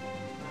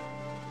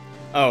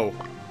 Oh.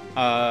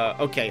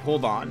 Okay,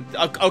 hold on.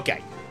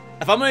 Okay.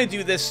 If I'm going to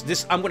do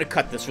this, I'm going to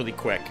cut this really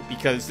quick,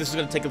 because this is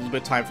going to take a little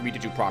bit of time for me to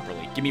do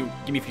properly. Give me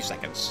a few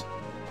seconds.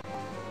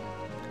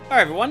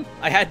 Alright, everyone.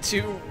 I had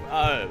to,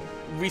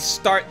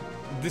 restart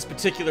this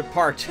particular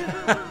part.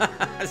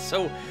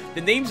 So,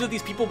 the names of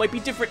these people might be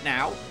different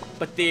now,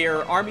 but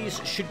their armies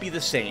should be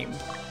the same.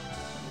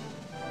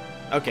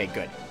 Okay,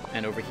 good.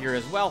 And over here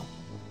as well.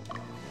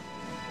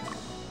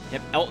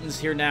 Yep, Elton's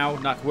here now,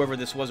 not whoever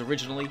this was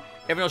originally.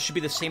 Everyone else should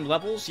be the same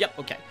levels? Yep,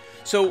 okay.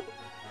 So,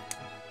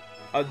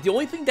 the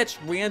only thing that's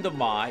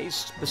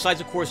randomized,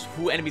 besides, of course,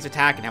 who enemies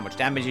attack and how much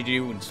damage they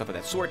do and stuff of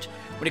that sort,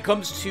 when it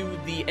comes to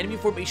the enemy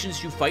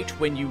formations you fight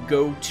when you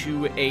go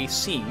to a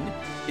scene,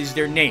 is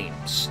their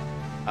names.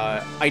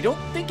 I don't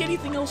think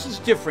anything else is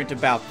different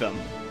about them.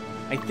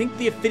 I think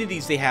the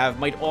affinities they have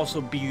might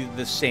also be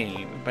the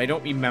same, but I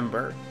don't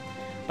remember.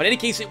 But in any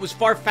case, it was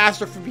far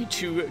faster for me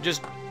to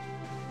just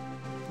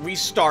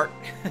restart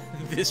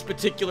this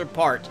particular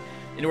part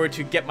in order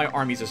to get my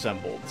armies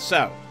assembled.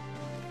 So,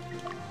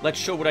 let's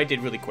show what I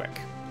did really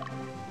quick.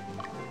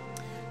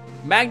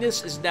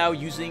 Magnus is now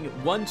using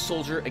 1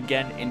 soldier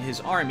again in his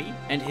army,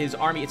 and his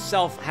army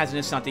itself has an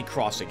Asante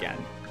Cross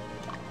again.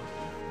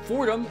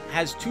 Fordham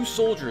has 2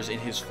 soldiers in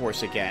his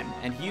force again,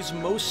 and he's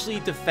mostly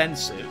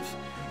defensive.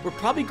 We're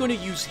probably going to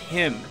use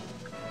him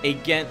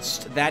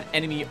against that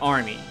enemy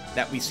army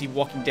that we see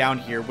walking down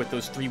here with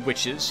those 3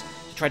 witches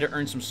to try to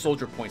earn some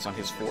soldier points on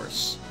his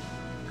force.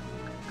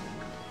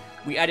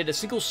 We added a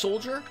single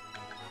soldier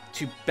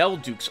to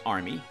Belduke's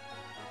army,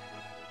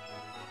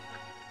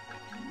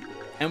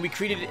 and we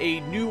created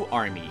a new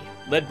army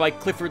led by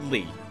Clifford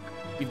Lee.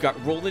 We've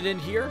got Roland in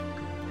here,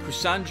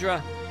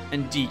 Cassandra,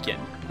 and Deacon,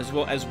 as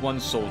well as 1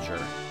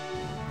 soldier.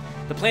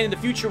 The plan in the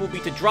future will be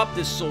to drop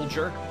this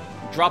soldier,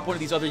 drop one of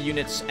these other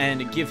units,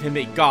 and give him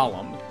a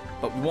golem.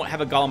 But we won't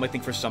have a golem, I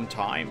think, for some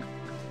time.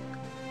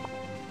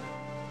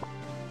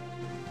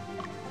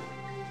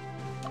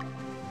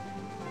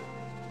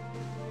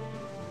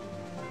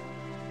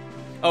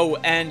 Oh,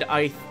 and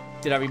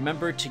did I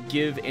remember to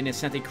give an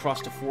Asante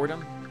Cross to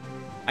Fordham?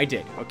 I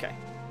did, okay.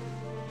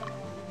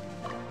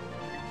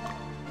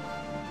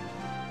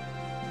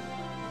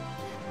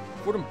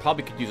 Fordham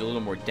probably could use a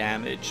little more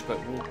damage, but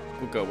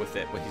we'll go with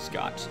it, what he's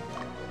got.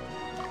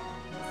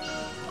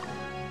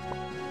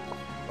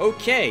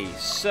 Okay,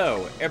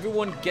 so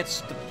everyone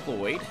gets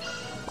deployed.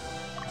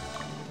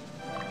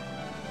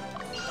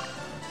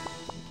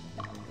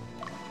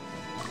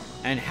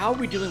 And how are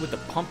we dealing with the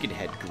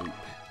Pumpkinhead group?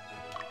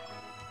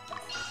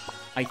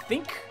 I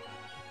think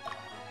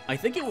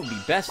it would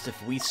be best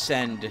if we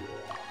send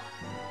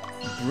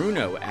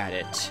Bruno at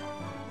it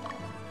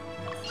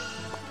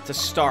to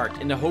start,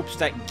 in the hopes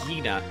that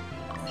Gina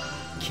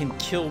can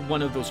kill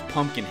one of those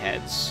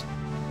Pumpkinheads,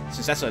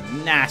 since that's a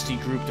nasty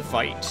group to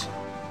fight.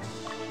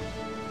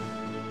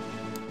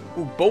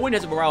 Ooh, Bowen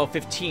has a morale of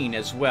 15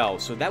 as well,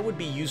 so that would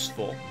be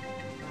useful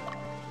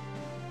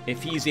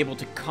if he's able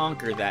to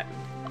conquer that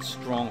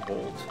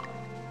stronghold.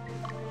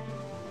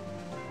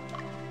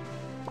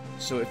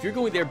 So if you're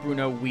going there,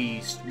 Bruno,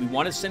 we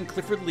want to send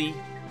Clifford Lee.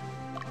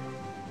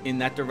 in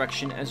that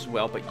direction as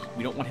well, but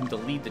we don't want him to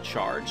lead the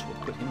charge.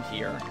 We'll put him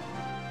here.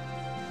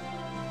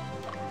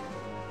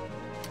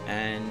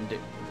 And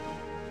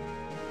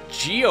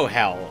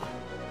Geohell.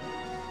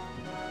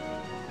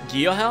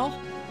 Geohell?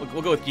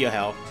 We'll go with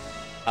Geohell.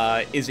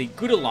 Is a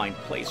good aligned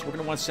place. We're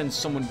going to want to send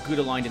someone good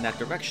aligned in that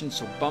direction,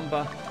 so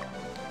Bumba,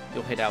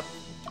 you'll head out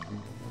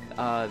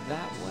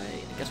that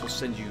way. I guess we'll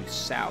send you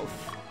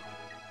south.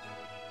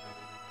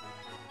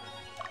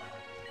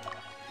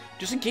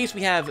 Just in case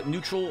we have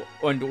neutral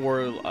or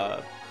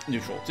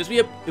neutral. Just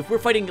if we're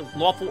fighting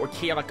lawful or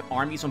chaotic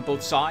armies on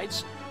both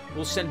sides,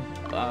 we'll send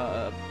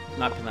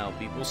not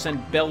Penelope. We'll send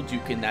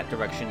Belduke in that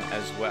direction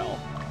as well.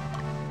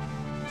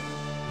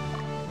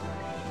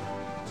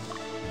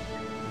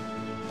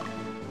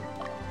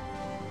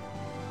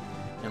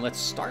 And let's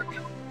start.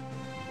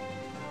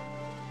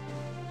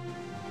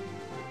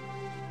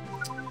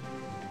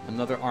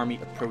 Another army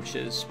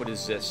approaches. What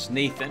is this?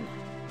 Nathan.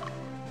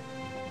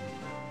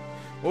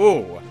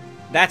 Oh,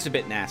 that's a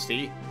bit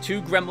nasty.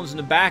 2 gremlins in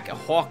the back, a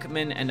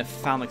hawkman, and a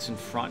phalanx in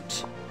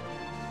front.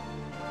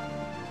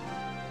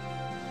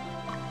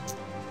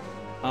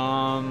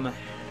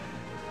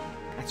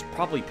 That's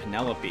probably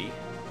Penelope.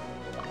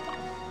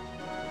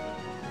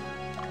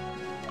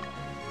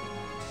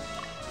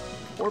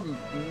 Or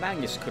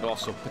Magnus could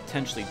also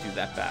potentially do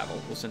that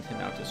battle. We'll send him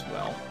out as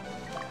well.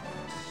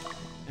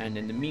 And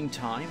in the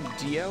meantime,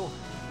 Dio,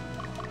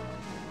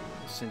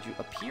 I'll send you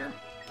up here.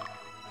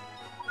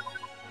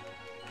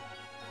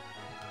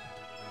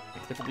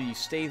 Clifford, you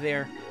stay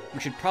there. We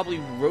should probably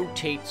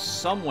rotate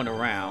someone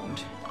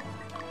around.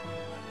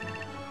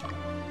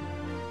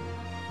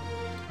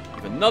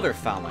 We have another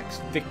phalanx,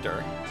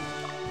 Victor.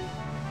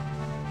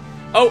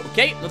 Oh,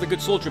 okay, another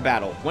good soldier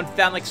battle. 1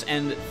 phalanx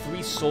and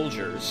 3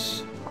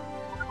 soldiers.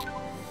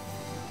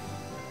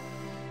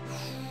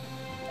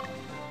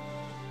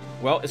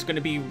 Well, it's going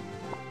to be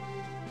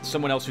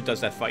someone else who does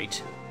that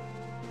fight.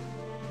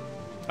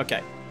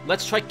 Okay,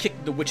 let's try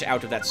kicking the witch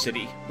out of that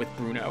city with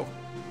Bruno.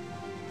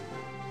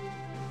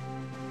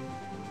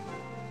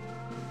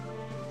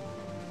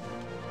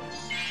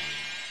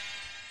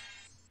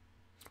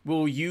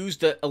 We'll use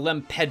the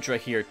Elempedra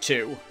here,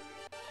 too.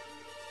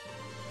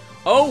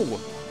 Oh!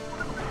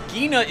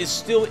 Gina is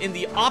still in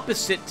the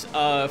opposite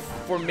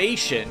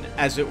formation,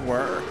 as it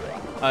were.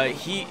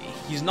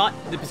 He's not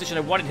in the position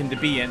I wanted him to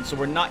be in, so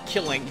we're not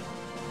killing...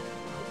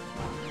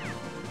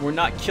 We're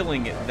not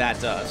killing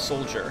that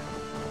soldier.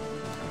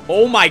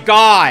 Oh my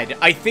god!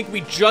 I think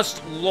we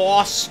just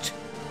lost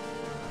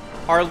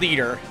our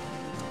leader.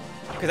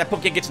 Because that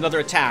Pokemon gets another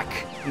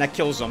attack, and that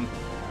kills him.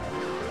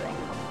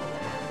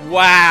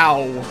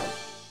 Wow!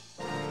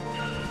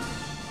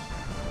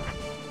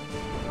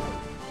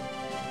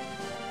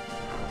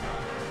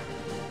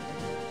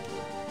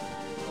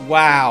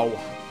 Wow.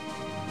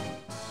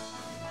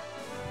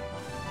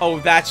 Oh,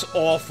 that's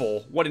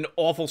awful. What an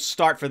awful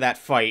start for that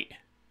fight.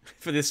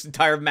 For this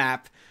entire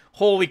map.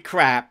 Holy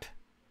crap.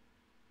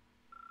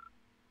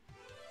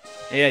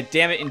 Yeah,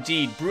 damn it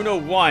indeed. Bruno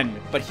won,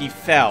 but he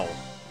fell.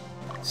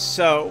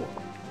 So,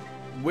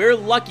 we're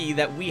lucky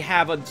that we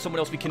have someone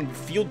else we can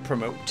field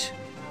promote.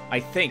 I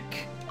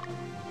think.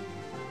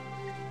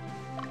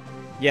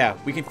 Yeah,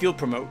 we can field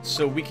promote.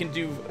 So we can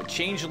do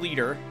change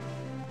leader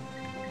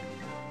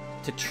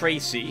to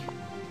Tracy.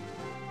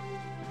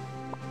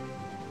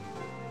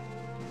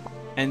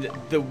 And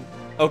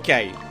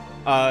okay,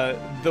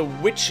 the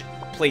witch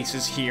place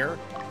is here,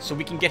 so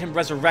we can get him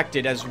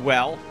resurrected as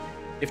well,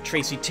 if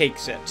Tracy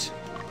takes it.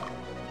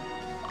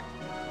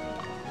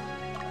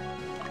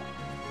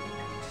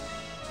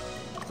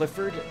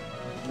 Clifford,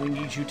 we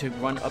need you to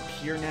run up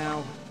here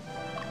now.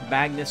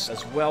 Magnus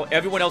as well.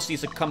 Everyone else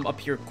needs to come up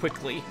here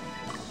quickly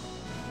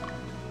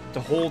to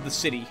hold the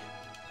city.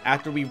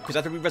 Because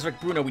after we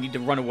resurrect Bruno, we need to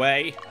run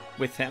away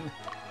with him.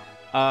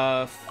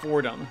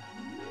 Fordham.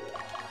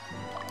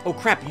 Oh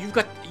crap!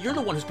 You're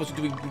the one who's supposed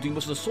to be doing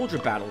most of the soldier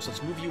battles.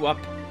 Let's move you up.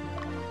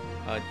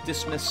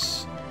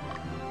 Dismiss.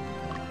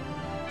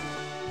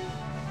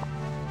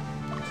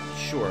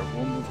 Sure,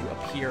 we'll move you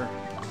up here,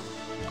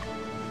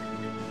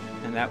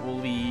 and that will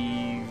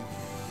leave.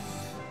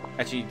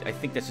 Actually, I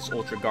think that's just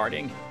ultra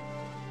guarding.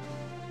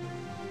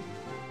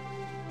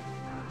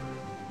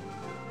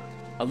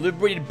 A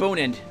liberated bone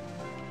end.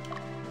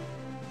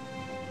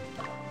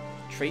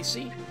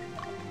 Tracy,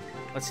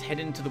 let's head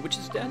into the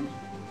witch's den.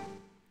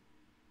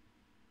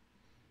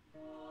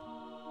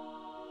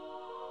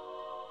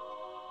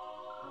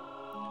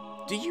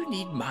 Do you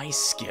need my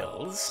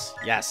skills?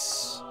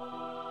 Yes.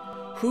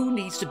 Who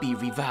needs to be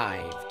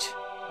revived?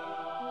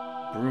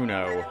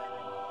 Bruno.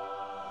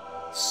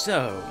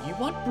 So, you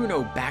want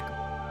Bruno back...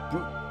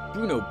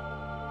 Bruno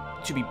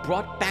to be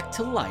brought back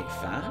to life,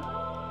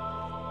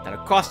 huh?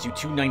 That'll cost you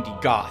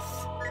 290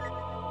 Goth.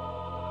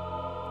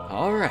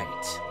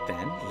 Alright,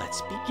 then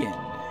let's begin.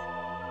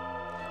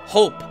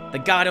 Hope, the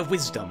god of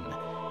wisdom,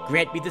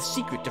 grant me the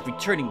secret of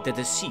returning the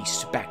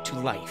deceased back to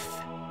life.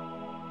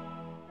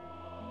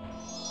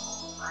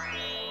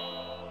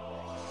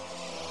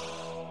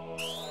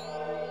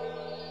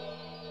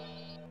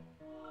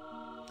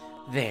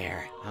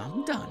 There,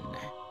 I'm done.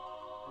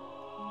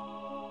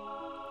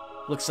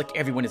 Looks like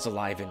everyone is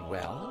alive and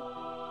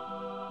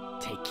well.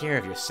 Take care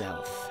of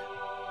yourself.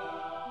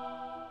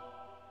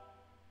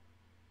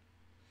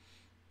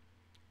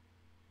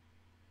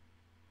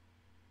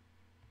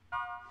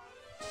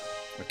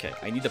 Okay,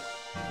 I need to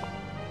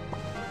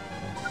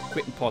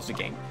quit and pause the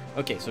game.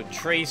 Okay, so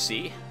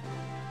Tracy.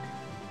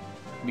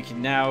 We can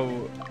now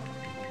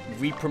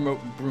re-promote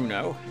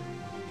Bruno.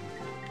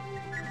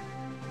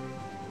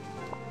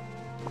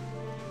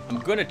 I'm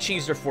gonna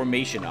change their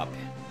formation up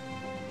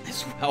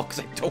as well,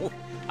 because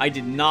I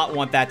did not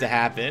want that to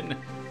happen.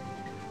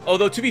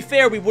 Although, to be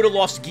fair, we would have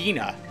lost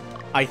Gina,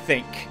 I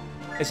think.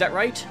 Is that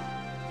right?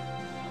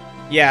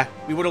 Yeah,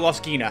 we would have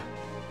lost Gina.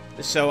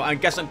 So I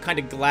guess I'm kind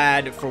of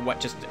glad for what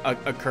just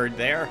occurred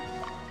there.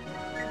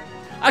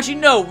 Actually,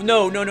 no.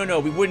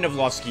 We wouldn't have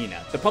lost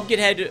Gina. The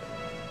Pumpkinhead...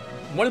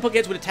 One of the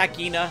Pumpkinheads would attack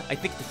Gina. I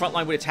think the front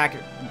line would attack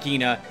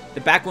Gina.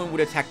 The back one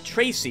would attack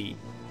Tracy.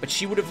 But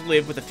she would have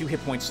lived with a few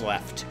hit points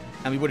left.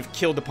 And we would have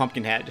killed the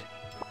Pumpkinhead.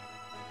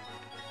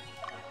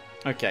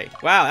 Okay.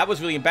 Wow, that was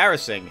really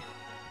embarrassing.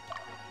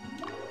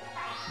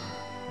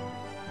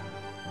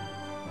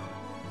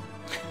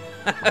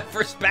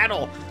 First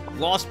battle.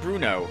 Lost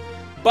Bruno.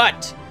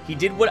 But he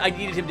did what I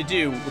needed him to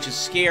do, which is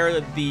scare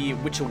the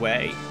witch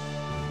away.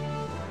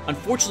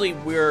 Unfortunately,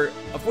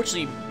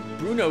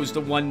 Bruno's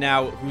the one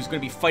now who's going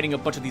to be fighting a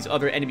bunch of these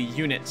other enemy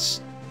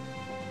units.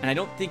 And I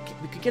don't think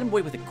we could get him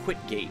away with a quit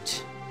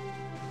gate.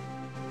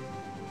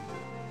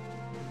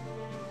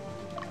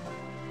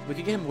 We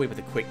could get him away with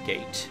a quit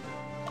gate.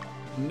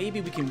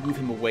 Maybe we can move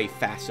him away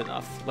fast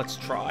enough. Let's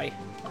try.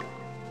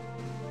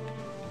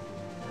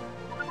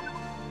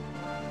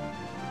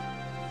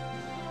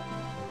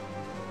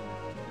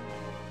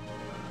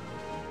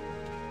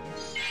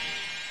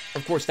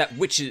 Of course, that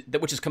witch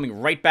is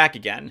coming right back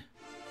again.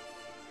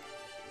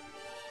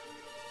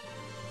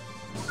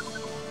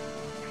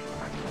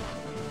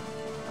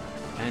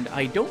 And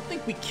I don't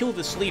think we kill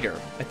this leader.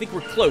 I think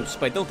we're close,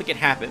 but I don't think it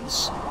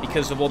happens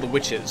because of all the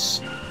witches.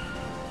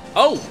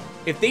 Oh,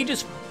 if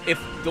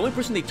the only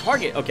person they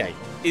target, okay,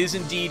 is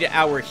indeed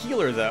our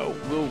healer, though,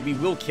 we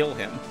will kill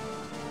him.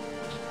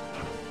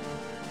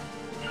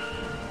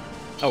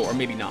 Oh, or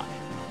maybe not.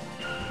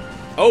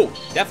 Oh,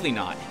 definitely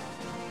not.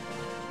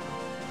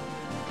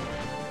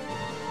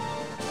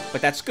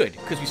 But that's good,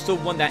 because we still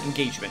won that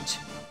engagement.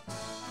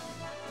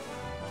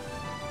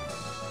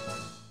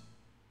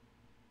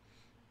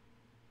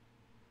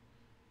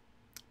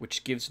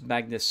 Which gives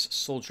Magnus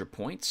soldier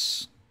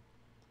points.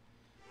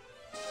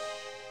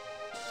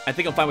 I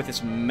think I'm fine with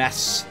this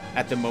mess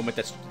at the moment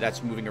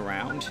that's moving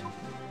around.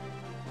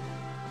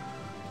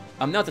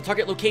 Now at the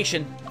target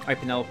location. Alright,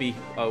 Penelope,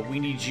 we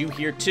need you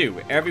here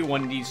too.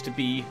 Everyone needs to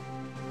be...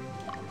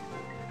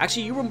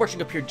 Actually, you were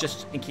marching up here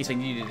just in case I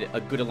needed a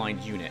good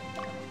aligned unit.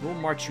 We'll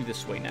march you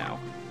this way now.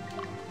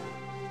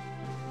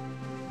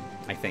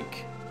 I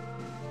think.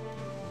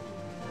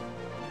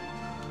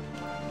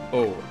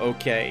 Oh,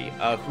 okay.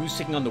 Who's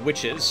taking on the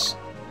witches?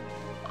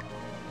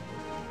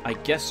 I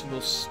guess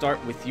we'll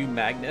start with you,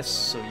 Magnus,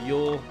 so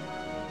you'll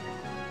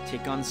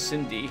take on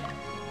Cindy.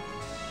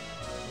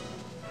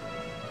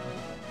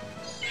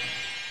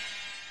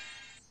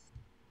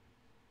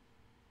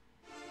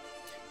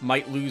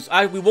 Might lose...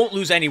 we won't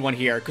lose anyone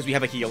here, because we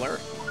have a healer.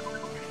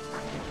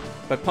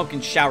 But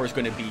Pumpkin Shower is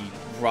going to be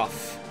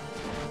rough.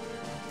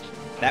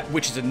 That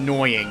witch is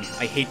annoying.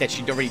 I hate that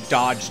she already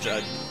dodged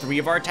 3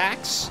 of our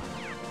attacks.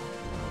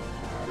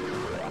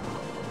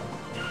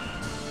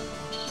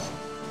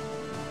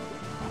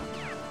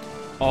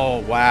 Oh,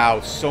 wow.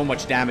 So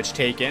much damage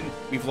taken.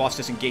 We've lost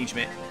this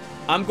engagement.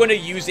 I'm going to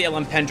use the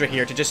Elempendra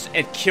here to just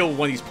kill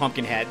one of these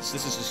pumpkin heads.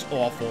 This is just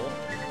awful.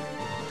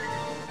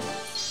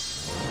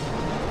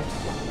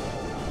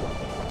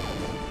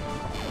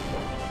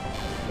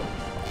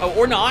 Oh,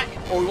 or not.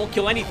 Or we won't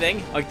kill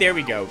anything. Like, there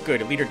we go.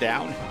 Good. Leader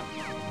down.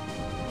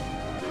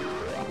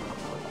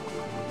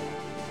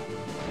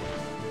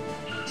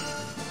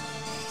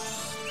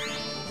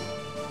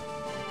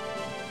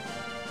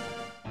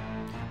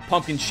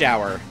 Pumpkin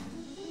Shower.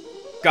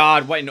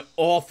 God, what an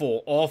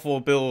awful, awful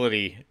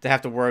ability to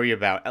have to worry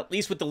about. At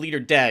least with the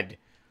leader dead,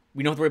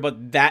 we don't have to worry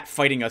about that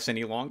fighting us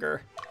any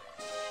longer.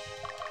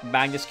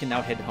 Magnus can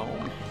now head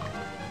home.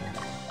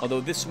 Although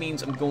this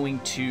means I'm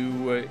going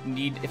to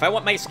need... If I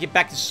want Magnus to get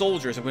back to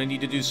soldiers, I'm going to need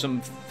to do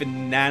some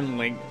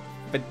fiddling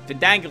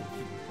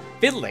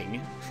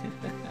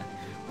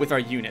with our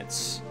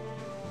units.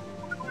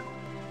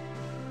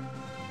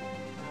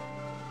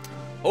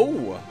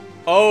 Oh!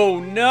 Oh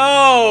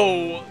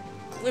no!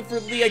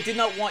 Clifford Lee, I did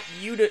not want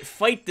you to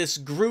fight this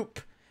group.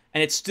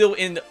 And it's still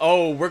in...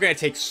 Oh, we're going to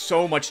take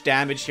so much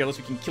damage here unless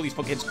we can kill these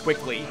pumpkins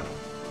quickly.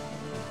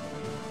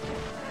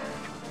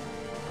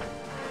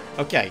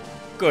 Okay,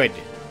 good.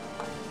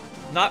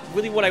 Not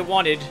really what I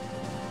wanted.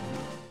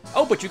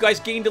 Oh, but you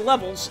guys gained the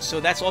levels, so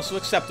that's also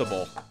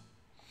acceptable.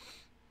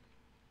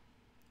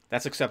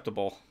 That's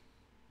acceptable.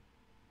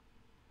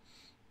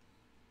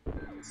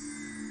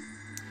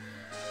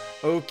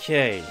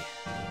 Okay.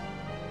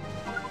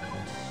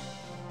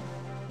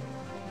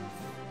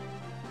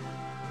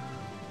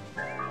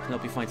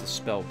 Penelope finds a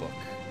spell book.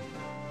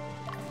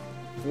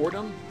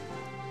 Fordham,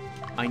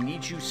 I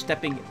need you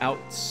stepping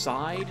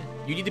outside.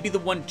 You need to be the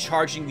one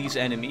charging these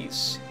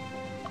enemies.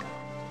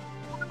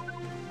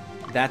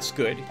 That's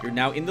good. You're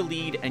now in the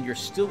lead, and you're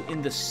still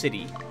in the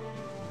city.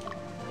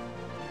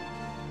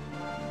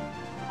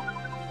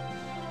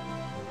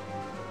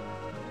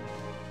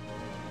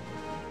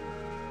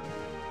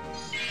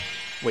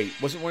 Wait,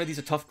 wasn't one of these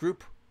a tough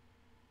group?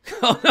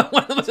 Oh no,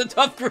 one of them was a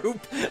tough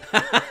group!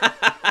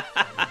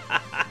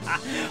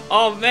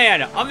 Oh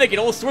man, I'm making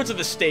all sorts of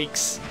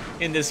mistakes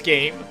in this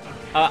game.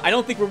 I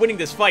don't think we're winning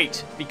this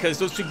fight, because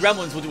those two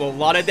gremlins will do a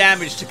lot of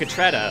damage to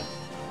Katretta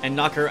and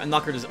knock her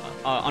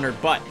on her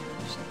butt.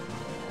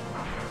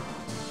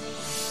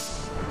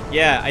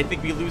 Yeah, I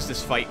think we lose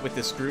this fight with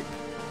this group.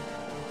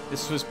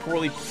 This was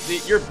poorly...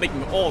 You're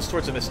making all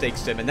sorts of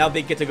mistakes, Tim, and now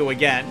they get to go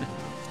again.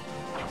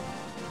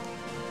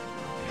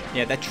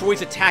 Yeah, that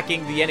Troy's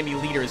attacking the enemy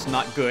leader is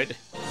not good.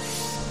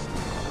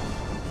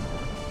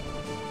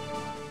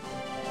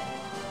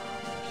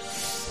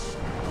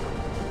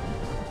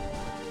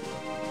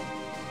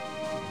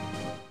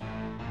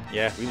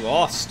 Yeah, we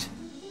lost.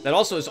 That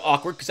also is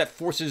awkward, because that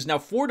forces now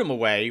Fordham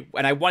away,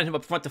 and I wanted him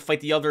up front to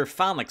fight the other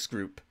Phalanx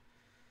group.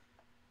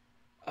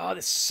 Oh,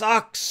 this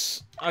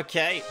sucks.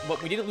 Okay, well,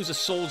 we didn't lose a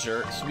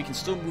soldier, so we can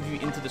still move you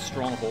into the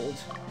stronghold.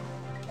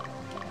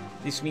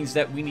 This means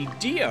that we need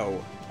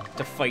Dio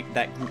to fight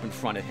that group in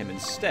front of him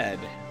instead.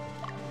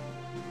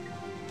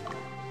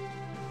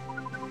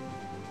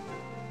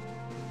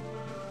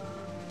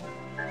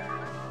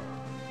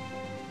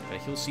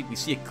 He'll see. We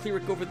see a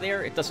cleric over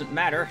there. It doesn't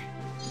matter.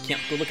 We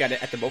can't go look at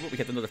it at the moment. We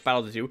have another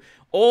battle to do.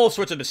 All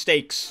sorts of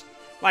mistakes.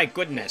 My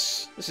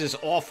goodness. This is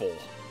awful.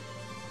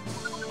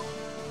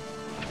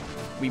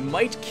 We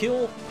might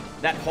kill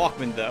that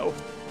Hawkman, though.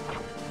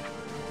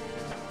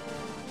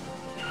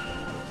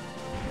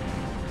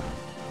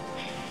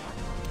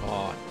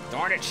 Oh,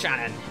 darn it,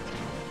 Shannon.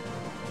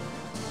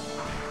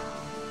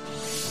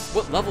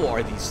 What level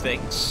are these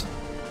things?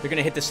 They're going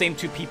to hit the same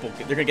two people.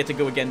 They're going to get to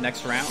go again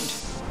next round.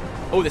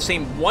 Oh, the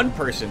same one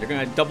person. They're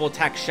going to double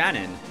attack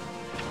Shannon.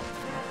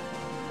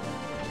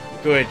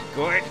 Good,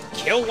 good.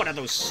 Kill one of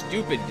those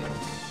stupid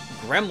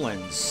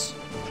gremlins.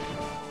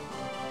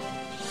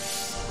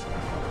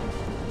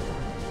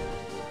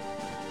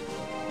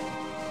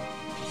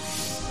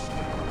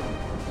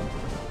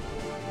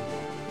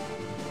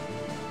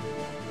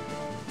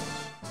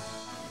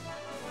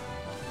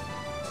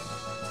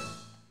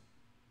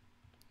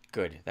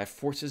 Good. That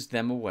forces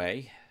them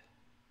away.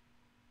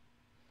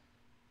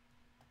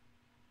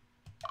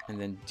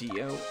 And then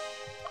Dio.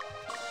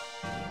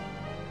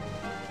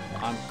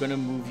 I'm gonna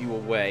move you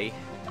away.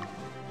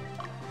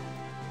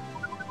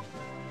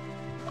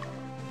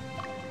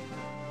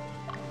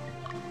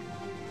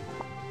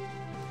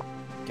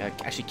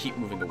 Gotta actually keep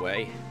moving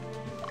away.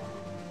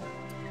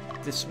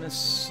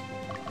 Dismiss.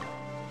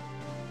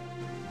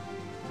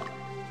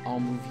 I'll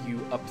move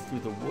you up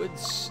through the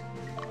woods.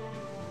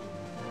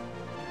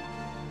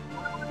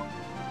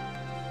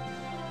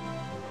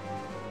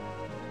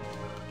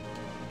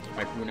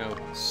 Alright, Bruno.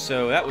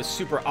 So that was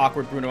super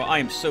awkward, Bruno. I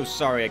am so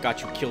sorry I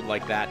got you killed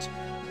like that.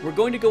 We're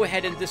going to go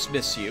ahead and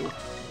dismiss you.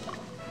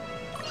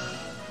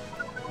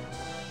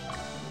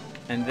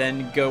 And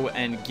then go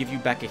and give you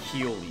back a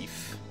heal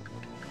leaf.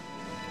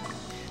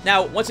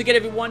 Now, once again,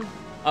 everyone,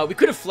 we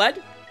could have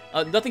fled.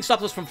 Nothing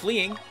stops us from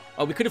fleeing.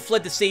 We could have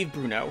fled to save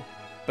Bruno.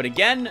 But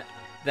again,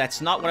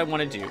 that's not what I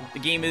want to do. The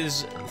game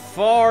is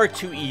far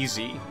too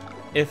easy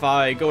if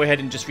I go ahead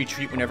and just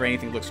retreat whenever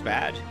anything looks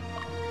bad.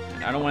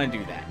 And I don't want to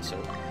do that,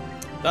 so...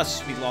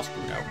 Thus, we lost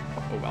Bruno.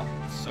 Oh well,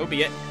 so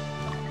be it.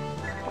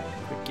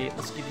 Quick gate,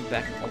 let's give you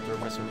back an Altar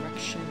of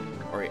Resurrection.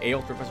 Or a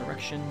Altar of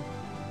Resurrection.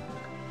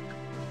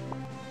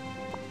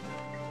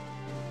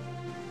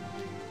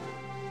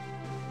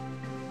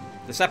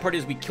 The sad part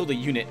is we killed a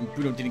unit and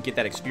Bruno didn't get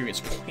that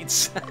experience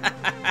points.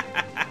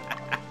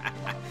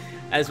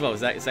 As well,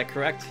 is that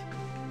correct?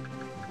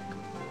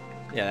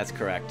 Yeah, that's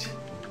correct.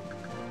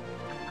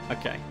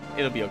 Okay,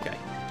 it'll be okay.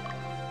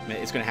 I mean,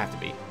 it's gonna have to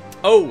be.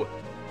 Oh!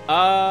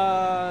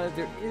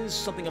 There is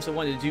something else I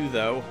wanted to do,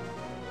 though.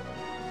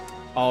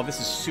 Oh, this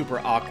is super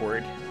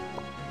awkward.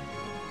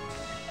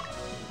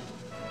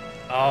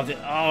 Oh,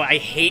 I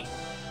hate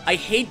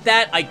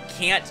that I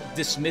can't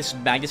dismiss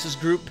Magnus's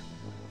group.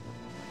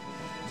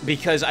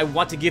 Because I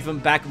want to give him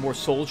back more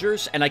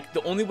soldiers, and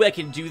the only way I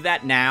can do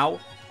that now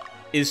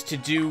is to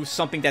do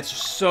something that's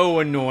so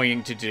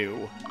annoying to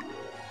do.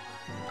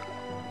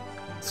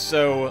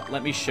 So,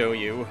 let me show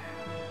you.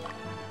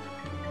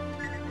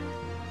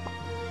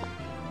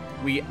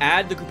 We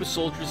add the group of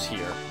soldiers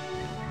here,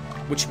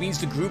 which means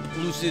the group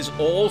loses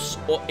all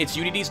its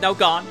unity is now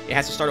gone. It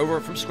has to start over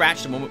from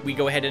scratch the moment we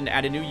go ahead and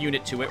add a new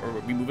unit to it, or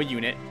we move a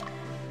unit.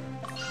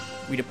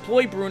 We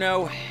deploy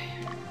Bruno.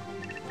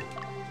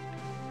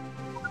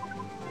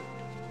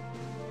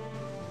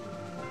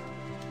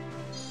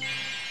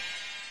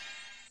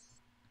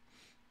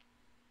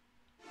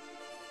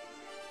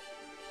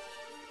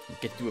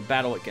 Get to do a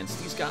battle against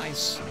these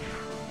guys.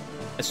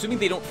 Assuming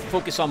they don't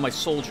focus on my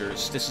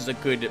soldiers, this is a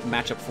good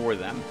matchup for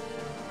them.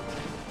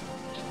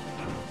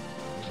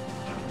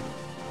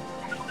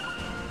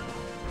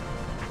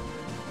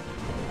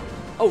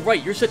 Oh,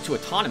 right, you're set to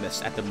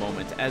autonomous at the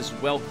moment as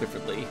well,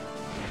 Clifford Lee.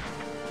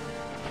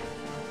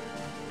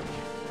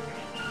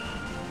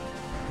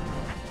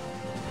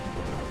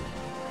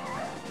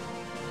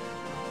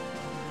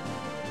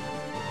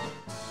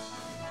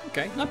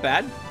 Okay, not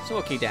bad. So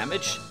okay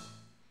damage.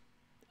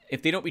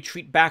 If they don't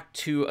retreat back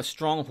to a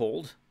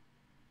stronghold.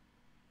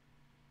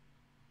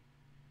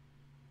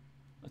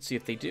 Let's see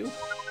if they do.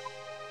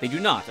 They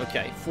do not.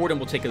 Okay, Fordham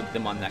will take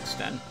them on next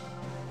then.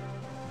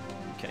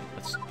 Okay,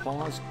 let's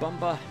pause.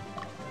 Bumba.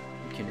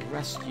 We can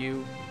rest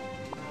you.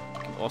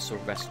 We can also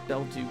rest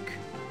Belduke.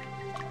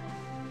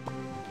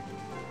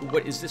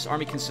 What does this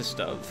army consist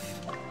of?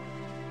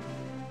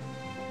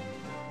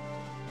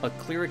 A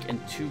cleric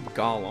and 2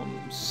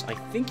 golems. I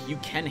think you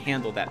can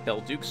handle that,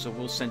 Belduke, so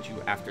we'll send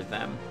you after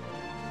them.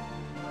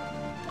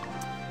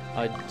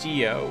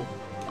 Dio,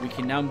 we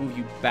can now move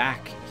you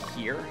back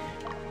here.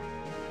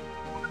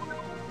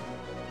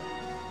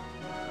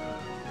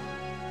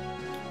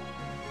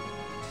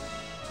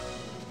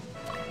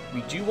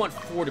 We do want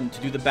Fordham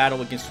to do the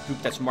battle against the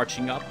group that's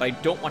marching up, but I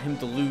don't want him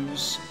to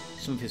lose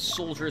some of his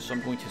soldiers, so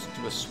I'm going to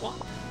do a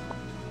swap.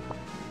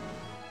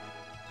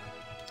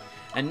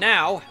 And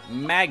now,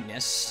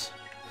 Magnus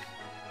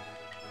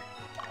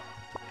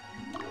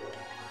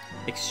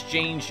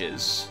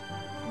exchanges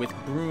with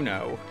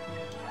Bruno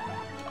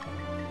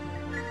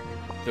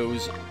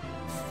those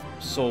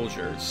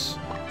soldiers.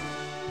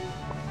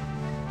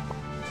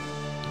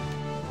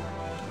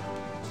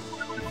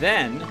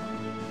 Then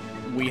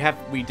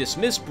we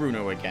dismiss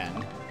Bruno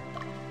again.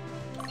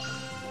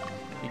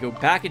 We go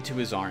back into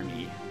his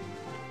army.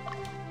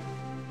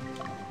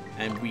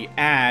 And we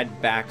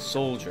add back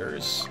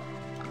soldiers.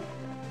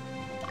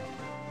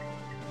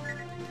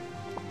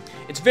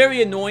 It's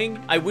very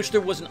annoying. I wish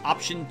there was an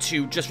option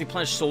to just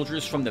replenish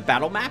soldiers from the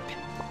battle map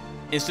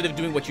instead of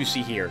doing what you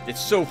see here.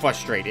 It's so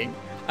frustrating.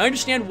 I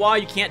understand why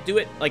you can't do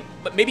it, like,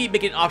 but maybe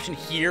make it an option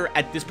here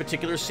at this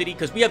particular city,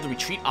 because we have the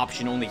retreat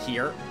option only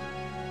here.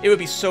 It would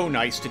be so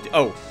nice to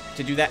do,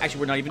 to do that.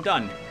 Actually, we're not even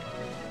done.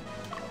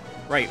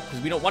 Right, because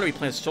we don't want to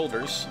replenish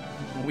soldiers.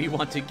 We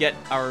want to get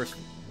our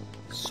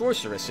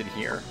sorceress in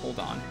here. Hold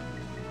on.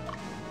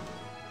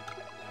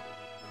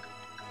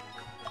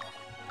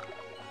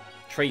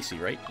 Tracy,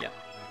 right? Yeah.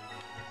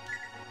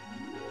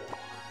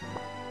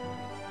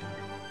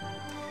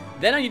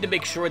 Then I need to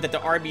make sure that the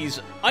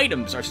army's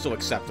items are still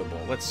acceptable.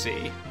 Let's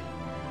see.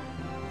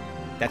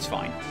 That's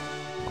fine.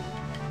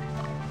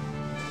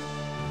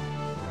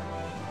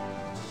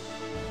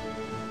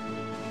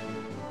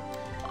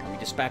 And we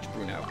dispatch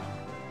Bruno.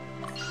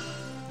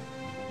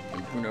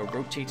 And Bruno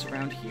rotates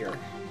around here.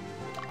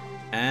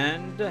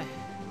 And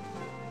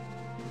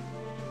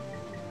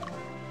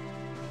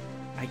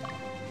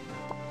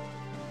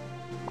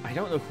I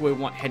don't know who I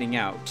want heading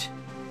out.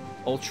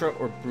 Ultra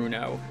or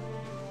Bruno.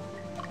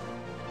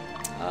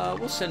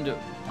 We'll send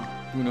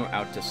Bruno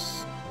out to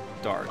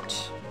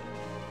start.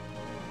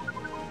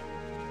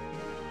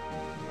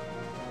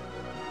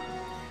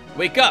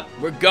 Wake up!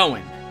 We're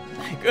going!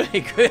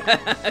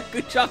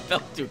 Good job,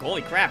 Belduke.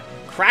 Holy crap.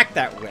 Crack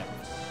that whip.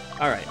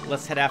 Alright,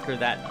 let's head after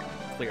that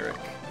cleric.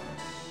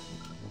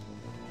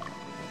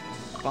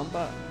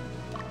 Bumba.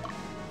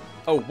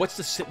 Oh, what's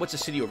the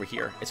city over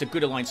here? It's a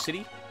good aligned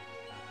city?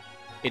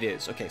 It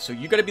is. Okay, so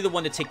you gotta be the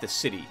one to take the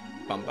city,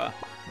 Bumba.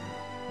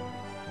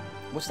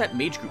 What's that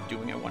mage group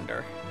doing, I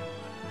wonder?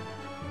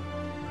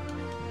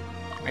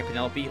 Alright,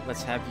 Penelope,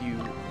 let's have you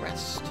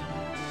rest.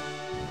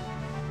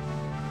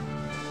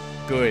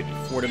 Good.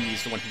 Fordham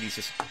is the one who needs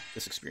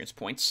this experience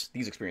points.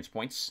 These experience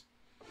points.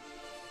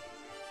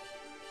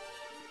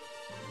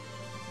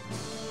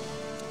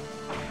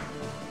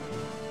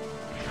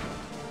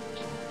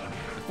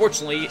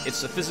 Unfortunately,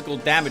 it's a physical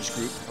damage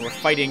group, and we're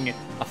fighting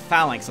a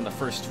phalanx on the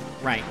first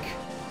rank.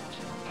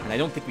 And I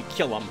don't think we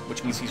kill him,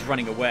 which means he's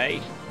running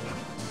away.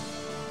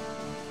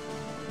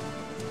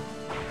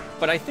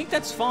 But I think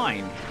that's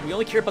fine. We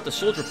only care about the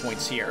soldier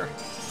points here.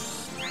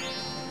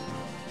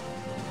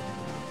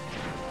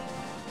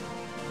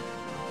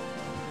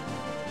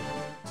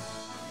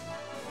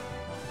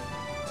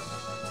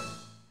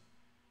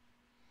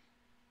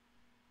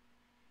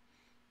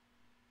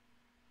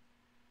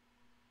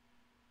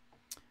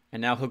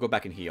 And now he'll go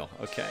back and heal.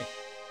 Okay.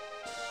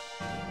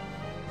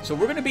 So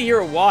we're going to be here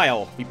a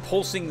while,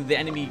 repulsing the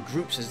enemy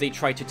groups as they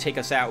try to take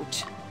us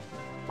out.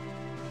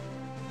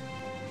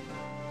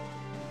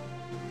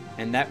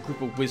 And that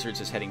group of wizards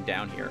is heading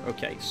down here.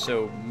 Okay,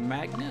 so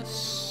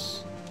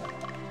Magnus,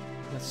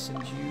 let's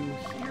send you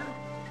here.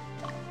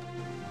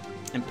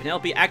 And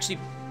Penelope actually...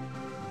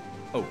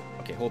 Oh,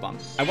 okay, hold on.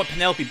 I want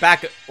Penelope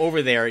back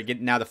over there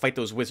now to fight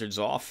those wizards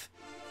off.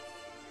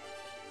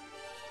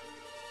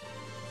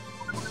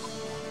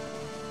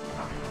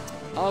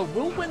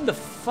 We'll win the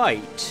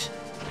fight,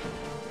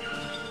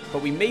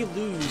 but we may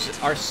lose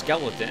our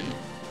skeleton.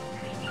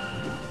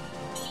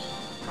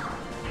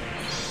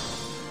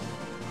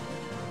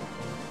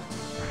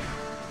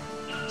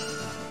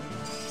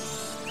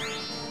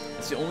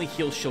 It's the only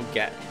heal she'll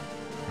get.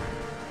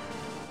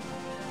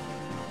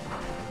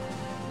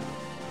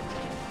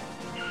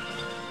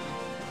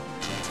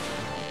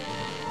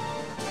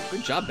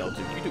 Good job,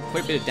 Belduke. You do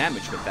quite a bit of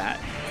damage with that.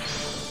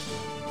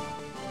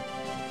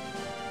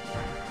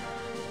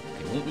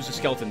 Okay, won't lose a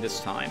skeleton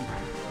this time.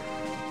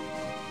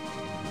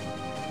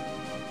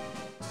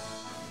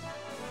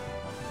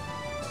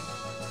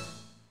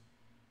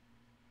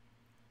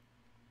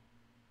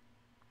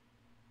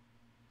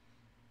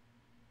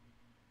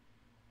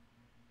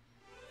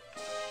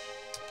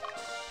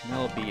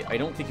 Penelope, I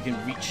don't think you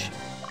can reach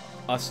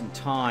us in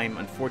time.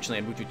 Unfortunately,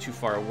 I moved you too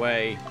far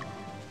away.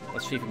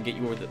 Let's see if we can get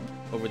you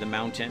over the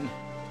mountain.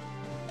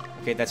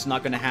 Okay, that's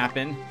not going to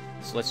happen.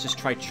 So let's just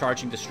try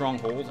charging the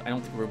stronghold. I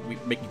don't think we're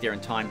making it there in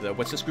time, though.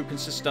 What's this group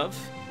consist of?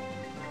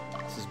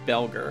 This is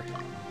Belger.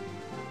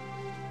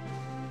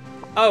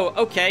 Oh,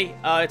 okay.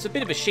 It's a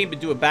bit of a shame to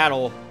do a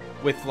battle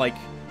with, like,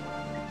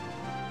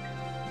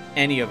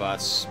 any of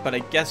us. But I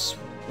guess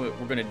we're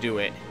going to do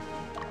it.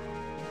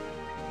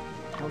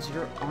 How's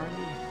your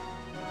army?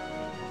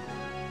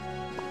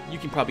 You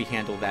can probably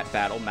handle that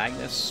battle,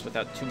 Magnus,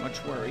 without too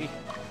much worry.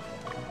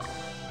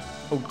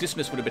 Oh,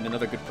 Dismas would have been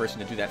another good person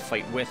to do that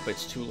fight with, but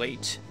it's too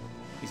late.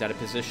 He's out of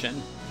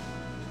position.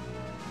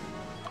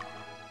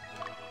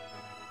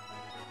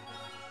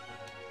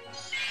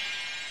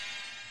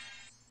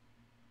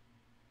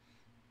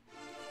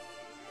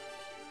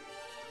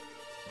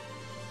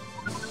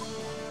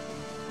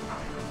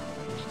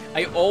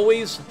 I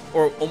always,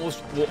 or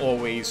almost will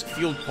always,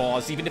 field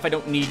pause, even if I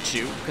don't need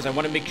to, because I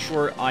want to make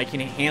sure I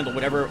can handle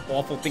whatever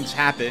awful things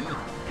happen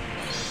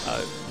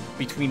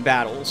between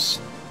battles,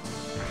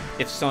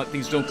 if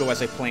things don't go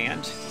as I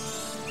planned.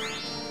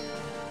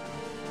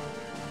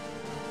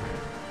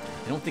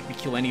 I don't think we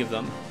kill any of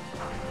them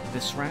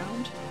this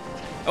round.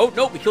 Oh,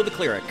 no, we killed the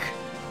cleric.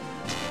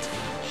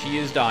 She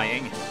is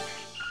dying.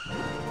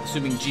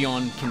 Assuming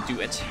Gion can do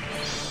it.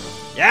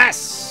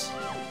 Yes!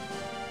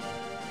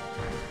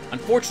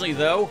 Unfortunately,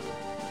 though...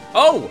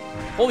 Oh!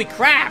 Holy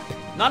crap!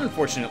 Not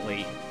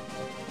unfortunately.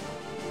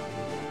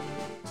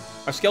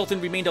 Our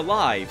skeleton remained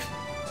alive.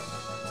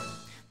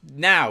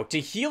 Now, to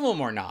heal him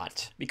or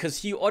not, because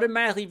he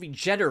automatically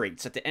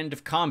regenerates at the end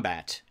of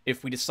combat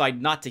if we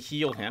decide not to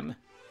heal him,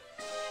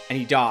 and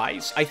he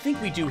dies. I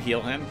think we do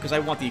heal him, because I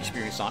want the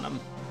experience on him.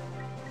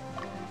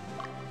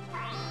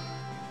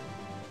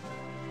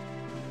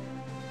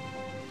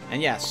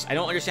 And yes, I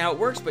don't understand how it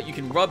works, but you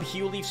can rub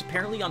heal leaves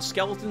apparently on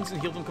skeletons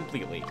and heal them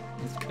completely.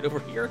 Let's get over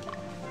here.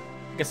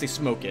 I guess they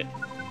smoke it.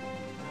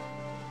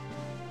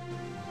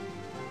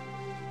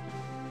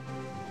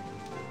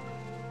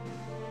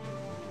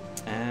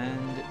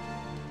 And...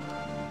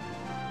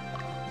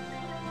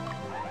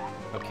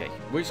 okay,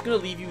 we're just going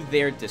to leave you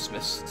there,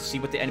 Dismas, to see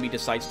what the enemy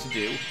decides to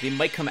do. They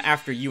might come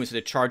after you instead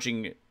of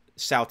charging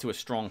south to a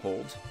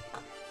stronghold.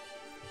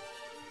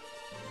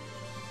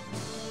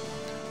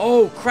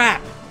 Oh,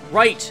 crap!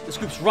 Right, this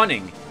group's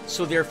running,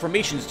 so their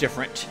formation's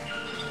different.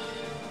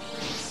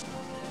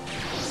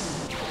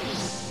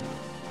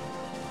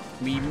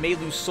 We may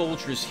lose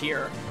soldiers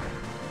here.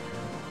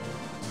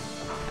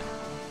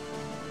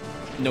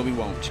 No, we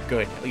won't.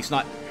 Good. At least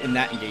not in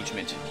that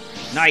engagement.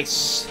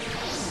 Nice!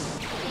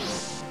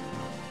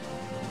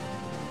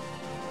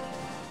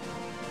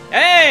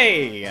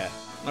 Hey!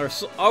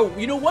 Oh,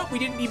 you know what? We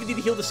didn't even need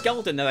to heal the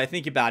skeleton now that I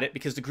think about it,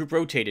 because the group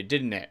rotated,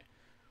 didn't it?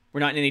 We're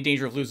not in any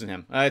danger of losing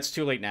him. It's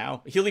too late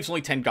now. Heal leaves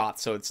only 10 goth,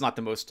 so it's not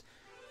the most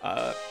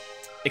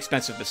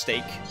expensive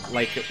mistake,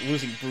 like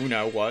losing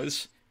Bruno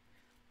was.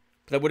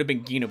 But that would have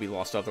been Gino we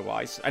lost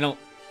otherwise. I don't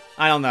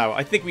know.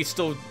 I think we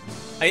still...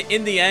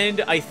 in the end,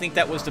 I think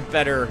that was the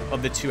better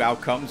of the two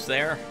outcomes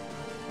there.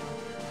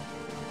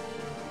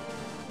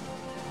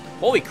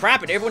 Holy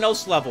crap, and everyone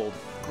else leveled.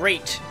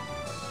 Great.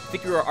 I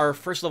think we were our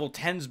first level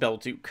 10s,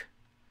 Belduke.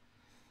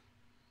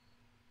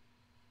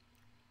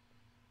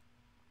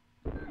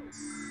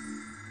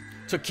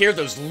 Took care of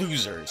those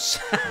losers.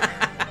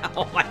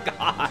 Oh my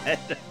god.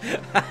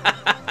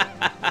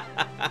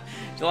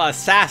 There's a lot of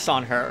sass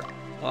on her.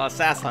 A lot of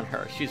sass on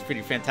her. She's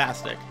pretty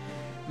fantastic.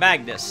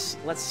 Magnus,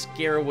 let's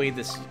scare away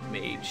this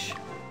mage.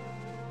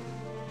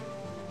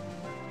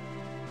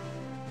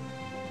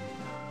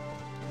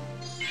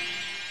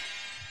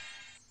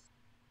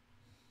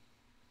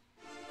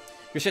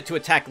 You're set to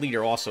attack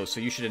leader also, so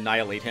you should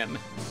annihilate him.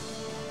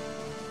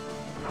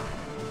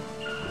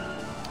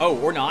 Oh,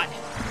 or not.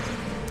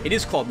 It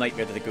is called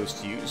Nightmare that the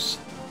ghosts use.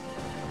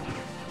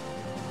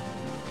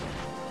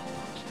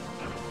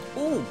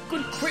 Ooh,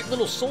 good crit,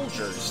 little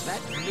soldiers. That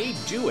may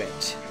do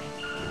it.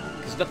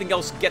 Because nothing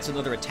else gets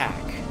another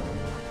attack.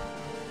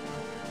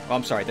 Oh,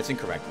 I'm sorry, that's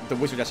incorrect. The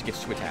wizard actually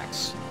gets 2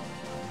 attacks.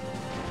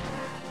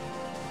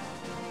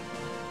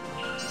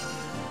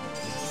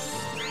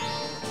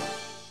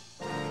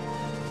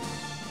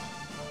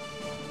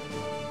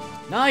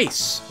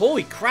 Nice!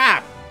 Holy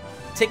crap!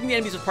 Taking the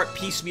enemies apart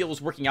piecemeal was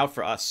working out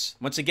for us.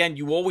 Once again,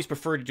 you always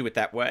prefer to do it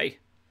that way.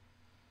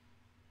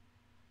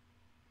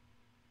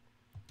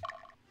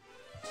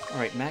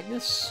 Alright,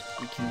 Magnus,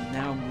 we can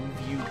now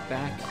move you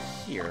back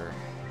here.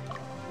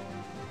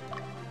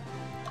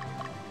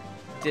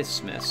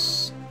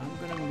 Dismas,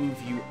 I'm gonna move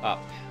you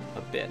up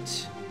a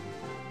bit.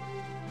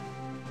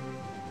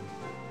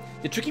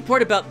 The tricky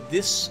part about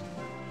this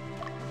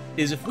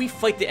is if we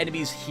fight the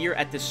enemies here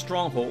at this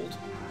stronghold,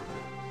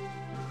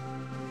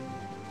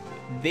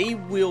 they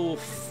will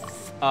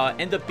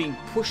end up being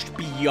pushed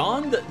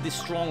beyond the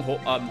stronghold.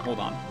 Hold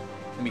on.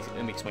 Let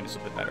me explain this a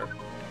bit better.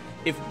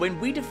 When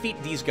we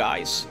defeat these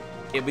guys,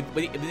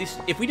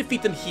 if we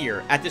defeat them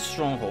here at this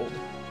stronghold,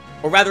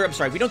 or rather, I'm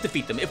sorry, if we don't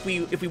defeat them, if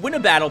we win a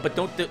battle but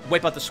don't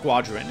wipe out the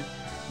squadron,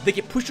 they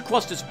get pushed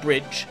across this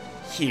bridge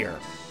here.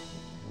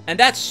 And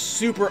that's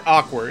super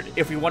awkward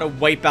if we want to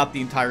wipe out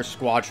the entire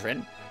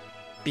squadron,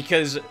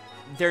 because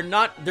they're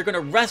going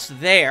to rest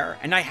there,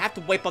 and I have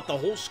to wipe out the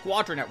whole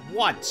squadron at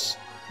once.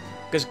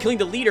 Because killing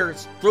the leader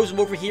throws them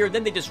over here, and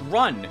then they just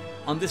run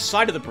on this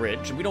side of the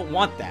bridge, and we don't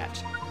want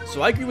that.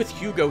 So I agree with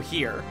Hugo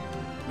here.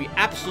 We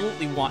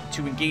absolutely want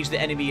to engage the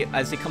enemy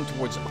as they come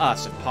towards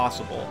us, if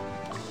possible.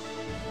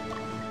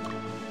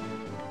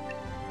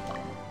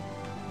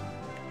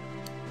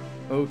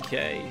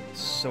 Okay,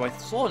 so I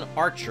saw an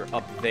archer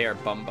up there,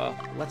 Bumba.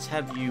 Let's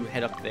have you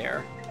head up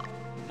there.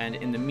 And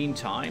in the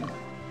meantime,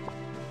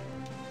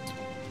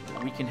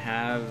 we can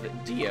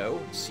have Dio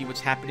see what's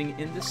happening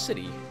in the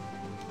city.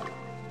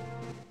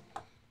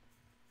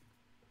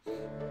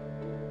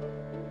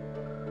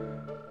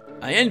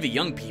 I envy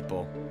young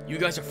people. You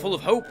guys are full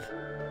of hope.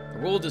 The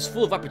world is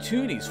full of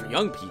opportunities for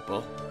young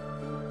people.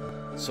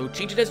 So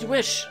change it as you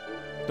wish.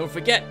 Don't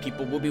forget,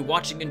 people will be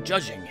watching and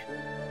judging.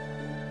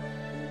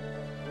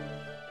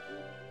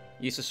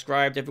 You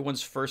described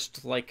everyone's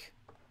first, like,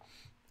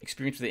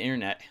 experience with the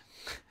internet.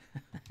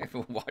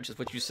 Everyone watches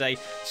what you say.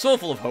 So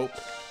full of hope.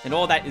 And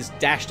all that is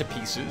dashed to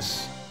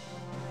pieces.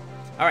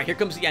 Alright, here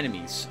comes the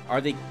enemies.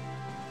 Are they...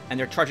 And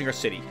they're charging our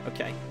city.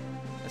 Okay.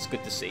 That's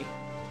good to see.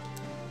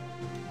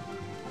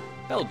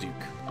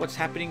 Belduke, what's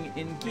happening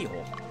in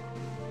Gihol?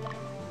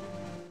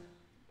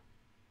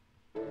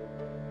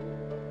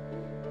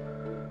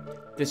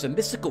 There's a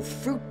mystical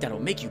fruit that'll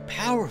make you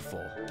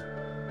powerful.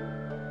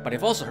 But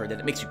I've also heard that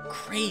it makes you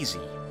crazy.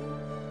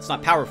 It's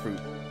not power fruit.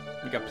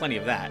 We got plenty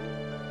of that.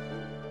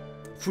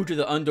 Fruit of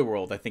the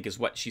underworld, I think, is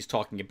what she's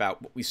talking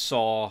about. What we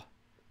saw...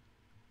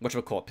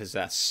 whatchamacallit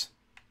possess.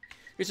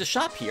 There's a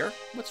shop here.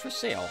 What's for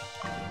sale?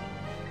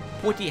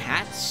 Pointy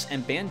hats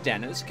and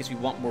bandanas, because we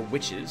want more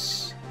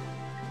witches.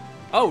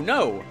 Oh,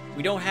 no!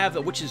 We don't have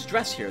a witch's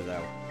dress here,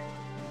 though.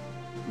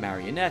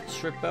 Marionette,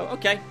 strip bow.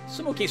 Okay,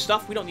 some okay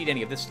stuff. We don't need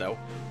any of this, though.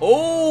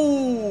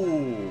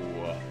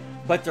 Oh!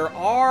 But there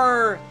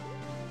are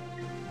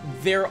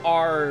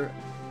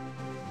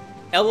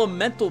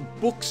elemental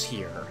books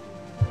here.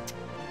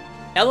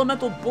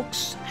 Elemental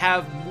books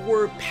have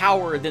more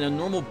power than a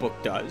normal book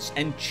does,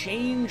 and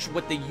change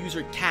what the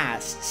user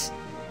casts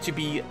to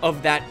be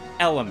of that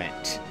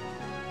element.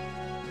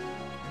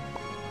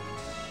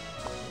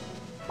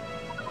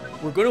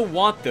 We're going to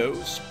want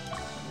those,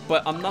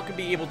 but I'm not going to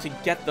be able to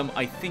get them,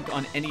 I think,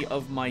 on any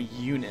of my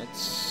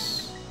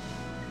units.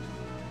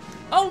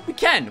 Oh, we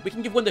can! We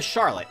can give one to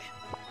Charlotte.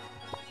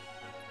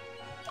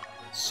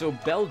 So,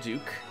 Belduke,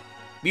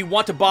 we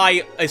want to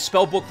buy a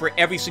spell book for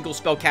every single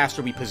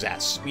spellcaster we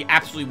possess. We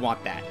absolutely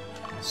want that.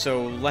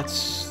 So,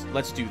 let's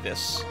do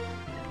this.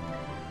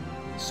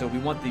 So, we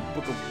want the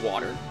Book of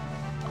Water.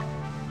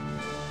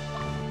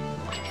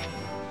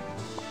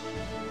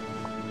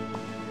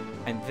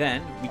 And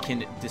then we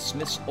can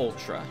dismiss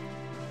Ultra.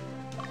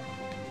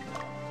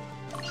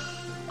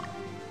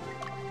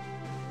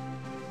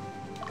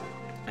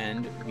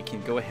 And we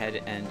can go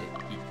ahead and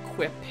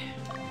equip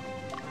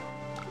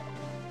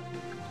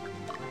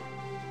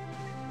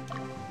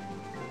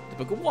the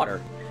Book of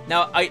Water.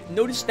 Now, I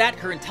noticed that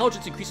her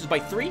intelligence increases by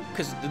 3,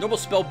 because the normal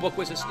spell book,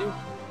 what does this do?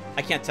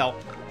 I can't tell.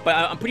 But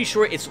I'm pretty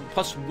sure it's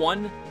plus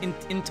 1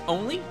 int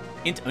only.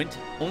 Int.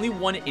 Only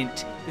 1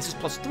 int. This is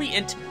plus 3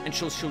 int, and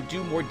she'll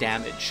do more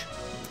damage.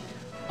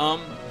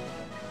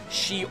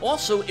 She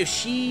also,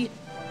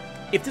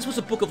 if this was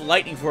a Book of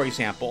Lightning, for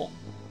example,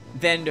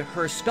 then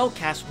her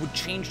spellcast would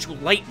change to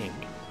lightning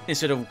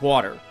instead of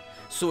water.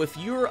 So if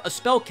you're a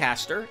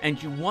spellcaster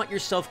and you want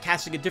yourself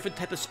casting a different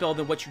type of spell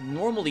than what you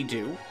normally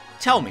do,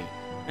 tell me,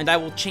 and I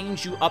will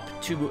change you up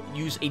to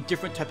use a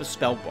different type of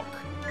spell book.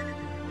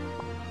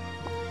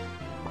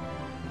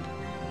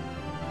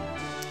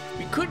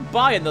 We could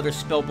buy another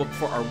spell book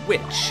for our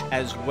witch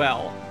as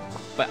well,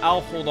 but I'll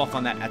hold off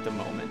on that at the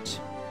moment.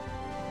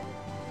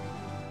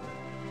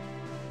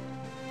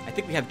 I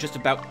think we have just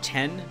about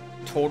 10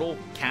 total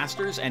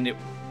casters, and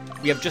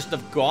we have just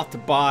enough goth to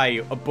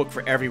buy a book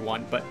for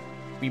everyone, but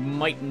we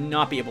might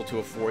not be able to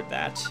afford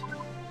that.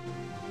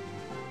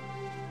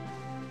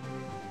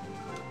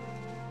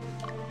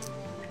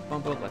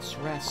 Bumbo, let's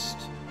rest.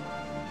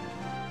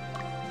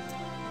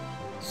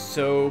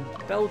 So,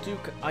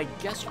 Belduke, I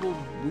guess we'll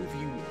move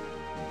you...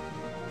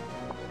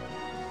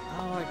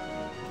 Oh, I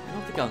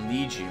don't think I'll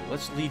need you.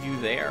 Let's leave you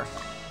there.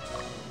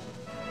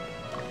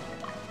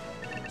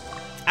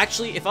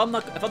 Actually, if I'm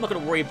not going to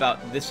worry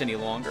about this any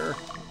longer,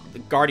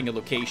 guarding a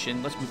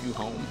location, let's move you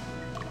home.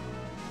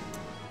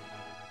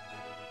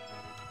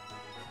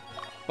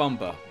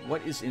 Bumba,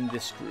 what is in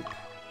this group?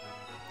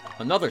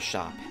 Another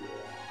shop.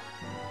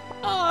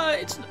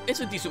 It's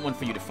a decent one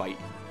for you to fight.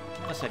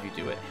 Let's have you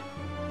do it.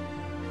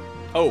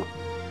 Oh,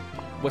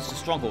 what's the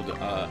stronghold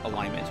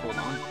alignment? Hold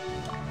on.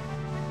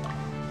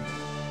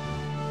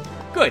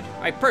 Good.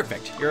 All right,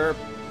 perfect. You're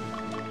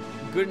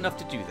good enough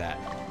to do that.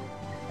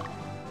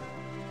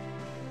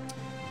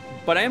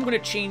 But I am going to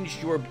change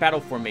your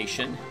battle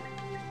formation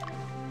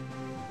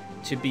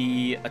to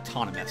be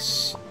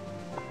autonomous.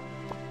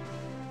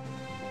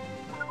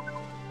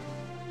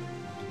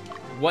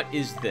 What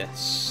is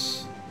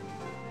this?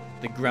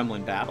 The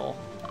Gremlin battle.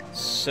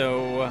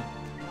 So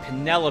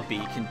Penelope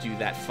can do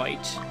that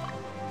fight.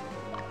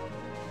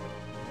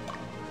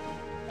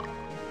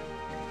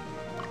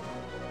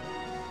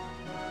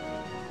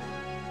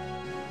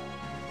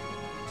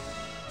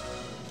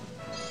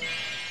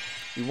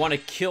 We want to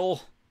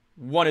kill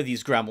one of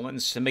these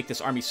gremlins to make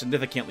this army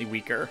significantly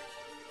weaker.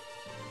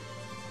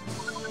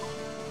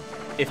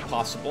 If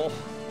possible.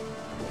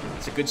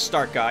 It's a good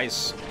start,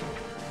 guys.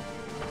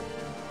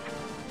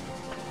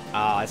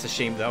 Ah, it's a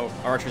shame, though.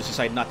 Our archers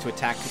decided not to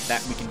attack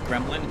that weakened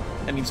gremlin.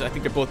 That means I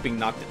think they're both being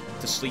knocked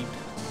to sleep.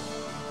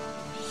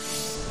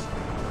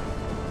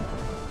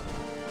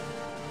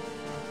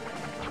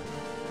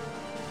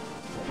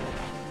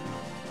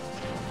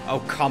 Oh,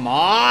 come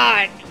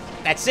on!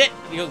 That's it!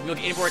 You'll get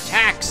any more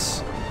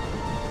attacks!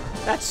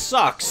 That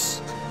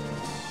sucks.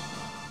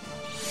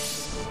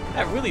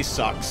 That really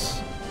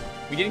sucks.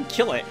 We didn't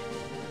kill it.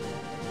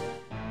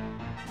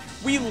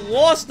 We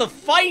lost the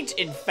fight,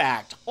 in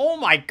fact! Oh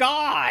my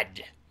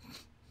god!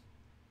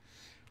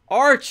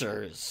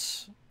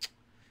 Archers!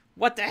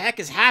 What the heck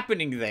is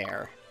happening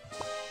there?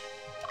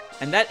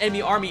 And that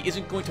enemy army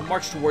isn't going to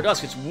march toward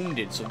us, it's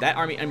wounded, so that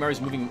enemy army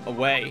is moving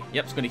away.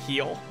 Yep, it's going to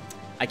heal.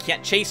 I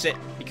can't chase it,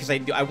 because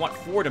I want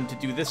Fordham to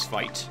do this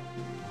fight.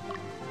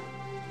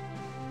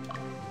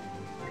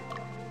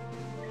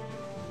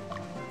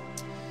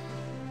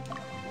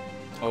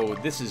 Oh,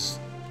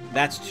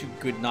 that's too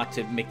good not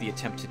to make the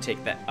attempt to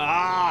take that.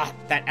 Ah,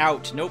 that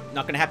out. Nope,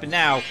 not gonna happen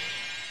now.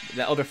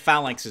 The other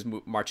phalanx is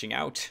marching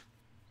out.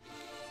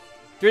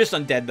 They're just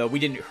undead, though. We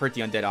didn't hurt the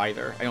undead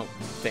either. I don't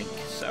think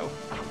so.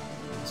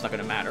 It's not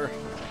gonna matter.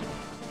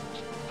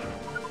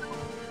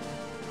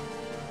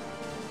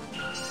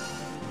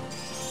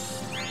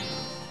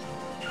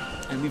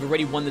 And we've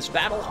already won this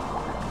battle.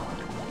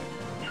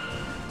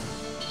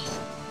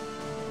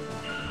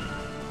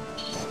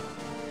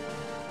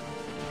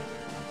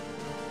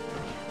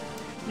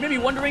 You may be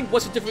wondering,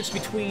 what's the difference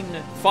between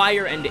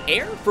fire and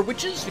air for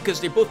witches? Because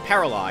they both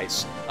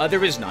paralyze.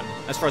 There is none,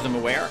 as far as I'm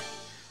aware.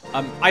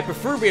 I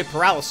prefer we have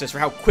paralysis for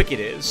how quick it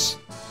is.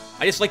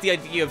 I just like the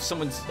idea of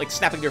someone's like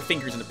snapping their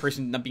fingers and the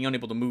person not being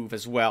unable to move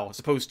as well, as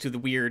opposed to the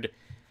weird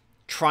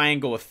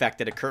triangle effect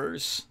that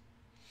occurs.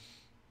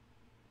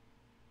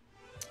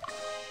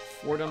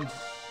 Fordham.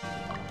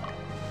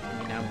 Let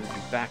me now move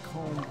you back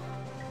home.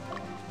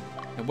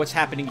 And what's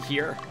happening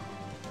here?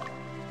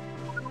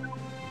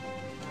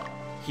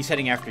 He's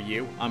heading after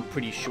you, I'm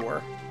pretty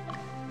sure.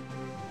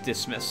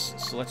 Dismiss.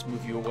 So let's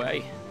move you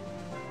away.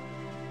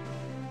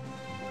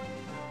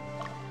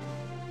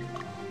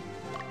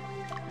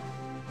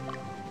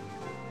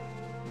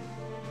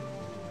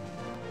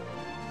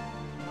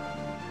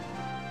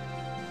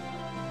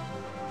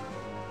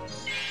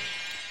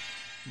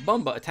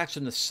 Bumba attacks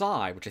from the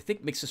side, which I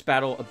think makes this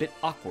battle a bit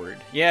awkward.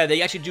 Yeah,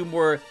 they actually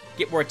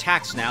get more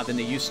attacks now than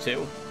they used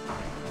to.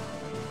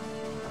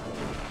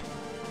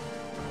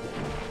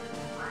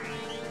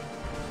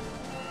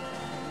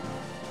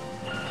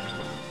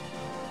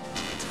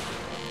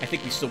 I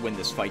think we still win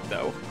this fight,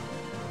 though.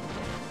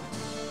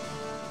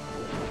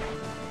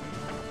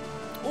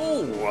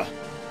 Ooh!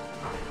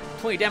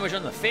 20 damage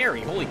on the fairy,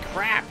 holy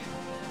crap!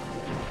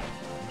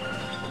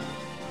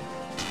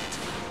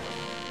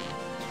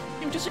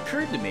 It just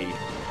occurred to me.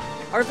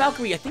 Our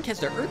Valkyrie, I think, has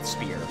the Earth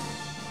Spear.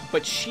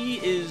 But she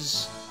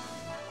is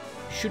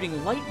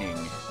shooting lightning.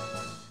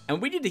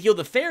 And we need to heal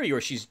the fairy or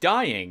she's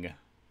dying.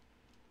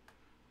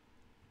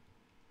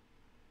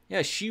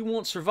 Yeah, she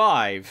won't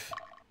survive.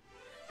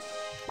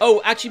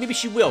 Oh, actually, maybe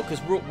she will,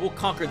 because we'll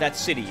conquer that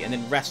city and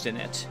then rest in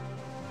it.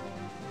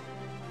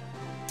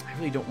 I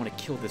really don't want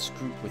to kill this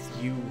group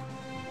with you,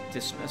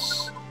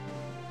 Dismiss.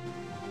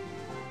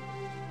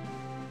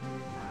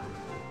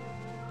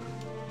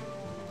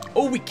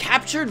 Oh, we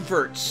captured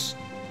Verts!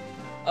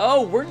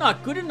 Oh, we're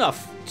not good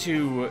enough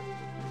to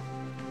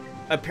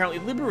apparently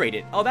liberate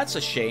it. Oh, that's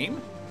a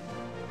shame.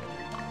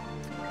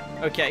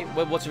 Okay,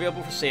 well, what's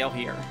available for sale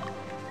here?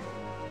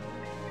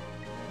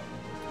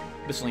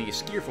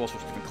 Miscellaneous gear for all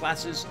sorts of different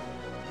classes.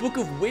 Book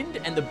of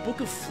Wind and the Book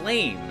of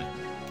Flame.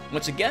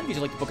 Once again, these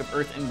are like the Book of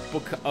Earth and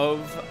Book of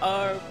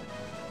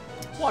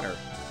Water.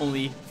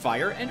 Only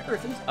fire and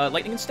earth and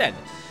lightning instead.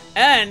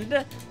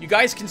 And you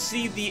guys can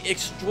see the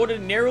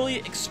extraordinarily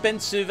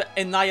expensive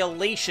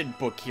Annihilation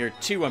book here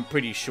too, I'm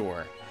pretty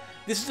sure.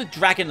 This is a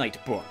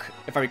Dragonite book,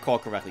 if I recall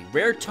correctly.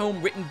 Rare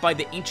tome written by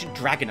the ancient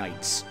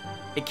Dragonites.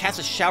 It casts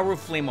a shower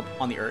of flame up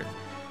on the earth.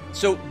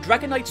 So,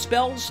 Dragonite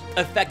spells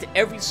affect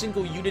every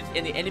single unit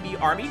in the enemy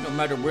army, no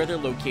matter where they're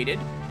located,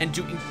 and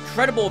do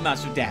incredible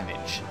amounts of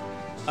damage.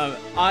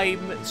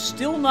 I'm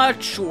still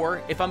not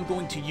sure if I'm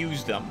going to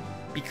use them.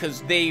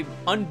 because they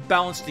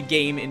unbalanced the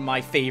game in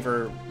my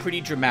favor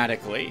pretty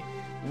dramatically.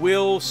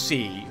 We'll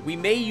see. We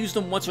may use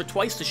them once or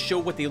twice to show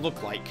what they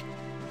look like,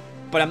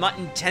 but I'm not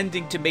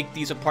intending to make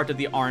these a part of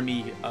the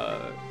army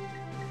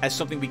as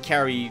something we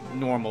carry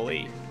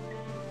normally.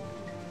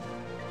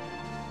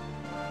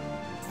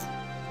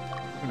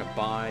 I'm gonna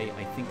buy,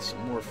 I think, some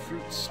more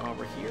fruits while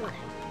we're here.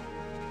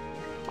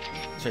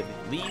 Sorry,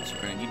 the leaves,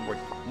 we're gonna need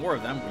more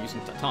of them. We're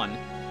using a ton.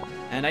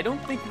 And I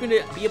don't think we're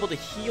gonna be able to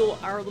heal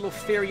our little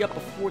fairy up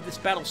before this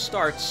battle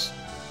starts.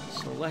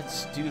 So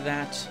let's do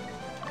that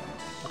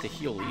with the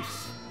heal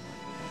leaf.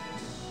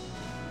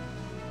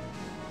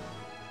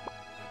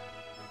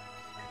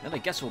 Then I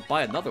guess we'll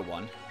buy another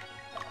one.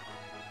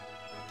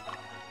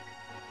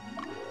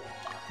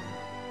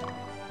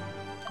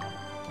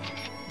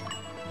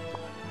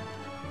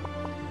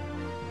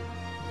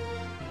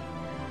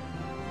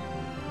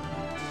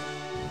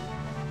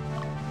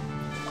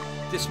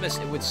 Dismiss,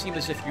 it would seem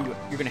as if you're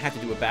going to have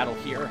to do a battle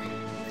here.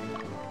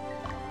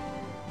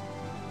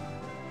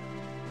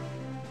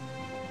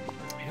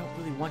 I don't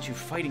really want you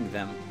fighting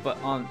them, but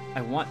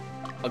I want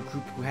a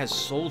group who has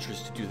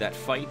soldiers to do that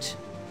fight.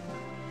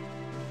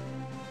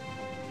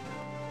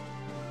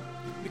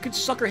 We could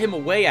sucker him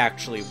away,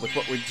 actually, with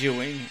what we're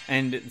doing,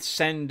 and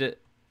send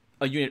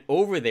a unit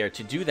over there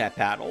to do that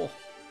battle.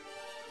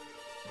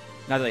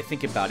 Now that I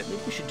think about it,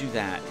 maybe we should do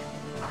that.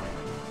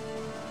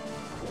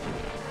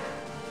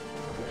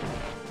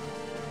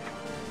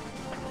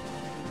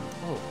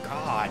 Oh,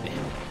 God.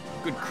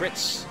 Good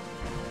crits.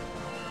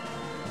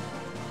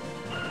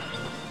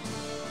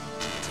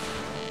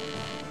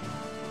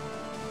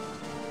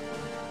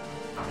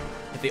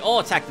 If they all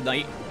attack the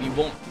knight, we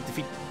won't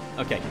defeat...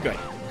 Okay, good.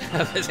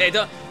 I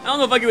don't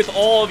know if I agree with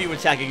all of you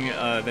attacking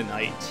the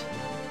knight.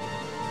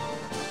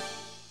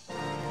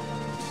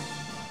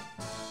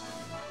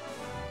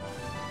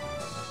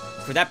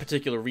 For that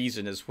particular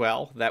reason as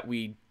well, that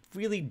we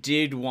really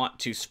did want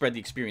to spread the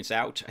experience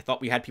out. I thought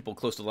we had people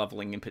close to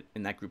leveling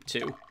in that group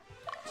too.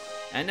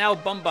 And now,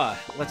 Bumba,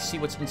 let's see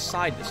what's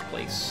inside this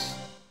place.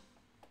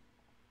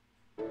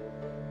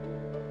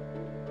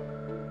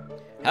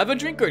 Have a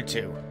drink or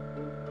two.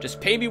 Just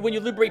pay me when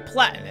you liberate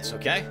Platinus,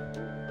 okay?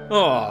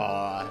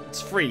 Oh,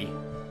 it's free.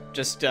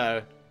 Just,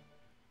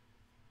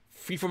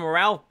 free from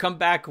morale. Come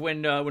back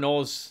when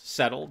all's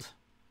settled.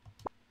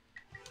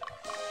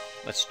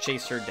 Let's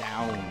chase her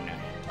down.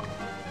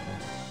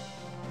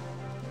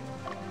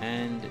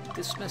 And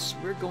Dismiss,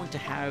 we're going to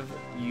have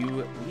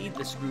you lead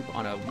this group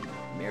on a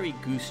merry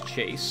goose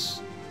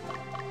chase,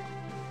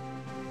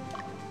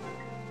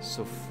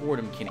 so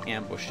Fordham can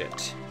ambush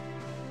it.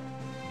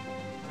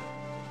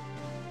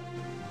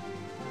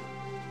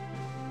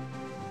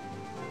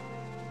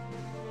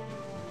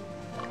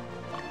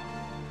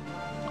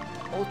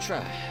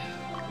 Ultra,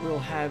 we'll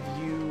have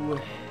you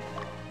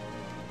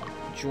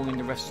join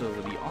the rest of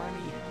the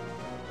army.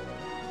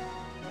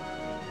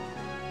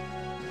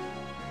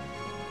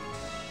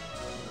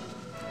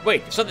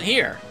 Wait, there's something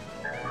here.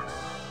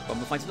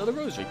 Bumble finds another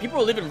rosary. People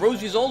are living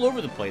rosaries all over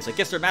the place. I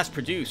guess they're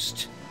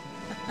mass-produced.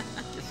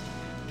 Just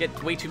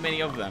get way too many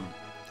of them.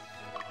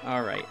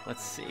 Alright,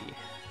 let's see.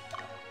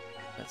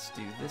 Let's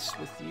do this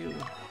with you.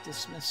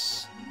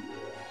 Dismiss.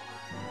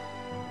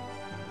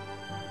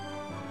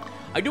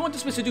 I do want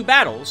Dismiss to do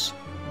battles,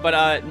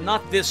 but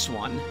not this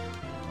one.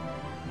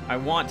 I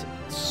want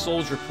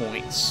soldier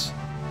points.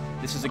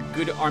 This is a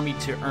good army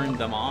to earn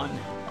them on.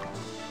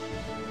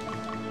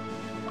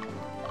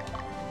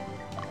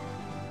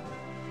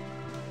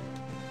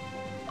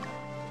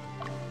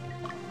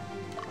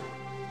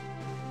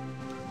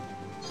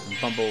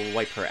 Bumble will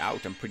wipe her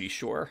out, I'm pretty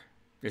sure.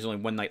 There's only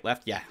one knight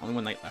left? Yeah, only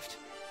one knight left.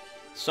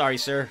 Sorry,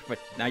 sir, but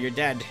now you're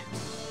dead.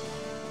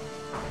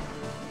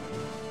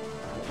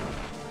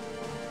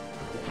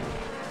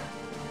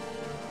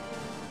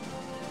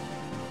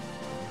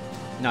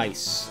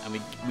 Nice.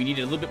 And we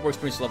needed a little bit more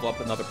experience to level up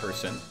another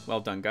person. Well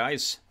done,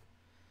 guys.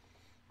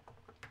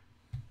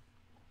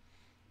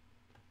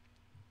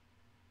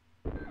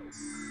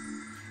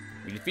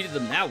 We defeated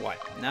them, now what?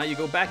 Now you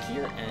go back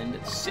here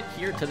and sit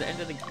here to the end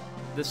of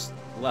this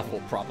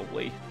level,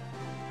 probably.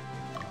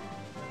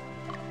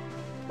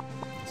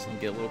 So let me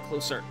get a little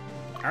closer.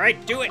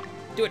 Alright, do it!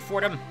 Do it,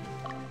 Fordham!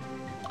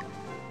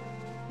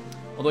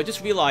 Although I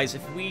just realized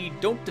if we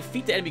don't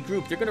defeat the enemy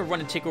group, they're going to run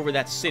and take over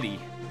that city.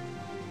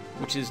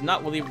 Which is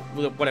not really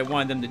what I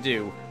wanted them to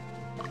do.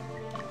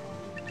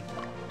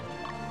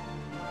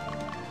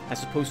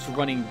 As opposed to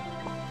running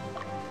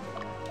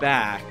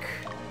back.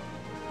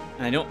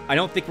 And I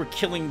don't think we're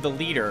killing the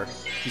leader.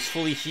 He's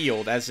fully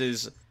healed, as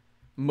is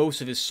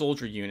most of his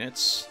soldier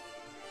units.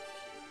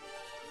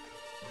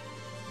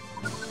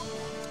 The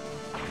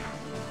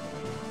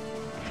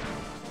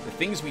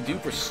things we do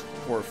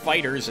for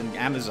fighters and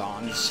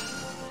Amazons.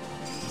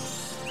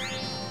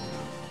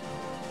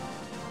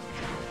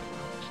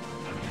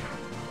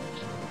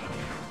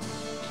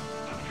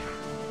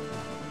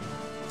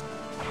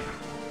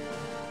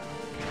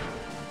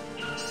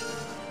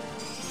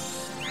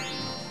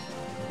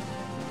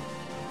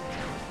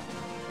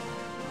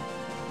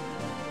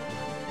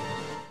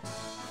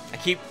 I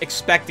keep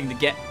expecting to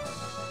get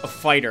a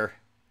fighter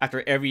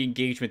after every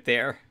engagement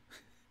there.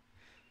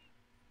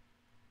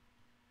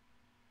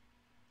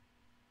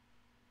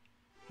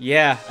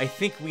 Yeah, I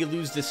think we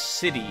lose this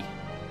city.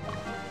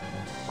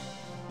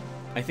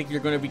 I think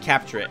you're going to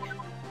recapture it.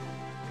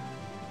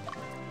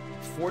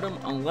 Fordham,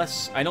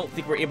 unless... I don't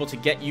think we're able to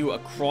get you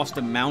across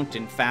the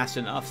mountain fast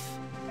enough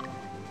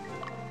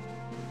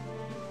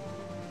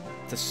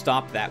to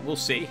stop that. We'll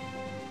see.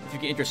 If you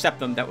can intercept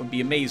them, that would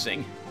be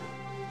amazing.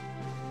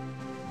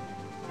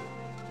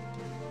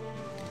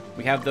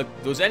 We have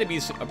those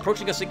enemies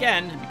approaching us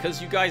again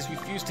because you guys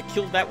refused to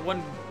kill that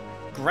one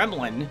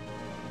gremlin.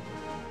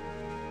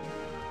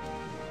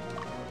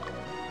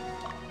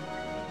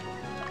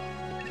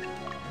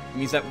 It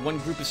means that one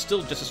group is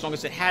still just as strong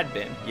as it had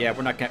been. Yeah,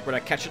 we're not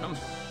catching them.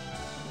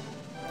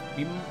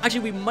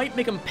 We might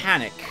make them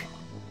panic.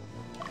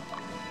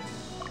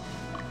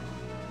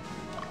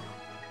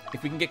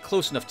 If we can get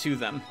close enough to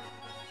them.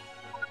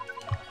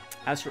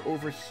 As for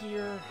over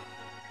here,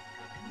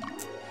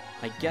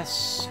 I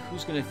guess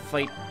who's gonna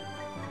fight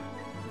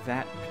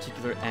that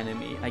particular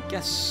enemy? I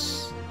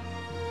guess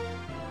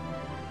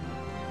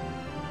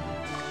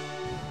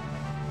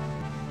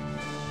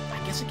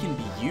it can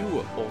be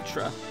you,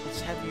 Ultra.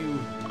 Let's have you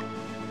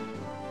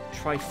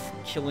try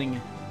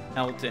killing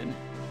Eldon.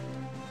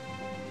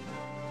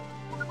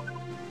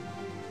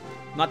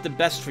 Not the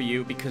best for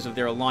you because of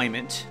their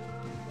alignment.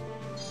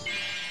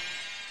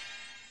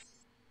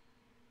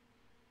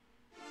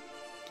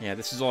 Yeah,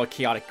 this is all a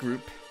chaotic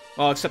group.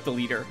 Well, except the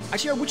leader.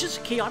 Actually, which is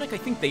chaotic? I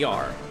think they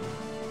are.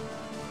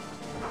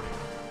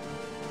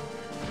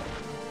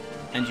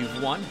 And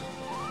you've won?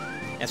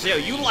 Yes, yeah,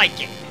 you like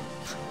it!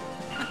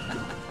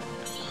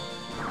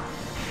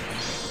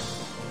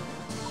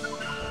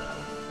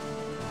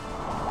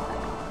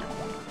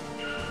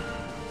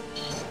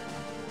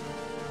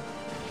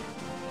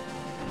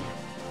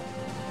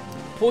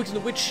 Poison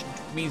the Witch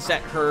means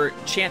that her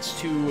chance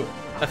to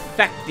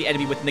affect the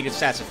enemy with negative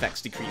stats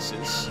effects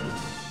decreases.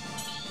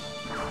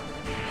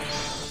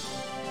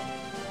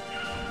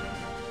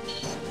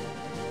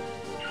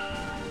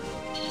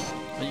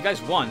 Well, you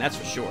guys won, that's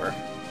for sure.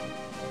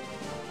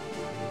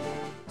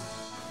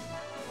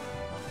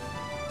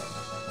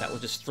 That will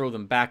just throw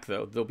them back,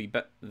 though.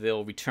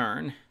 They'll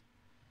return.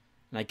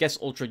 And I guess,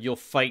 Ultra, you'll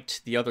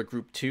fight the other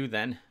group too,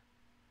 then.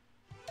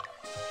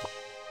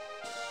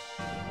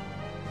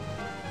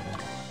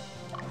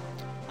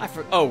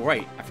 Oh,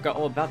 right. I forgot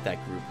all about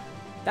that group.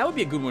 That would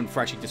be a good one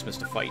for actually Dismiss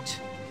to fight.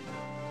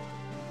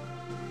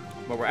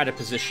 But we're out of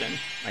position.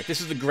 Alright,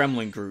 this is the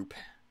Gremlin group.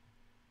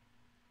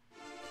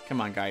 Come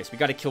on, guys. We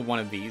gotta kill one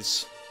of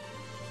these.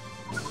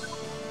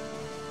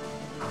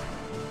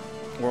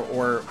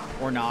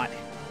 Or not.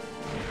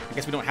 I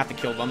guess we don't have to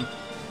kill them.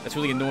 That's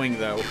really annoying,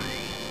 though.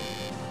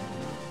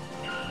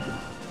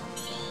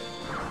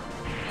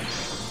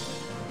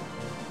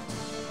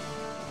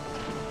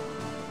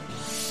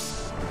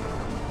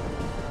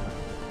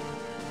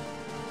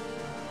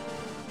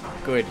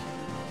 Good.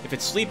 If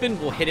it's sleeping,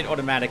 we'll hit it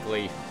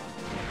automatically.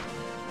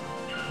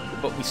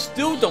 But we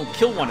still don't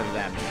kill one of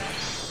them.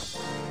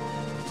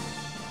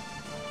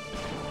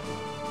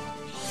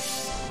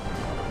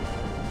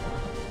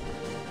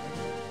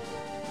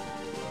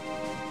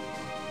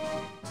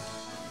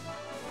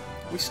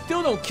 We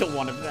still don't kill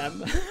one of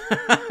them.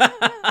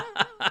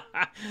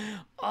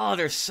 Oh,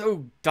 they're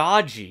so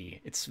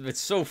dodgy. It's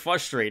so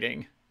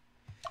frustrating.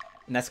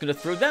 And that's going to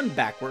throw them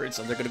backwards,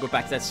 and they're going to go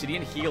back to that city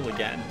and heal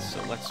again. So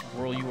let's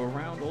whirl you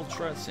around,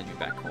 Ultra, send you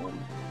back home.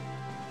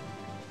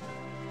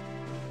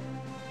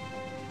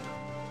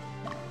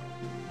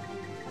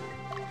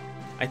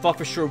 I thought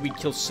for sure we'd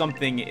kill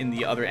something in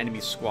the other enemy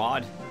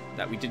squad.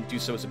 That we didn't do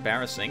so is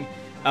embarrassing.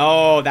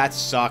 Oh, that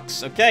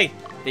sucks. Okay,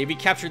 they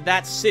recaptured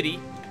that city.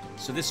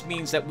 So this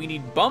means that we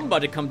need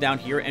Bumba to come down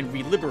here and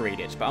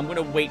re-liberate it. But I'm going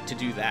to wait to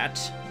do that.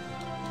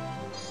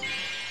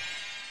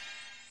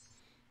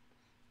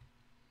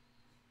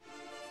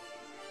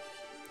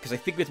 Because I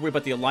think we have to worry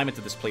about the alignment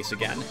of this place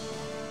again.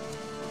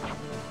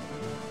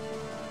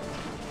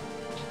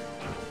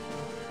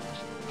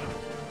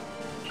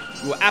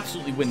 We will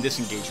absolutely win this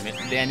engagement.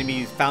 The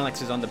enemy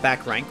Phalanx is on the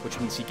back rank, which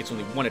means he gets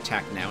only one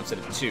attack now instead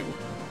of two.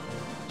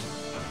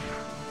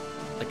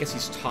 I guess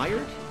he's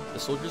tired? The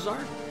soldiers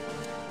are?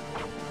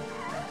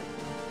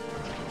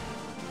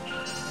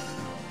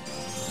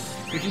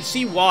 You can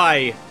see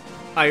why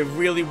I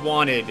really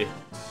wanted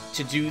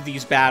to do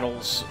these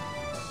battles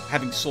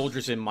having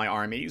soldiers in my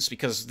armies,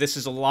 because this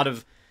is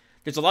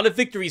there's a lot of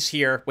victories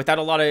here without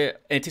a lot of, and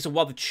it takes a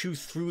while to chew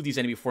through these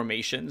enemy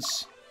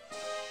formations.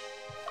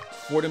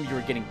 Fordham,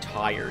 you're getting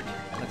tired.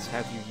 Let's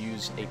have you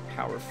use a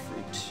power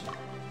fruit.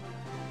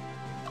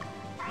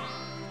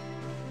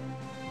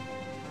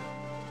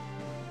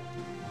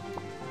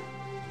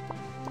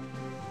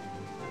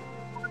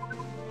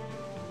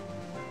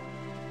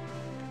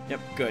 Yep,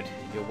 good.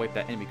 You'll wipe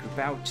that enemy group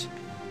out.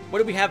 What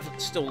do we have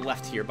still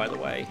left here, by the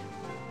way?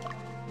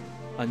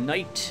 A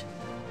knight,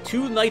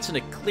 2 knights and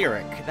a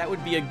cleric. That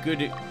would be a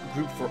good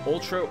group for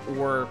Ultra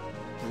or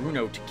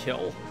Bruno to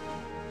kill.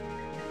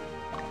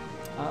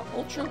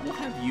 Ultra, we'll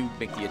have you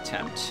make the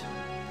attempt.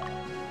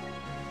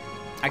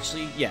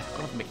 Actually, yeah,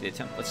 we'll have to make the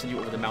attempt. Let's send you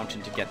over the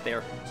mountain to get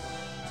there.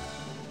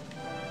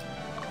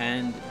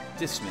 And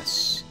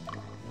dismiss.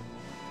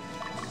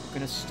 We're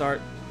gonna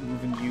start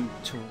moving you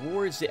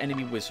towards the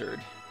enemy wizard.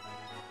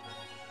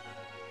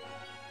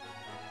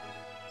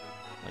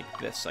 Like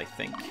this, I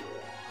think.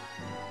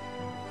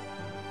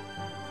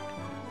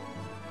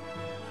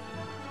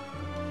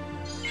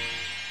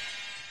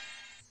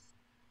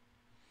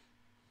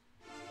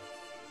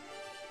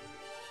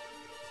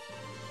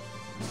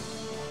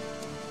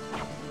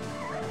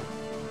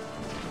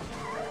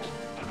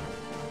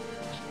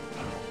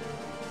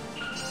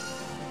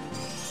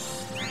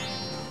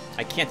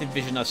 I can't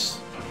envision us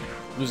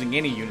losing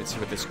any units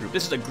with this group.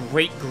 This is a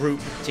great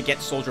group to get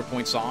soldier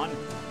points on.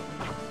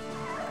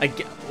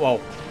 Well,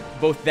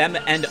 both them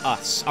and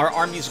us. Our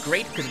army is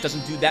great because it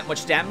doesn't do that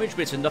much damage,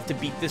 but it's enough to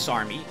beat this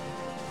army.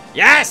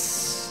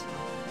 Yes!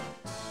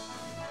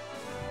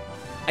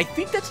 I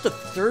think that's the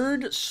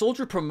 3rd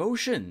soldier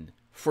promotion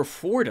for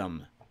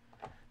Fordham.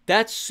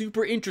 That's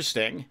super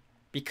interesting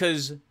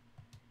because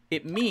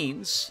it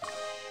means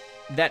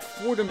that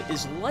Fordham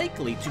is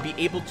likely to be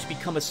able to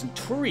become a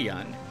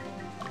centurion.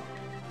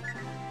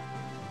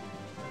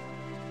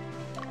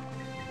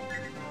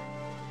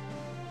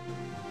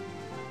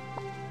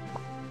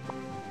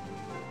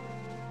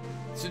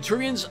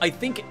 Centurions, I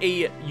think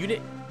a unit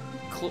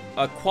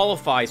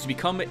qualifies to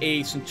become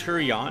a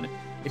Centurion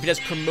if it has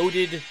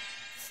promoted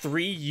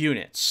 3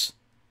 units.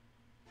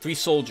 3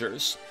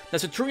 soldiers. Now,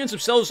 Centurions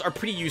themselves are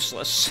pretty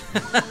useless.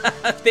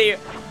 The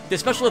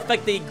special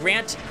effect they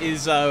grant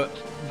is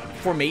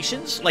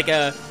formations. Like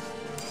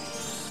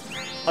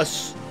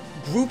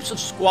groups of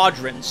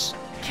squadrons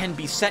can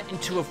be set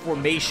into a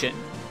formation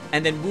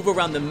and then move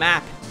around the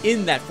map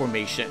in that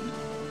formation.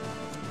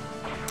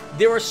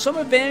 There are some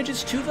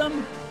advantages to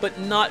them, but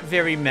not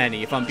very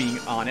many, if I'm being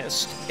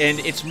honest. And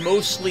it's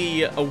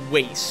mostly a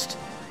waste.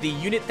 The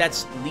unit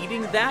that's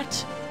leading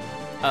that,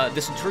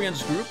 the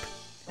Centurions group,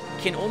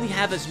 can only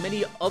have as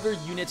many other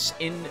units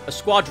in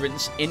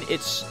squadrons in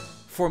its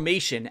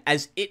formation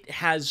as it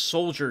has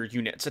soldier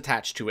units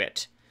attached to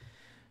it.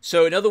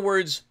 So, in other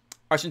words,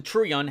 our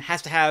Centurion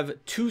has to have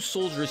 2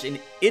 soldiers in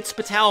its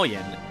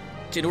battalion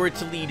in order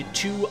to lead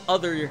 2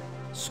 other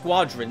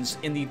squadrons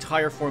in the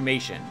entire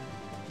formation.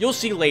 You'll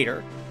see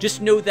later.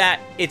 Just know that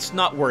it's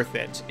not worth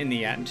it in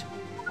the end.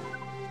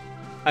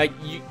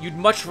 You'd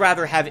much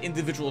rather have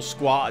individual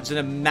squads than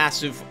a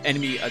massive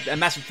a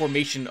massive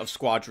formation of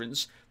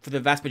squadrons for the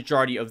vast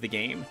majority of the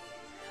game.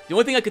 The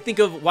only thing I could think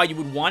of why you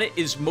would want it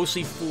is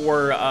mostly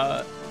for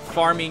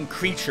farming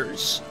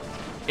creatures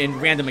in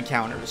random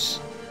encounters.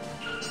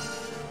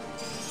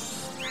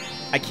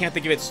 I can't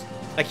think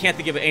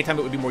of any time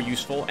it would be more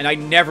useful, and I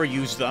never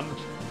use them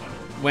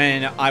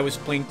when I was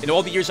playing. In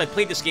all the years I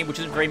played this game, which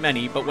isn't very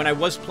many, but when I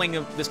was playing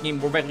this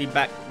game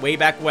way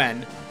back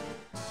when,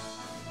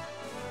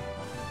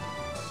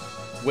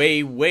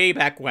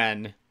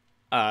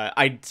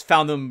 I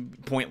found them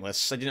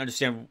pointless. I didn't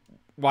understand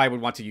why I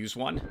would want to use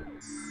one.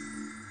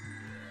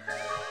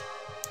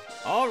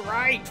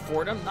 Alright,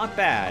 Fordham, not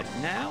bad.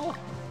 Now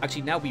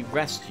we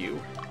rest you.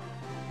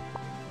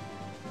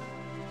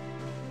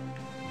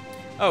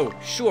 Oh,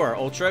 sure,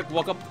 Ultra.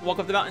 Walk up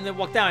the mountain and then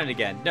walk down it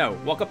again. No,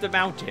 walk up the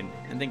mountain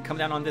and then come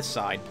down on this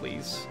side,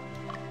 please.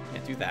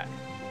 Can't do that.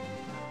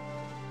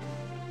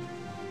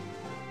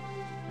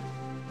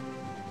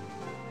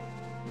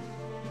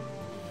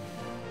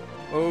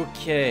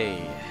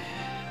 Okay.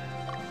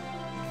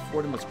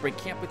 Fordham, let's break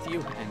camp with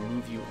you and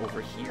move you over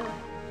here.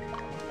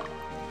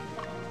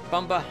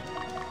 Bumba,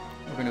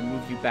 we're gonna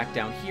move you back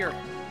down here.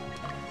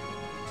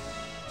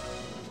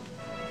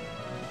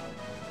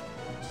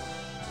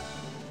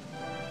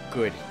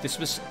 Good.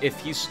 If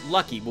he's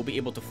lucky, we'll be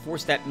able to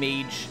force that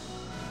mage.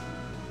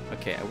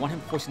 Okay, I want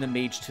him forcing the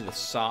mage to the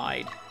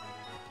side.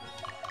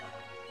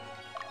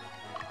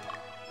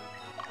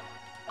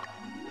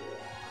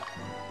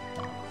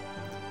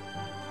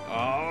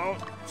 Oh,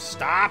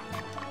 stop!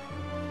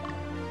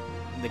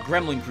 The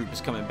gremlin group is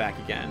coming back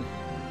again.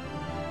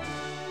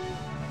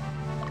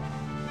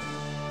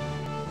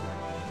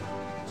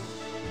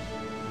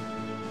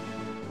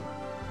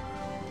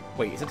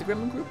 Wait, is it the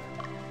gremlin group?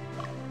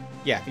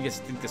 Yeah, I think it's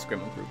this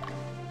gremlin group.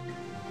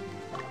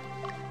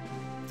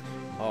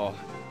 Oh,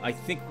 I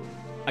think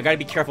I gotta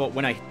be careful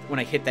when I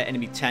hit that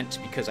enemy tent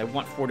because I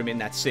want Fordham in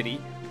that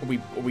city, or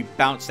we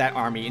bounce that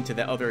army into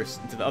the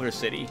other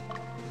city.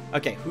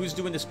 Okay, who's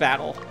doing this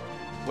battle?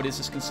 What does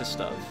this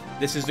consist of?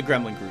 This is the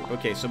gremlin group.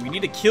 Okay, so we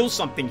need to kill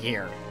something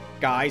here,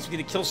 guys. We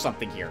need to kill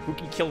something here. Who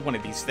can kill one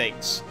of these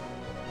things?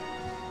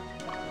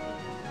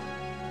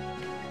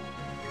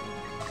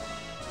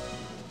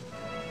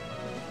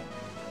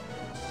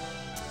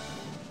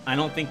 I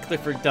don't think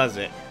Clifford does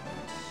it.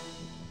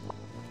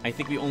 I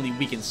think we only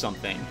weaken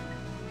something.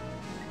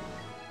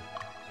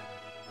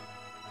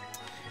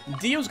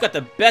 Dio's got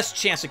the best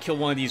chance to kill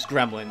one of these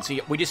gremlins.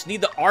 We just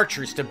need the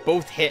archers to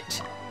both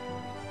hit.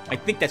 I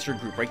think that's your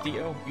group, right,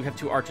 Dio? You have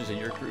 2 archers in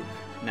your group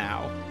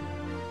now.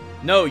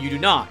 No, you do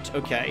not.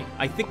 Okay.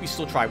 I think we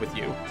still try with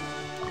you.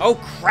 Oh,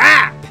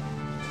 crap!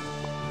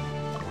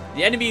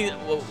 The enemy...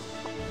 Well,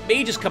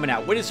 mage is coming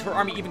out. What does her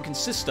army even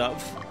consist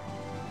of?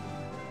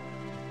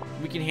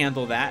 We can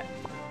handle that.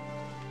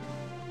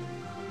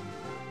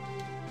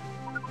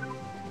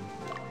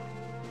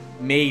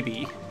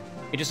 Maybe.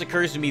 It just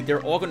occurs to me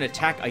they're all going to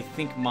attack, I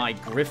think, my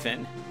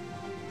griffin.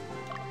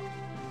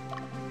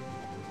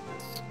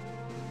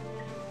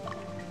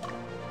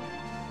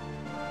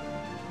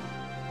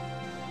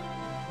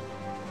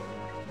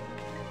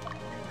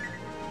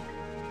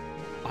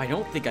 I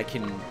don't think I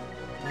can...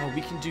 Well,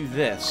 we can do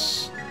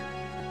this.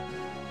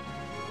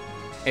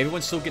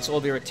 Everyone still gets all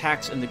their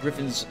attacks and the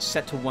griffin's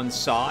set to one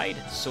side,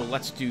 so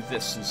let's do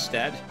this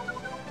instead.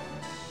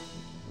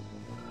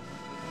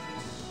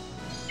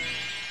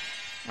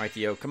 Alright,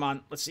 Theo, come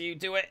on. Let's see you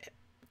do it.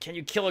 Can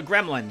you kill a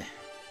gremlin?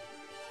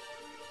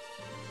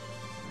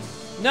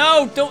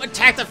 No! Don't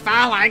attack the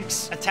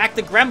phalanx! Attack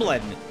the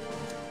gremlin!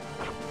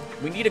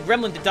 We need a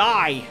gremlin to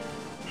die!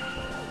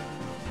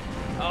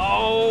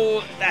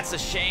 Oh, that's a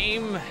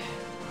shame.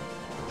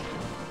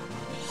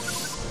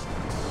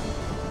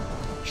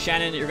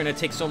 Shannon, you're gonna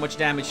take so much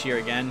damage here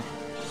again.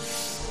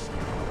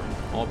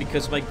 All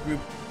because my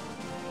group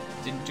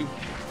didn't do...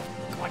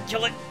 Come on,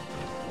 kill it!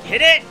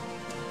 Hit it!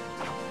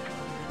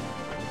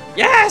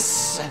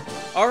 Yes!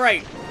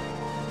 Alright.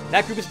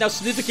 That group is now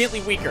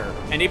significantly weaker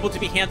and able to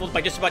be handled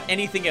by just about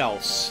anything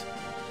else.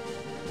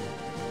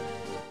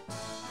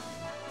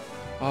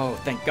 Oh,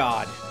 thank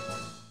God.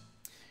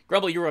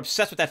 Grumble, you were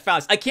obsessed with that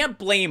phalanx. I can't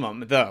blame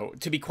him, though,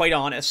 to be quite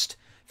honest.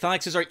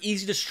 Phalanxes are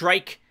easy to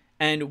strike,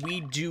 and we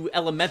do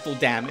elemental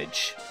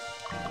damage.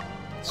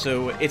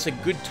 So it's a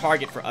good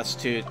target for us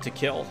to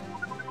kill.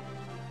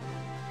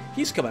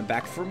 He's coming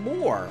back for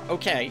more.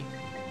 Okay.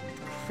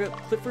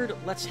 Clifford,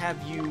 let's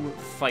have you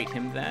fight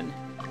him then.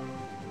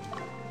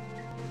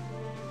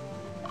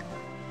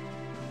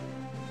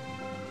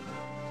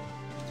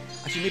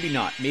 Actually, maybe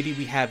not. Maybe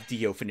we have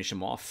Dio finish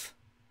him off.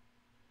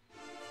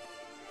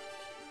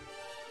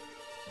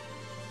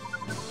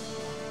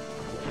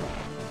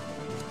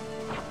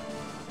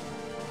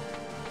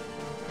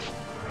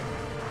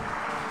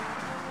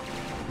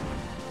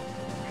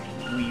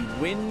 We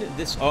win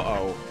this...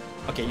 Uh-oh.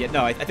 Okay, yeah,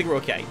 no, I think we're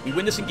okay. We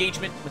win this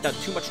engagement without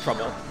too much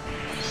trouble.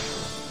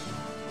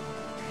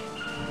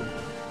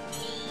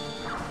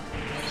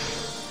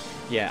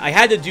 Yeah, I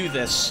had to do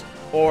this,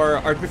 or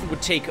our griffin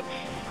would take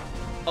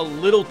a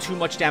little too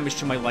much damage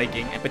to my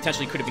liking and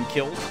potentially could have been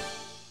killed.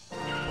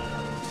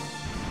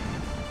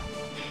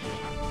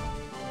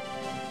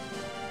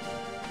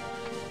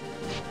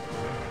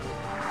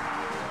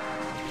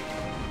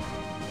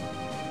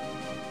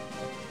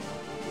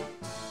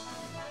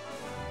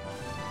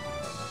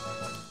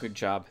 Good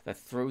job. That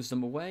throws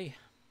them away.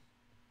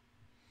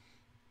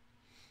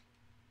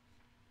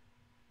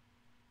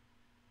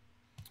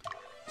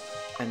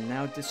 And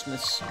now,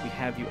 Dismiss, we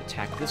have you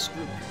attack this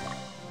group.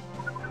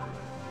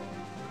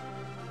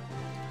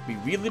 We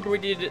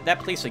re-liberated that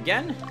place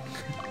again.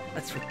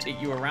 Let's rotate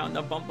you around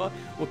now, Bumba.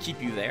 We'll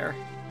keep you there.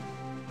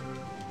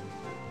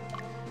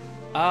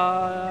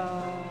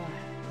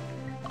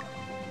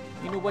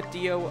 You know what,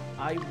 Dio?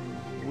 I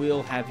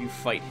will have you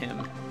fight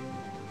him.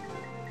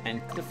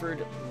 And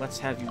Clifford, let's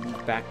have you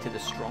move back to the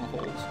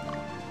stronghold.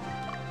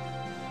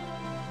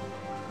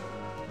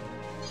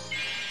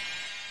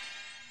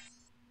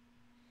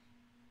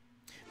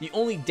 The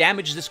only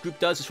damage this group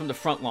does is from the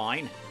front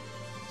line,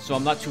 so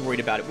I'm not too worried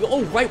about it.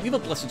 Oh, right, we have a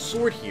Blessed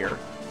Sword here.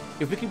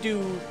 If we can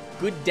do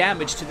good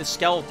damage to the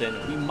skeleton,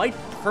 we might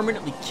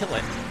permanently kill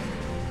it.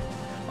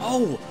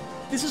 Oh,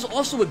 this is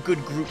also a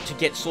good group to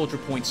get soldier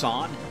points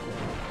on.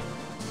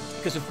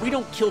 Because if we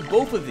don't kill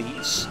both of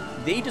these,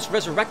 they just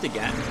resurrect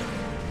again.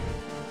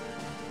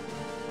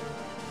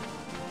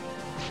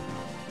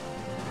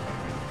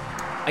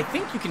 I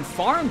think you can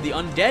farm the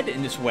undead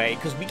in this way,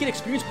 because we get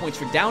experience points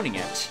for downing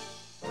it.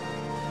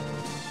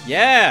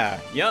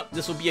 Yeah, yep,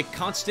 this will be a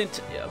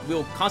constant,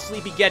 we'll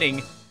constantly be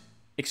getting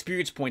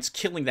experience points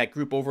killing that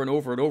group over and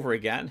over and over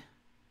again.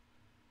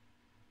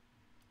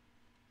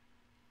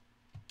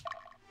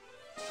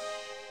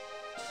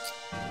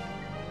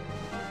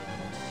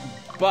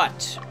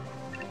 But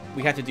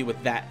we have to deal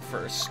with that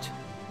first.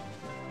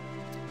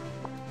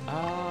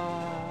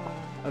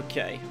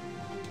 Okay.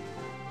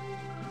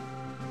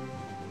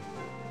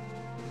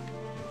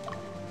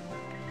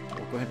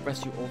 We'll go ahead and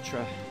rescue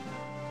Ultra.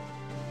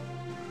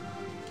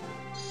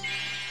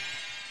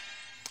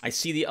 I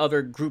see the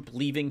other group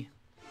leaving.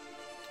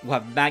 We'll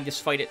have Magnus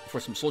fight it for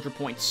some soldier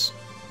points.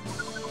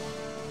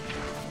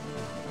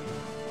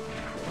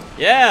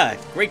 Yeah,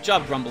 great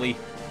job, Grumbly.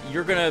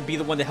 You're gonna be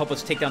the one to help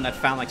us take down that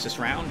phalanx this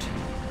round.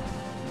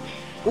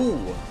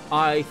 Ooh,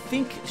 I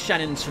think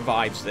Shannon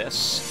survives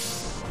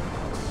this.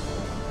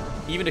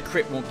 Even a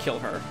crit won't kill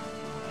her.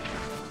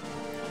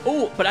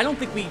 Oh, but I don't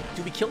think we...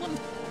 Do we kill him?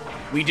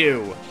 We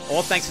do.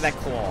 All thanks to that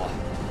claw.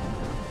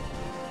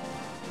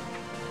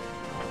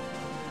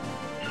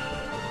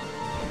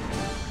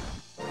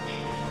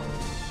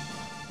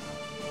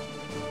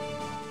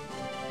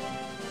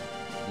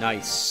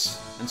 Nice.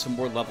 And some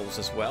more levels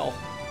as well.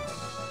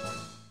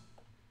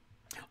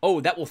 Oh,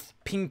 that will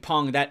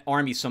ping-pong that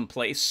army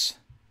someplace.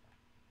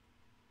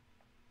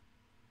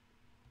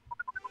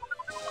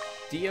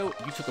 Dio,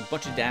 you took a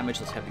bunch of damage.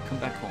 Let's have you come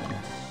back home.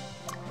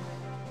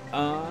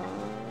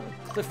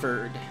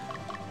 Clifford.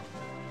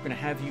 We're gonna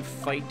have you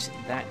fight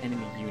that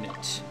enemy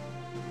unit.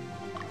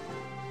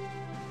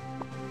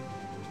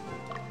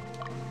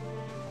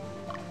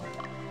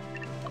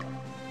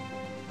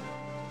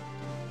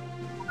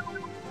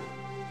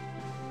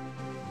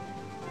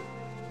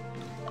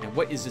 And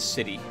what is this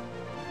city?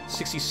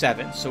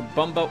 67. So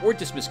Bumba or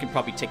Dismiss can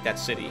probably take that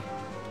city.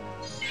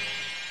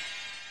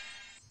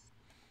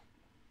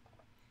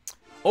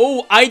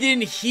 Oh, I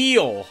didn't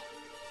heal.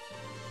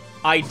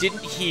 I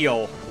didn't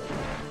heal.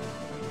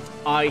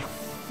 I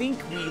think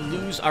we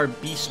lose our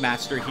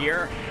Beastmaster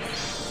here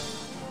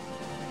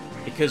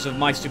because of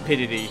my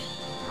stupidity.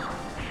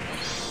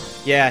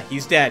 Yeah,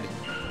 he's dead.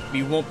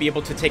 We won't be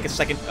able to take a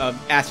second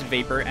Acid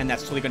Vapor, and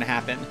that's totally going to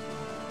happen.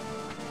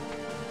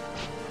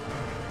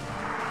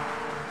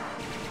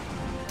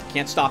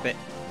 Can't stop it.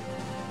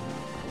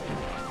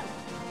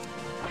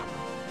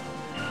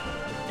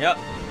 Yep.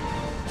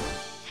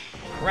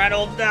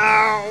 Rattle,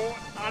 no!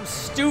 I'm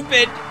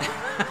stupid!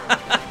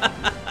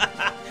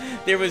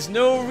 There was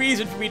no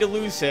reason for me to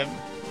lose him.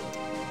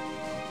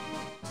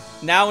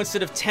 Now,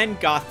 instead of 10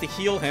 goth to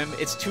heal him,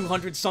 it's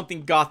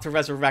 200-something goth to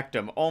resurrect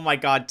him. Oh my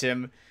god,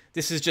 Tim.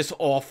 This is just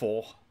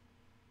awful.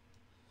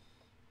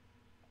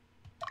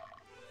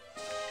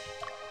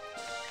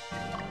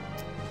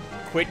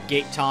 Quit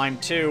gate time,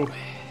 too.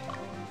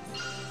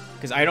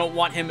 Because I don't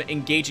want him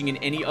engaging in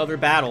any other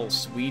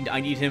battles. I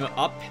need him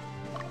up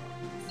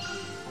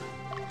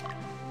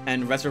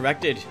and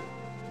resurrected.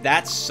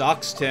 That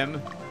sucks,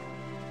 Tim.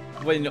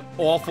 What an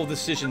awful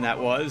decision that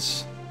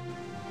was.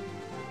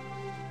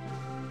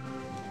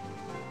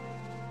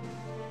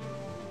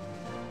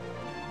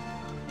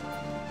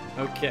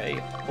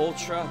 Okay,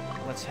 Ultra,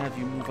 let's have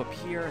you move up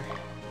here.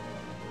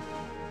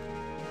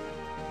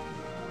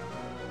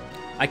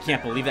 I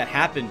can't believe that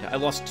happened. I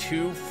lost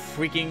 2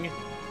 freaking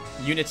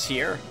units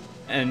here,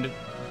 and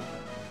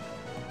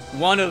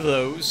one of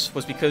those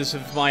was because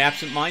of my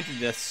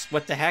absent-mindedness.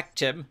 What the heck,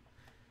 Tim?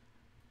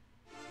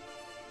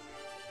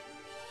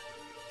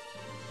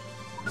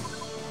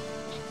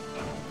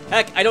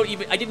 Heck, I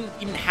didn't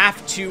even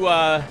have to,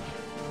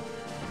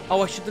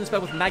 Oh, I should have done this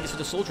battle with Magus for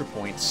the soldier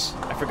points.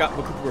 I forgot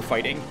what group we were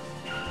fighting.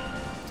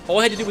 All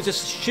I had to do was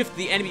just shift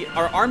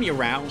our army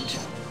around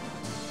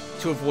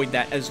to avoid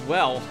that as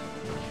well.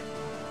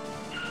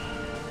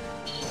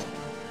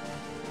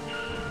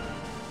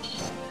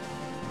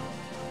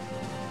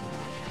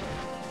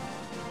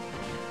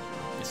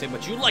 You say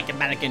what you like, a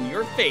mannequin,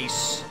 your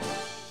face.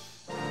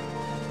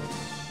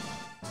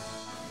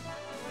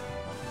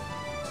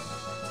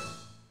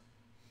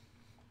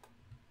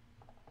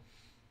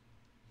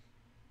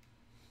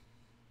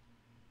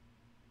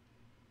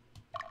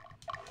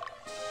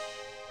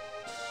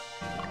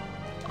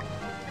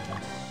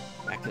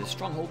 To the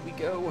stronghold we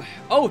go.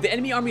 Oh, the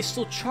enemy army is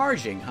still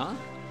charging, huh?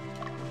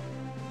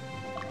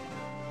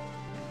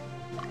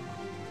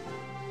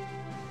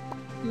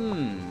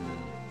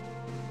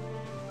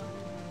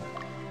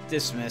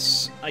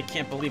 Dismiss. I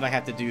can't believe I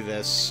have to do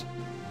this.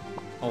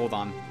 Hold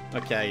on.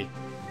 Okay.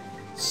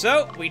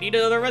 So, we need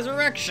another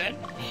resurrection.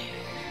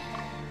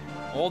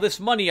 All this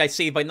money I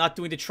saved by not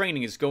doing the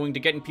training is going to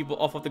getting people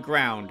off of the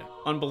ground.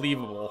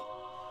 Unbelievable.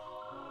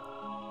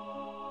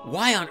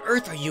 Why on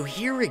earth are you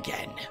here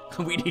again?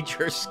 We need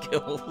your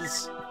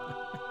skills.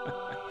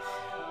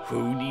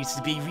 Who needs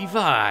to be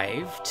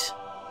revived?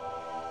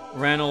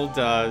 Reynold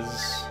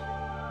does.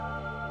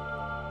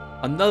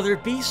 Another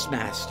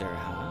Beastmaster,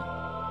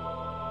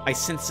 huh? I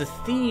sense a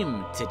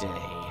theme today.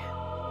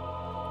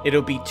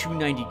 It'll be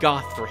 290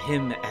 goth for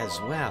him as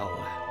well.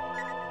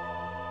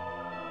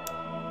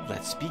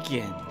 Let's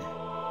begin.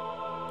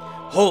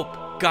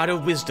 Hope, God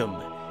of wisdom,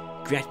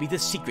 grant me the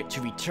secret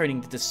to returning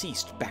the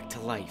deceased back to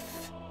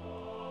life.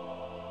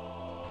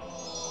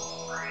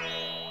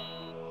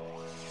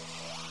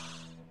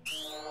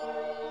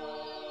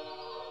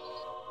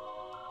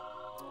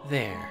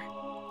 There.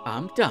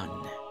 I'm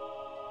done.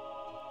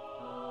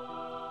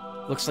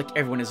 Looks like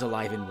everyone is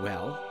alive and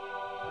well.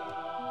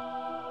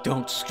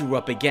 Don't screw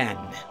up again.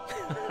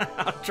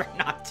 I'll try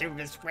not to,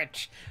 Miss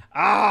Rich.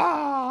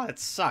 Ah, it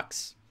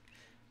sucks.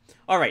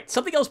 Alright,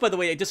 something else, by the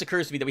way, it just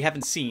occurs to me that we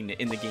haven't seen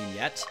in the game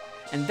yet.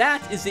 And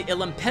that is the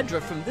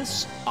Ilempedra from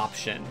this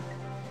option.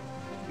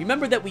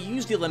 Remember that we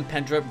used the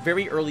Ilempedra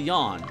very early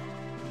on.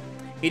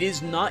 It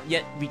is not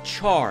yet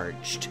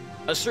recharged.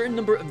 A certain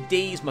number of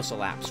days must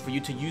elapse for you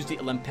to use the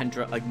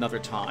Ilempedra another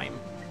time.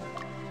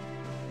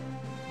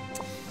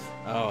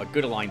 Oh, a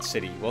good aligned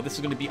city. Well, this is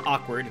going to be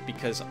awkward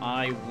because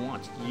I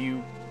want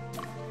you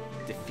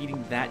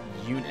defeating that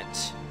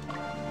unit.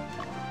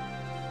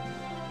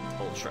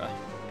 Ultra.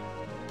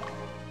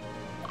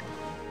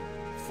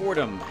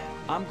 Fordham.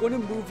 I'm going to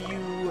move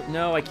you...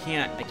 No, I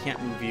can't. I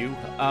can't move you.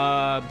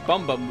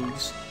 Bumba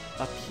moves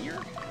up here.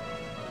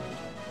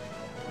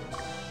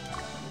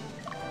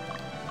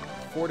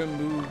 Fordham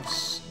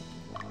moves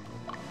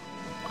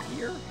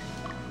here.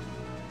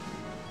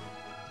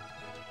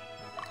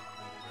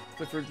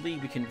 Clifford Lee,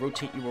 we can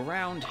rotate you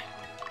around.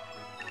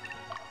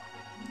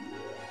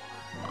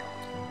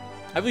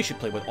 I really should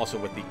play with also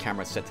with the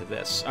camera set to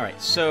this.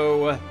 Alright,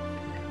 so...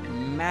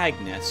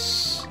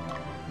 Magnus.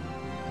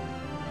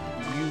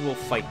 You will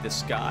fight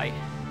this guy.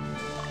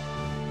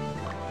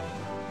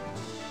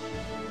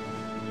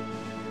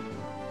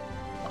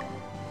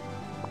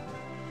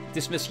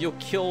 Dismiss, you'll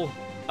kill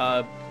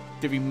the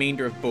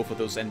remainder of both of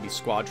those enemy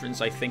squadrons,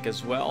 I think,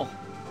 as well.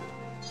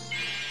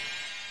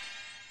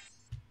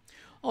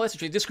 Oh, that's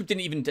interesting. This group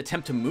didn't even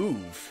attempt to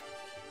move.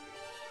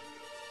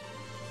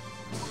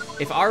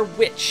 If our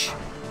witch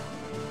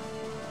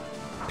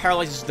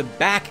paralyzes the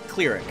back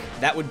cleric,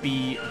 that would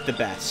be the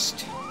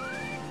best.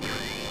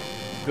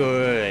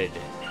 Good.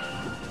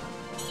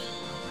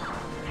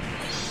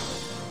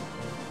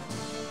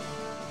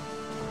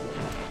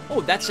 Oh,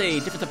 that's a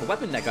different type of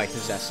weapon that guy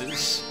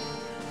possesses.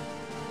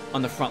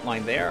 On the front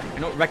line there. I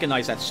don't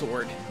recognize that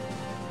sword.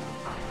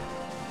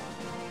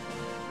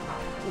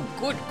 Oh,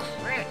 good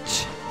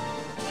crit.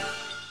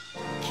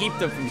 Keep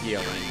them from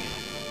healing.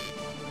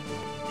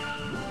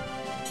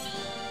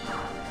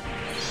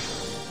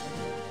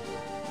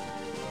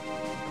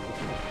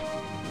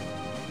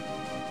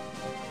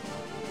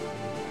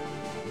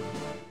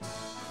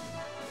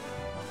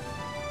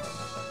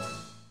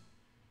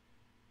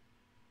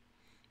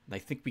 I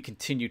think we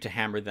continue to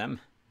hammer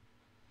them.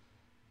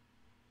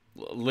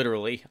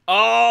 Literally.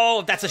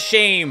 Oh, that's a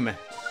shame.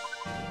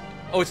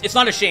 Oh, it's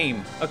not a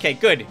shame. Okay,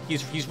 good.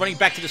 He's running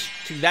back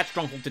to that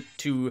stronghold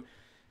to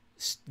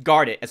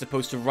guard it, as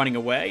opposed to running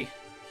away.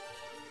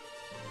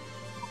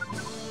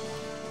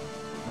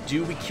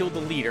 Do we kill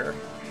the leader?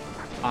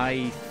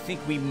 I think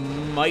we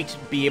might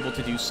be able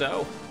to do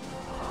so.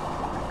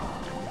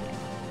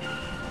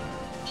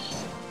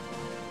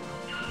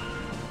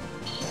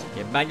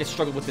 Yeah, Magnus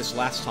struggled with this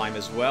last time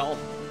as well.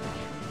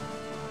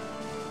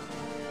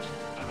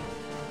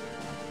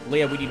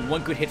 Leia, we need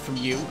one good hit from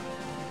you.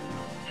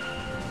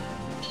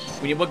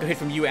 We need one good hit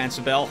from you,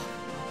 Ansabel.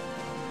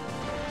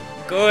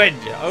 Good.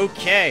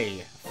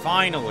 Okay.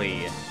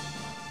 Finally.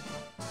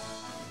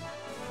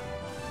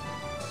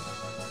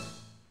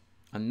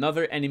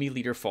 Another enemy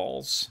leader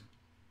falls.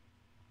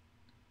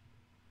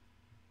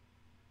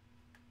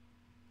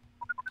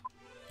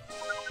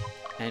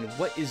 And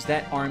what is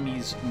that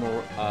army's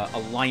more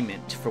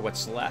alignment for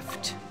what's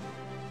left?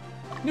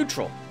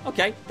 Neutral.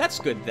 Okay, that's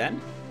good then.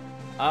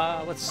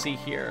 Let's see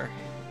here.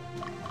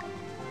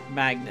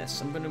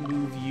 Magnus, I'm gonna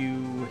move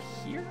you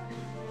here.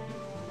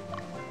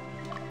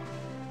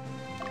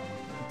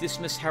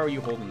 Dismiss, how are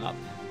you holding up?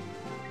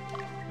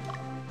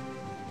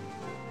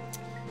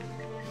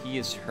 He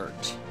is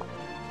hurt.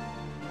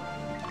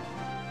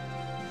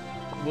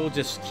 We'll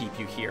just keep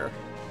you here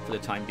for the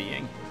time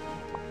being.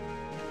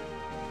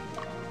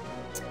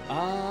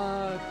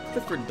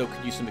 Clifford, though,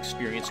 could use some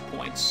experience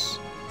points.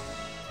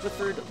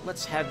 Clifford,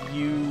 let's have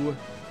you...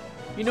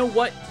 You know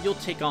what? You'll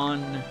take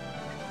on...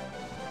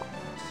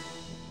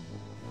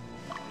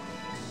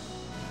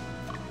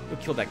 You'll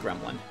kill that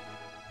gremlin.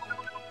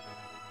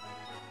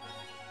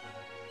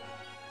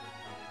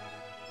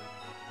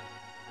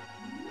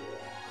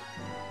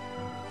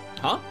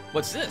 Huh?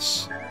 What's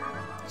this?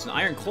 It's an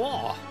iron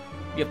claw.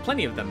 You have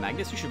plenty of them,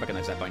 Magnus. You should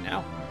recognize that by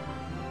now.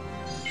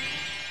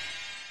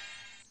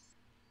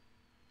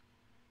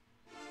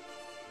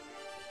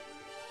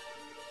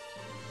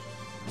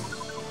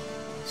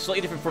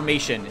 Slightly different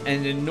formation,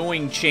 and an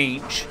annoying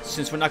change,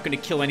 since we're not going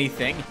to kill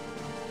anything.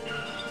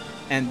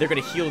 And they're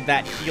going to heal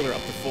that healer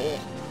up to full.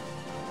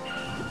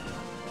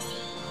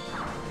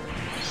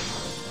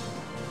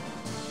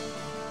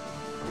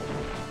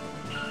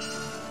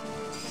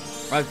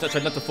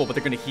 Sorry, not the full, but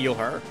they're going to heal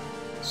her.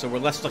 So we're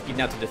less lucky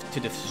now to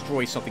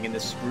destroy something in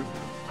this group.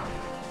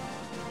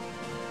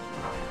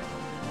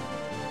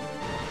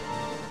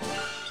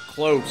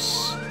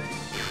 Close.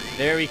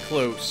 Very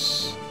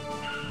close.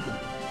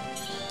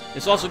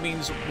 This also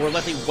means we're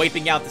likely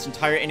wiping out this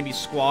entire enemy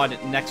squad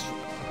next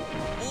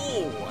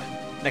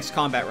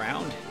combat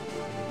round.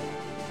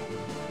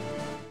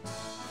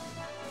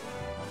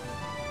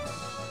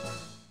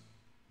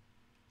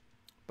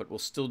 But we'll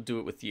still do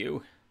it with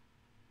you.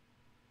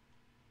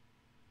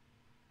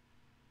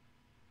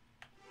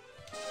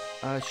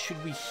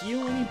 Should we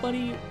heal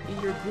anybody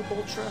in your group,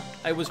 Ultra?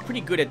 I was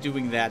pretty good at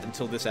doing that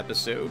until this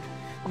episode.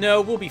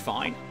 No, we'll be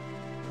fine.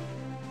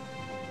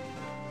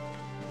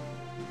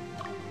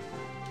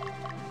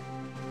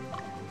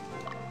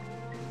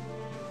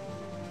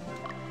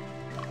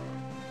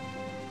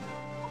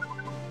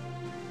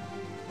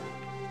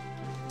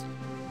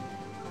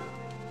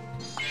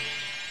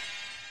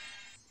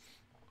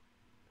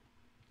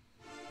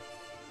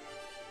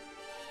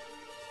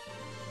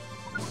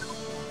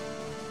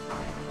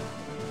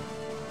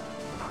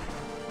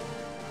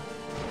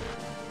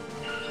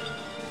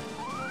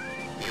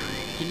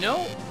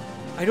 No,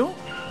 I don't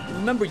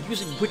remember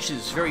using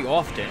witches very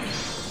often,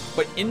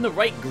 but in the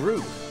right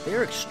group,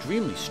 they're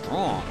extremely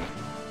strong.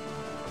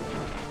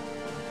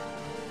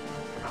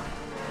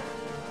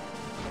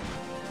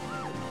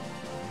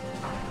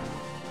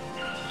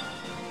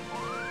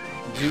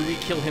 Do we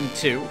kill him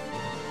too?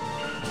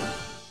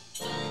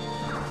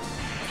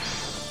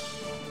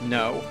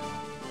 No.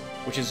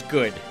 Which is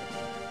good.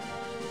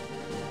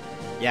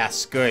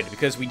 Yes, good,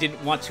 because we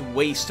didn't want to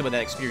waste some of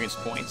that experience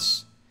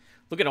points.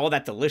 Look at all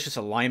that delicious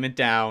alignment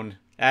down.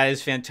 That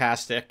is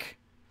fantastic.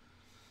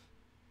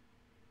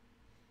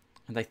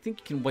 And I think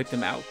you can wipe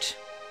them out.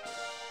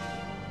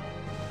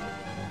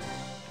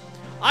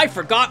 I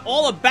forgot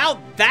all about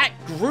that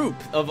group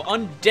of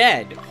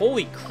undead.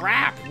 Holy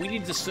crap. We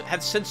need to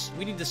send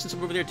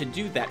someone over there to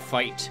do that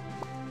fight.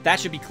 That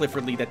should be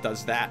Clifford Lee that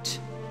does that.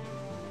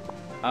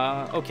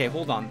 Okay,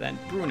 hold on then.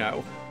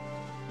 Bruno.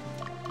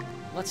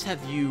 Let's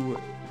have you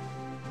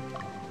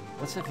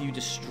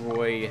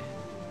destroy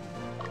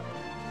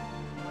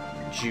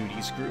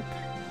Judy's group.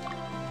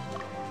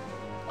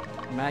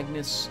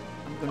 Magnus,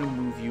 I'm gonna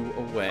move you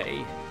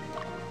away.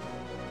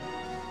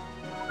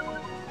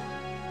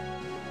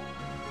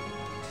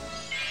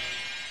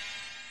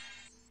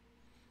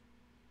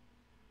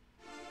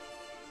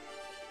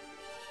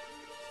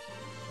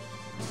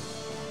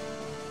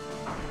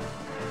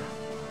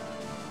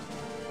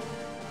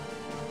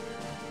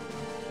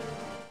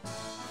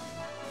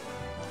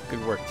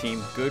 Good work,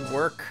 team. Good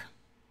work.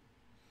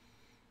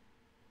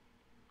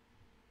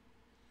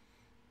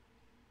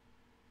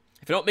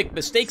 If I don't make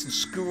mistakes and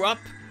screw up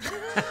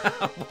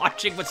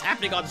watching what's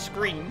happening on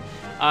screen,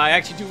 I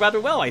actually do rather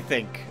well, I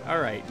think.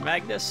 Alright,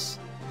 Magnus.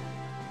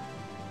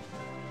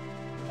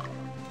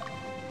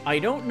 I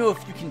don't know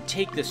if you can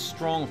take this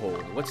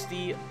stronghold. What's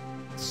the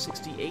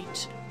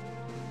 68?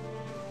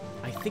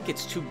 I think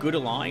it's too good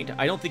aligned.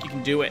 I don't think you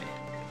can do it.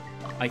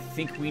 I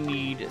think we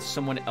need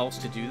someone else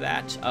to do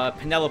that.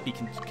 Penelope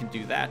can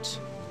do that.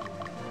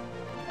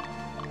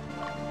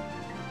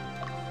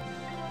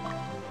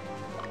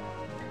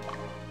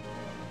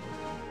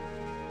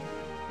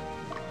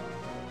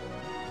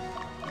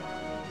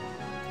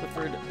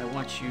 Clifford, I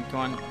want you to go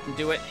on and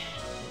do it.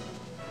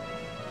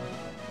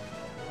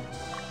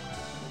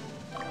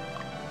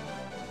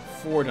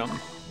 Fordham.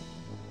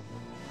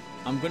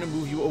 I'm going to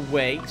move you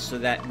away so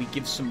that we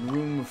give some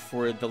room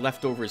for the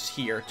leftovers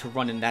here to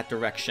run in that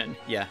direction.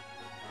 Yeah.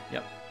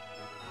 Yep.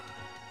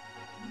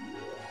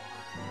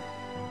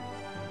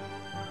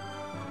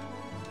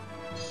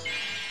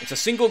 It's a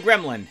single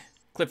gremlin.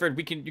 Clifford,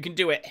 you can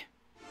do it.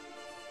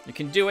 You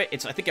can do it.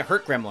 It's, I think, a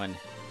hurt gremlin.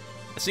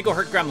 A single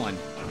hurt gremlin.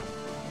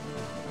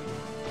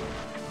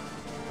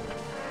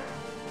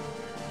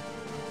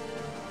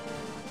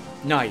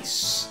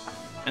 Nice.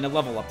 And a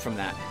level up from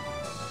that.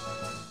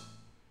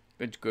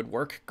 Good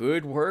work.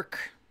 Good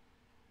work.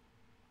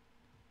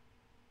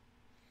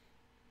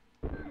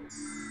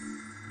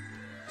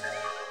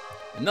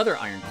 Another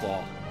Iron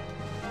Claw.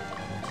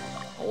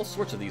 All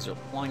sorts of these are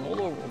flying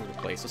all over the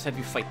place. Let's have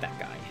you fight that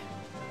guy.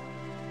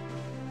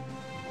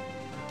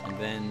 And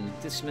then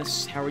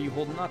Dismiss. How are you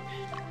holding up?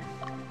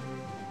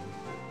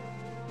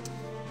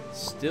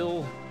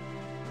 Still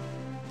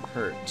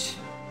hurt.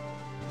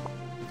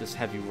 Just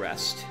have you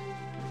rest.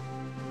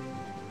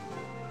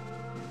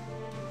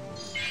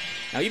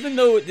 Now, even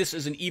though this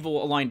is an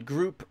evil-aligned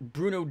group,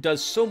 Bruno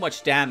does so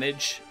much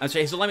damage. I'm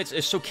sorry, his alignment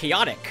is so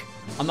chaotic.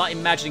 I'm not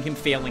imagining him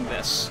failing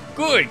this.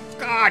 Good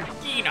God,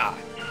 Gina!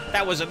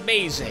 That was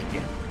amazing!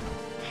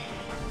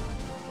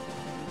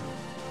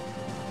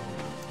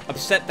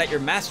 Upset that your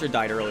master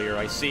died earlier,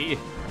 I see.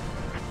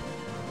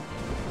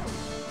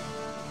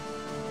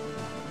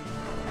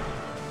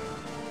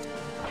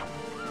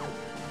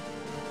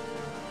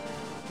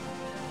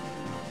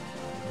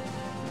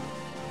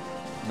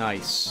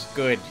 Nice.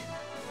 Good.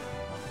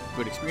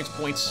 Good experience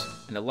points,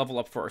 and a level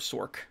up for our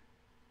Sork.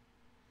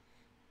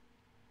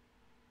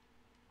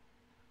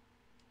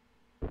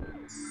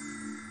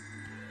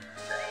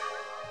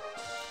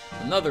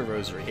 Another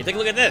rosary. Hey, take a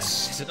look at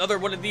this! It's another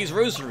one of these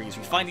rosaries.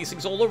 We find these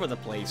things all over the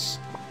place.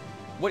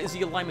 What is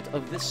the alignment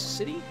of this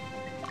city?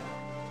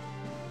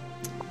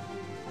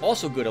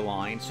 Also good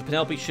aligned, so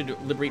Penelope should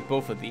liberate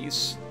both of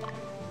these.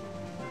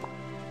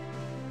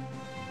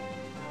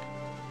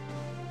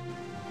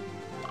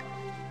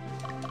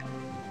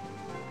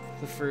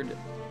 Clifford.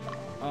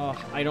 Oh,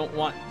 I don't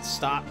want...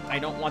 Stop. I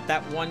don't want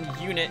that one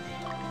unit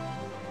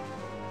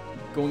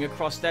going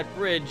across that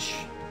bridge.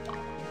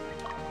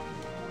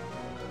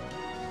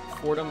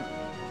 Fordham.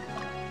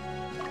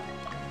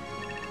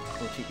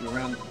 Rotate you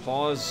around.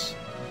 Pause.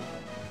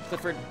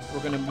 Clifford, we're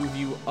going to move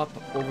you up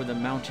over the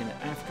mountain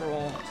after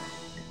all.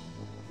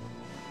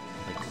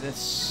 Like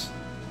this.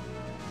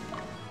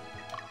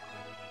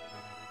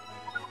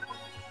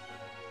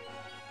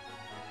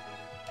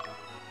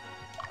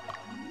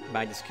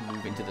 Magnus can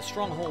move into the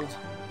stronghold.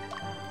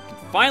 We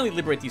can finally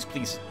liberate these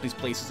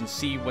places and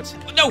see what's...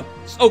 No!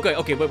 Okay,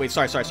 okay, wait,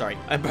 sorry.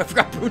 I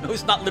forgot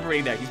Bruno's not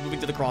liberating there. He's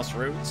moving to the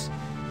crossroads.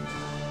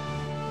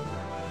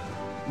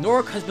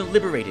 Nork has been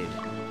liberated.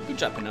 Good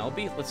job,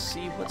 Penelope. Let's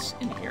see what's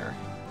in here.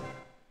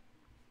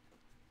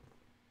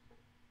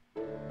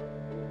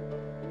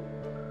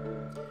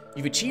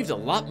 You've achieved a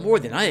lot more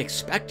than I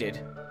expected.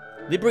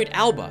 Liberate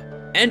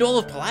Alba and all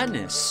of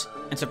Paladinus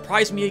and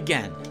surprise me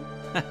again.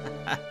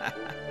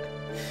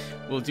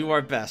 We'll do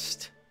our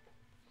best.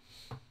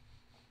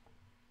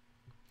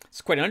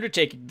 It's quite an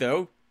undertaking,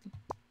 though.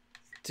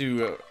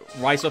 to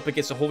rise up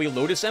against the Holy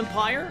Lotus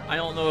Empire? I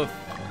don't know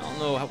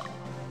how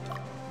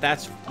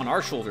that's on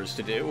our shoulders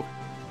to do.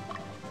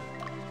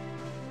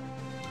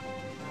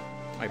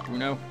 Alright,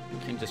 Bruno, we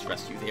can just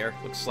rest you there.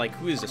 Looks like,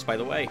 who is this, by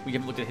the way? We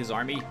haven't looked at his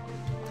army.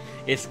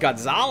 It's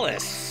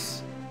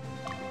Gonzalez!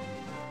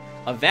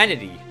 A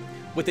vanity,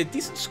 with a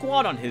decent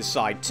squad on his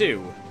side,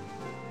 too.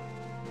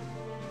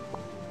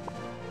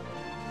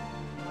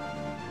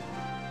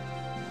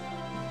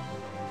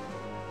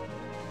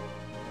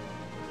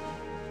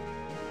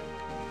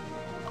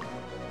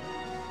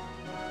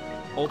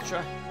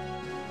 Ultra,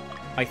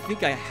 I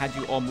think I had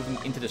you all moving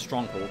into the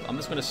stronghold. I'm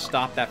just going to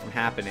stop that from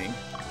happening.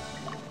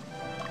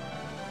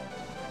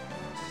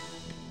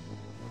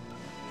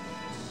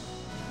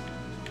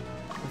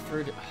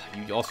 Clifford,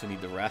 you also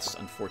need the rest,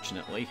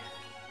 unfortunately.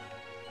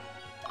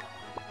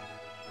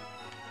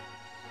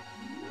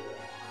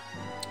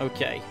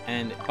 Okay,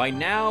 and by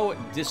now,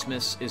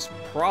 Dismas is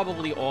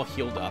probably all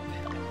healed up.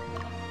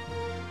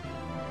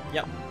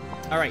 Yep.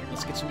 Alright,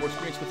 let's get some more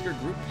experience with your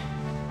group.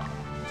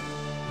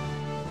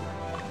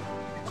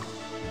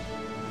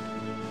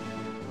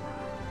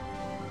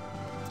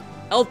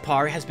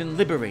 Elpar has been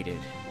liberated.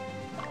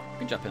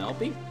 Good job,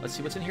 Penelope. Let's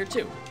see what's in here,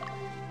 too.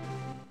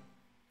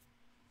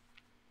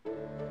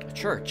 A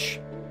church.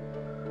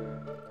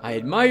 I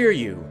admire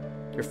you.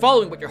 You're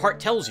following what your heart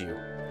tells you.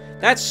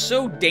 That's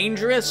so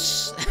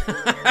dangerous.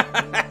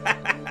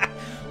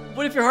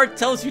 What if your heart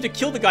tells you to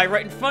kill the guy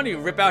right in front of you,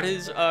 rip out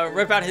his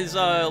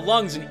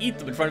lungs and eat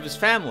them in front of his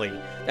family?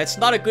 That's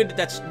not good.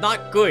 That's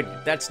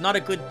not a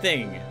good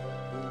thing.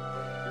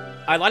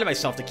 I lie to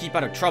myself to keep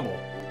out of trouble,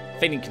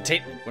 feigning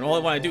contentment when all I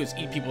want to do is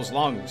eat people's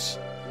lungs.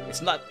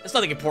 It's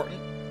nothing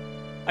important.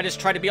 I just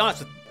try to be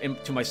honest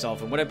to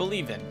myself and what I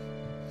believe in.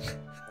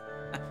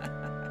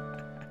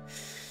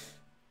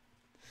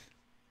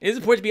 It is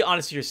important to be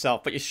honest to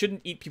yourself, but you shouldn't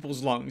eat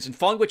people's lungs. And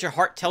following what your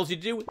heart tells you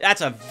to do,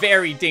 that's a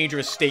very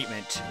dangerous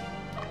statement.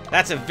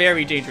 That's a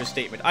very dangerous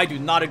statement. I do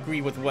not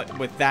agree with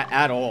that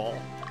at all.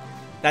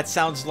 That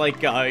sounds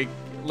like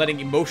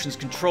letting emotions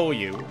control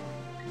you.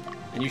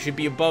 And you should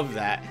be above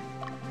that.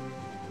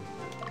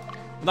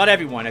 Not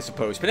everyone, I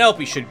suppose.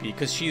 Penelope should be,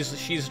 because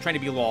she's trying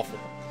to be lawful.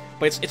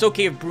 But it's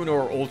okay if Bruno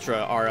or Ultra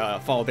are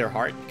follow their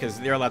heart, because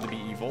they're allowed to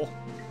be evil.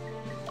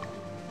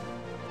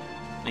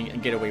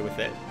 And get away with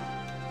it.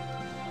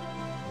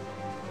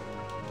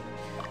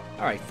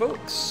 Alright,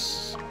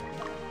 folks.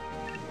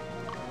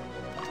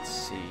 Let's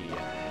see.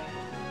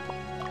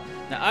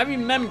 Now, I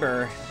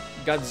remember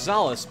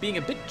Gonzalez being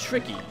a bit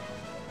tricky.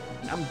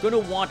 And I'm gonna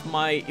want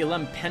my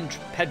Ilem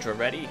Pedra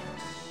ready.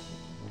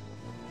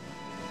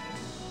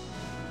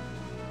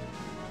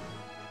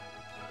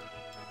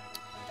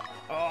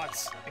 Oh,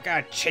 I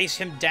gotta chase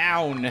him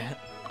down.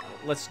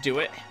 Let's do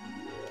it.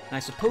 And I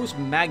suppose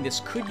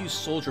Magnus could use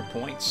soldier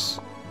points.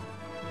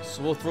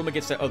 So we'll throw him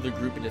against that other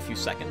group in a few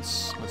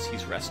seconds, once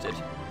he's rested.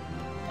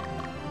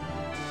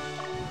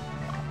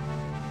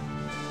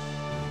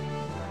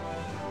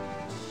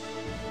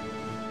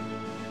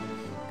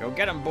 Go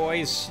get him,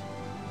 boys.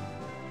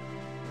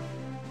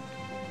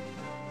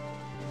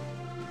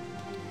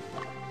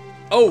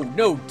 Oh,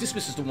 no,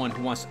 Dismas is the one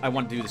who I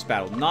want to do this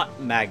battle,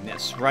 not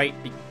Magnus, right?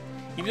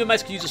 Even though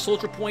Magnus can use the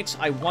soldier points,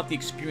 I want the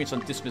experience on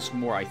Dismas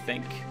more, I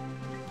think.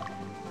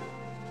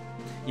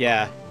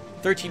 Yeah,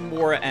 13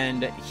 more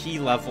and he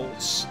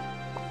levels.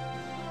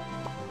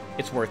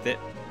 It's worth it.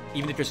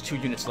 Even if there's 2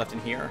 units left in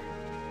here.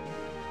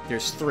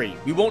 There's 3.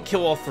 We won't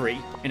kill all 3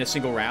 in a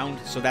single round,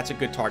 so that's a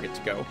good target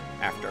to go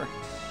after.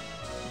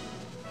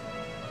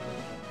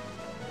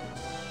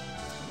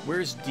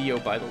 Where's Dio,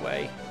 by the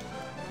way?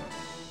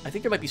 I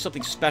think there might be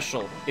something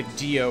special if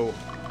Dio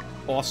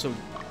also...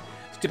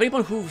 Depending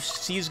on who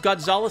sees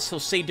Gonzalez, he'll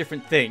say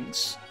different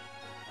things.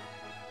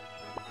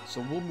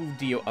 So we'll move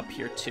Dio up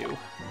here, too.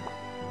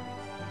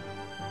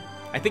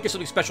 I think there's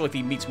something special if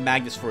he meets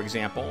Magnus, for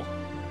example.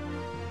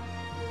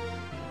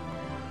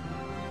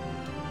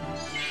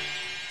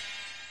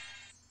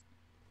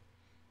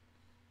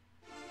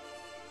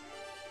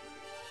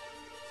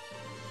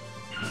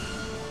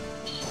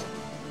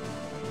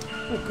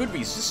 Oh, good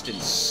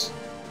resistance.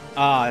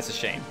 Ah, that's a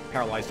shame.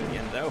 Paralyzed in the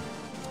end, though.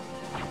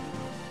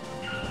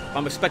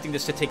 I'm expecting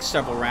this to take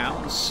several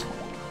rounds.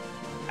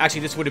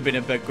 Actually, this would have been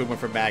a good one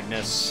for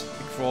Magnus.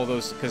 For all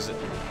those, because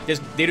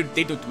they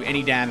don't do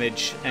any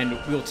damage, and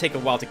it will take a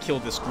while to kill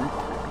this group.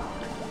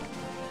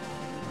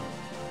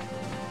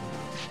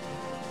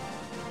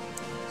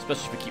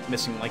 Especially if we keep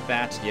missing like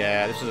that.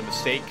 Yeah, this was a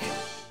mistake.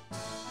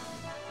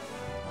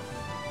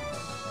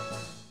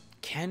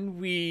 Can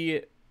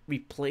we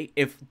replay...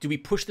 Do we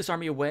push this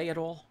army away at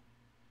all?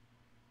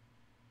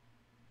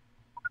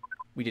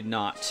 We did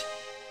not.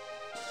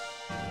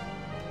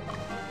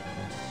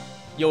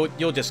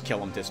 You'll just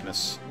kill him,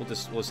 Dismas. We'll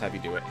just have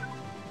you do it.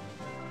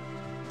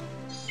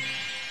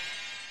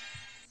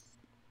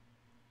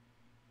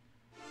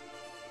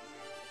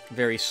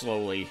 Very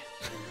slowly.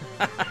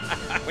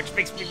 Which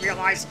makes me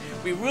realize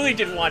we really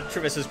didn't want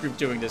Trivis's group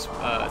doing this.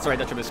 Sorry,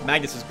 not Trivis,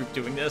 Magnus's group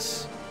doing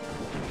this.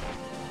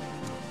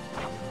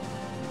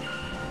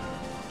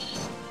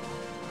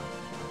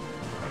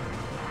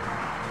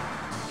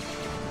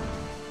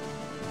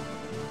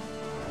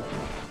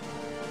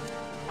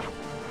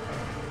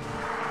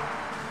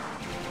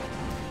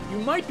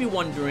 might be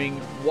wondering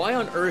why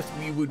on earth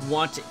we would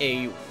want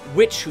a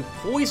witch who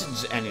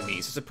poisons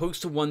enemies as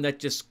opposed to one that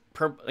just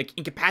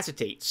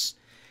incapacitates.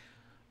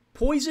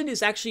 Poison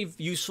is actually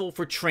useful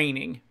for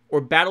training or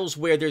battles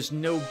where there's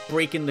no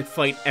break in the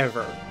fight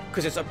ever,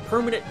 because it's a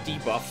permanent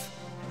debuff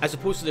as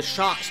opposed to the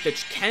shocks that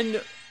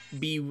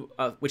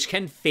which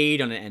can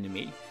fade on an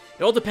enemy.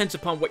 It all depends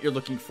upon what you're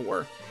looking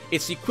for.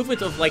 It's the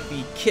equivalent of like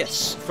the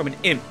kiss from an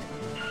imp,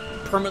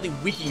 permanently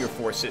weakening your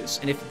forces,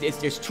 and if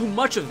there's too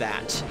much of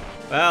that,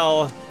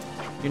 well,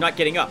 you're not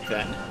getting up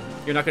then.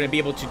 You're not going to be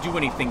able to do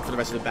anything for the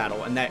rest of the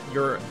battle, and that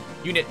your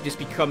unit just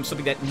becomes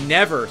something that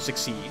never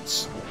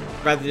succeeds,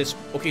 rather than just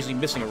occasionally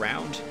missing a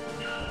round.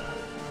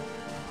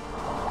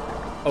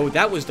 Oh,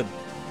 that was the...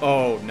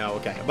 Oh, no,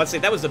 okay. I'm about to say,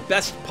 that was the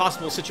best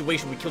possible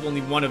situation. We killed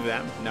only one of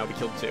them. No, we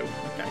killed two.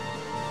 Okay.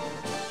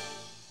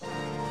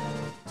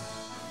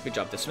 Good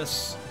job,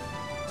 Dismiss.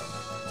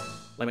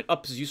 Alignment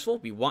up is useful.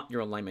 We want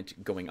your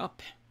alignment going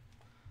up.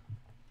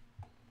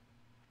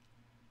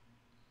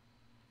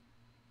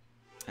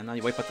 And now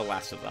you wipe out the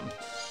last of them.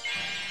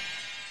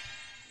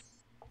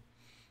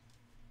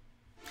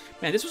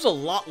 Man, this was a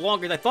lot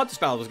longer than I thought this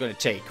battle was going to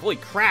take. Holy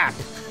crap!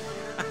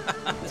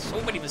 There's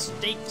so many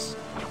mistakes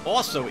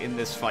also in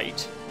this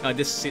fight.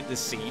 This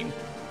scene.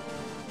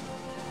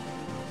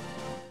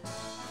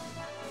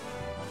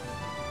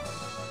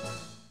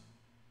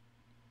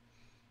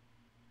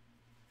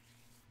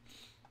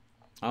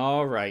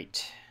 All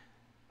right.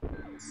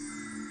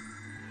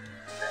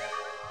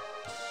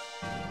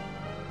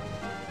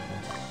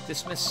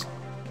 Dismiss.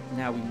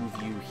 Now we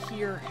move you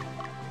here.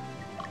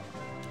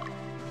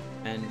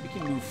 And we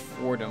can move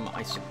Fordham,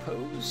 I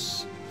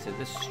suppose, to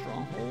this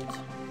stronghold.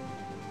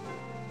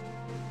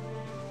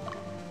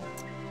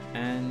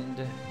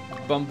 And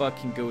Bumba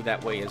can go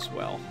that way as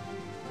well.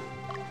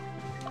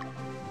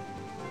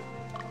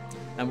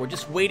 And we're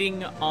just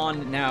waiting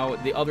on now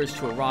the others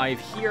to arrive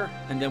here,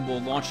 and then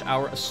we'll launch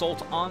our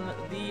assault on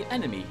the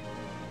enemy.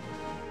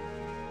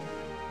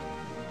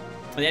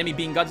 The enemy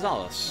being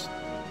Gonzalez.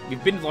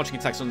 We've been launching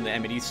attacks on the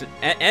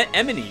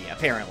enemy,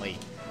 apparently.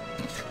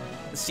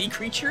 The sea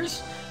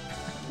creatures?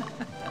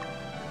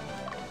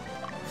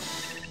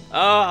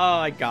 Oh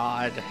my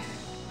god.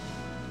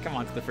 Come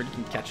on, Clifford, you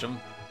can catch them.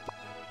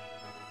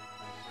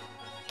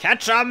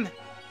 Catch them!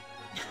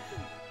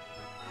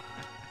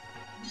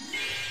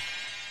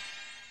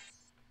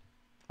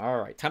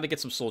 Alright, time to get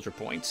some soldier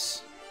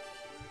points.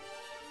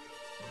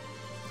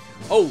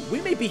 Oh,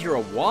 we may be here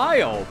a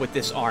while with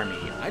this army.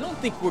 I don't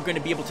think we're going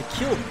to be able to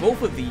kill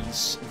both of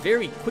these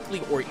very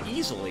quickly or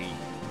easily.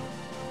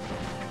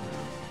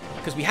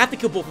 Because we have to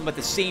kill both of them at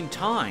the same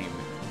time.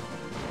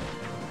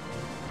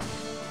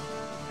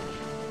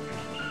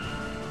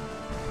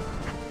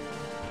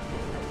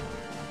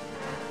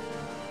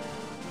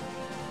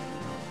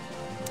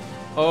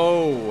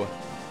 Oh.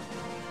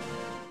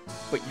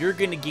 But you're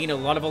going to gain a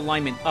lot of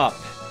alignment up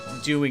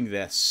doing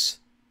this.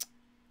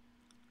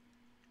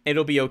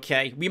 It'll be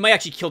okay. We might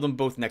actually kill them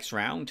both next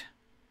round.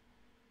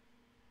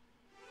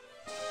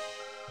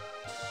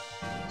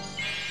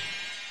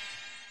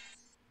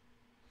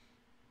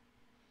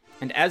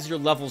 And as your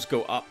levels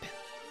go up,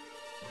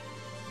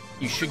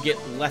 you should get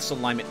less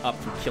alignment up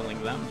from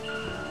killing them.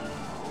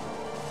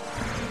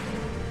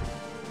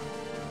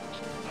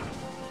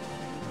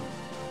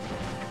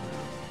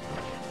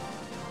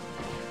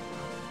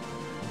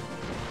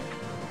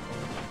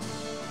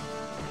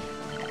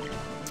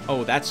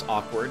 Oh, that's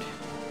awkward.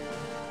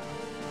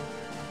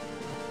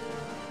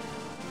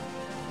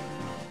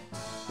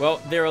 Well,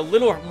 they're a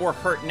little more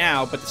hurt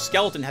now, but the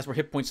skeleton has more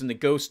hit points than the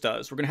ghost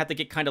does. We're gonna have to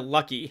get kind of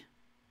lucky.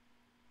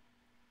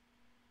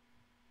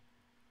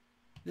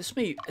 This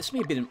may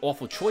have been an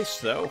awful choice,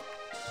 though,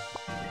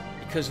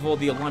 because of all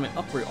the alignment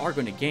up we are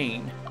going to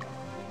gain.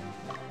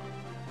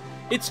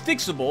 It's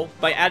fixable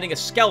by adding a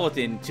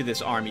skeleton to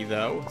this army,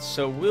 though,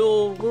 so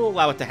we'll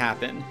allow it to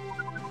happen.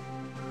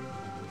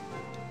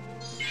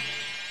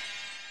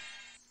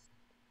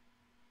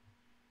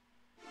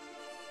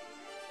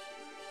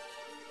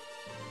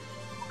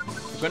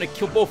 We're gonna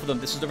kill both of them.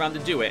 This is the round to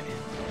do it.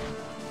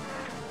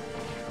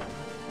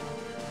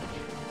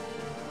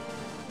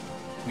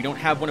 We don't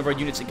have one of our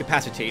units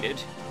incapacitated.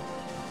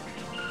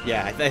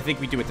 Yeah, I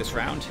think we do it this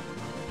round.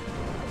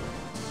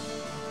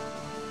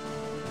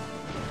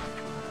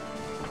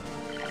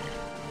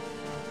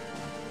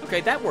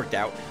 Okay, that worked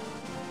out.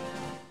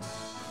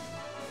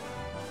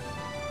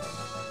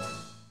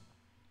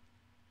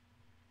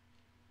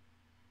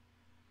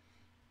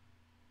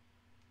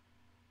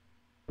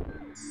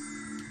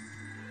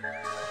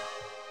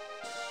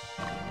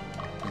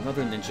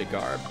 Another ninja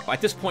garb.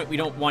 At this point, we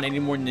don't want any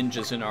more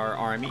ninjas in our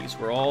armies.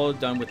 We're all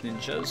done with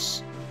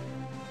ninjas.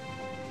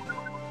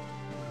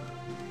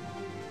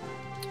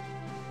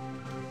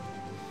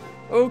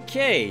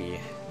 Okay.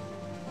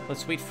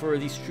 Let's wait for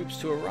these troops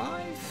to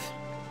arrive.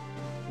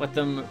 Let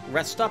them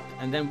rest up,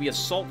 and then we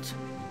assault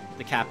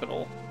the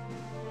capital.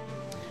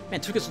 Man,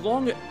 it took us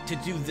long to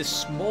do this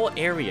small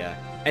area,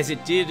 as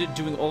it did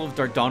doing all of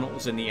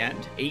Dardunnelles in the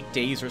end. 8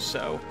 days or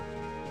so.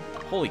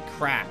 Holy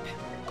crap.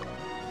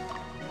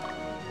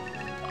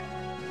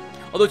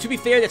 Although, to be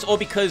fair, that's all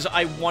because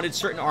I wanted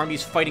certain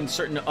armies fighting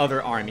certain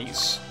other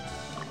armies.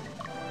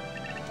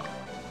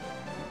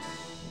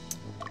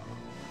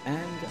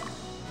 And,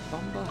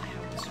 Bamba,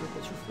 what's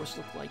your force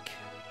look like?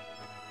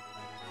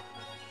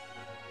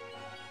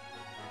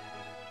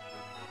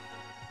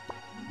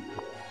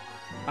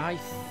 I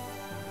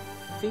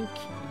think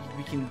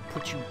we can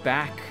put you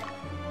back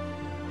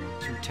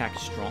to attack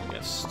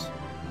strongest.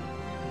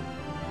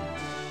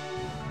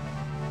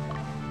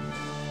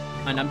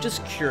 And I'm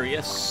just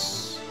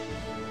curious.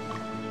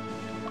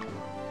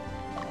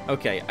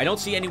 Okay, I don't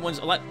see no one's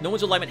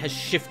alignment has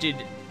shifted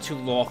to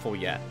lawful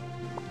yet.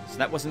 So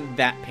that wasn't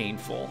that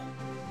painful.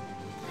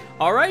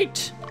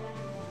 Alright!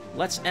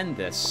 Let's end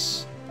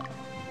this.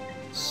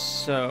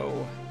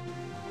 So...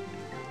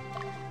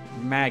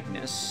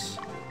 Magnus.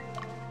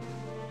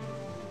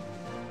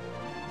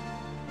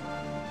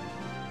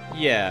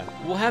 Yeah,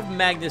 we'll have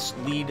Magnus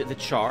lead the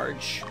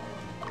charge.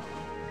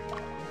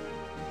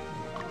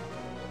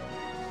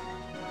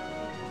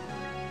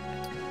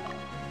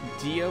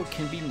 Dio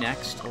can be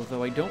next,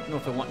 although I don't know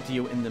if I want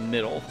Dio in the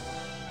middle.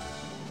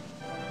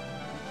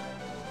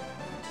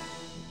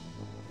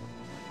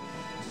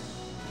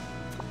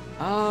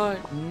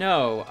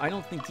 No, I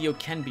don't think Dio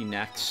can be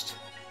next.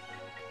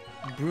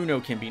 Bruno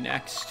can be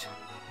next.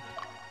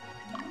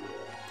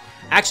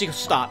 Actually,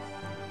 stop.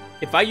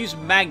 If I use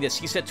Magnus,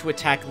 he's set to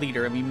attack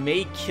leader, and we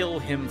may kill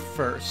him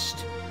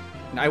first.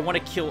 And I want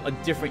to kill a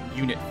different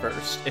unit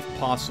first, if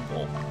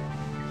possible.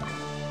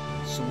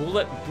 So we'll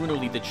let Bruno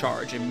lead the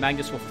charge, and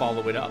Magnus will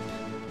follow it up.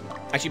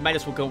 Actually,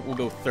 Magnus will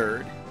go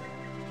third.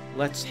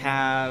 Let's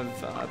have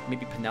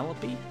maybe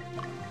Penelope.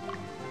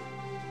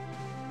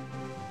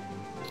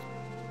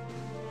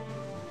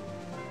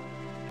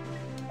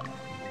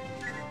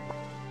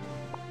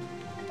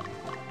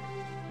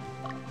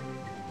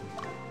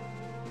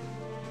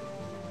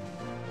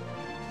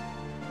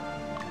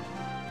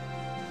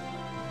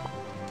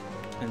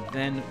 And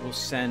then we'll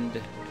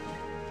send...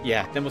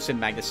 Yeah, then we'll send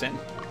Magnus in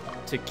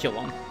to kill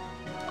him.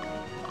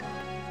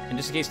 And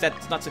just in case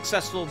that's not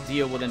successful,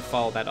 Dio will then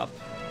follow that up.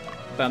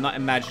 But I'm not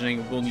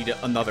imagining we'll need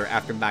another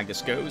after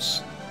Magnus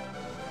goes.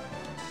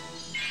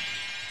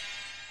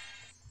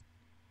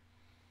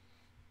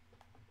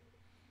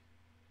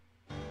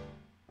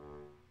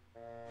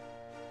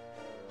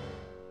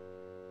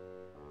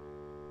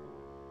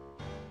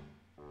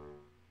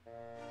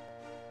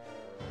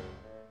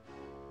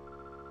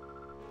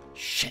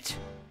 Shit.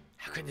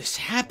 How could this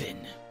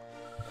happen?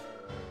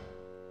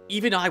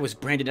 Even I was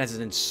branded as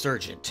an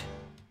insurgent.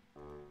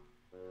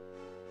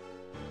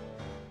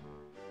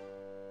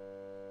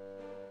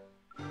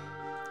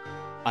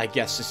 I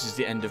guess this is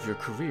the end of your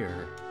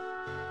career.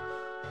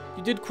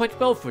 You did quite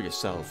well for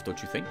yourself,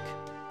 don't you think?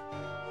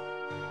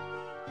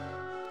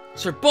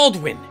 Sir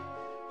Baldwin!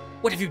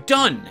 What have you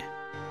done?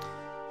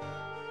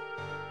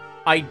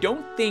 I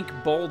don't think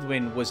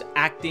Baldwin was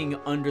acting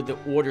under the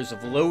orders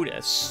of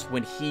Lotus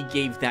when he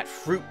gave that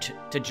fruit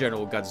to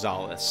General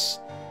Gonzalez.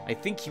 I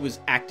think he was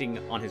acting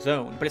on his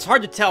own. But it's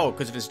hard to tell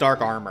because of his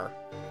dark armor.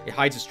 It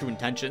hides his true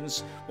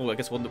intentions. Well, I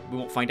guess we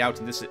won't find out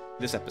in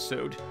this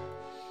episode.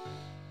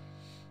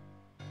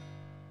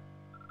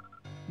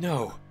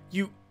 No,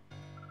 you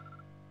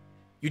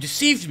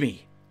deceived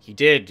me. He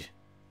did.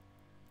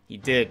 He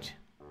did.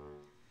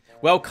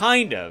 Well,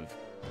 kind of.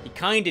 He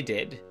kind of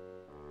did.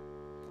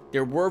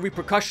 There were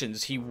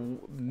repercussions he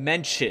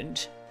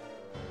mentioned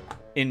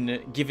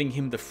in giving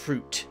him the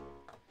fruit.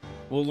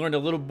 We'll learn a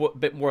little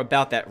bit more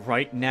about that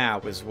right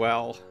now as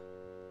well.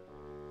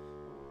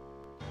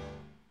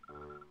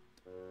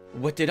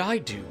 What did I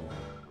do?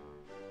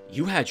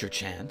 You had your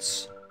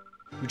chance.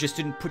 You just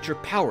didn't put your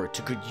power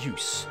to good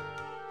use.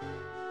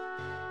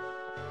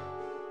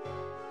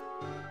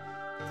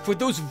 For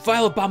those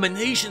vile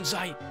abominations,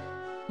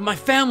 my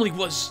family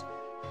was...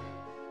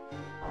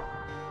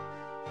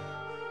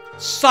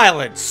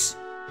 Silence!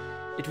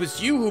 It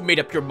was you who made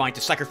up your mind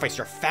to sacrifice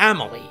your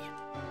family.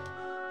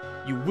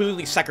 You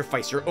willingly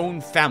sacrificed your own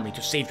family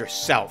to save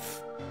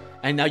yourself.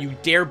 And now you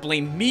dare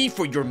blame me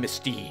for your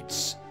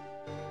misdeeds.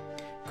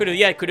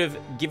 Could have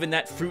given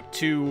that fruit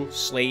to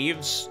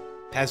slaves,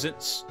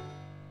 peasants,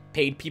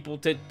 paid people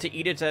to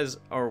eat it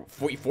or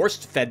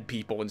forced-fed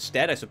people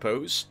instead, I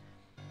suppose.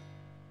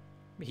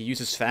 He used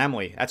his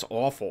family. That's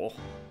awful.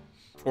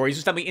 Or he used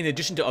his family in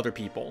addition to other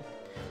people.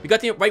 We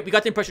got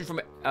the impression from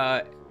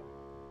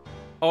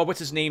oh, what's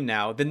his name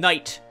now? The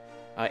knight,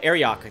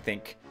 Ariok, I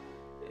think,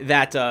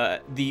 that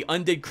the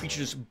undead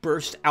creatures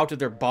burst out of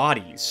their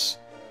bodies.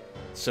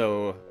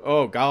 So,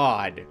 oh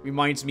god,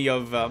 reminds me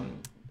of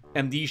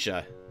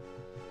Amnesia.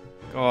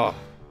 Oh,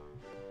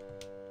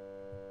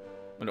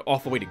 what an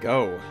awful way to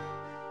go.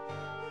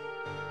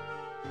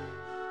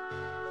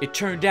 It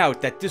turned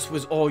out that this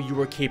was all you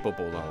were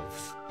capable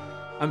of.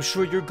 I'm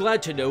sure you're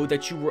glad to know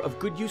that you were of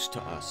good use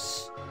to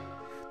us.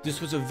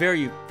 This was a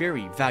very,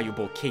 very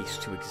valuable case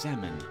to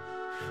examine.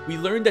 We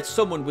learned that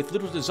someone with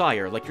little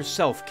desire like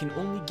yourself can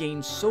only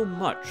gain so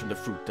much from the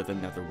fruit of the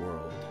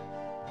netherworld.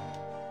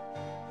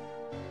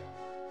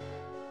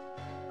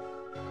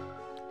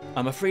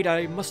 I'm afraid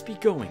I must be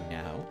going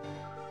now.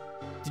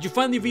 Did you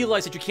finally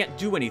realize that you can't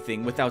do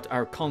anything without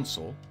our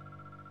consul?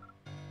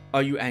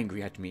 Are you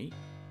angry at me?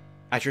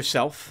 At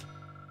yourself?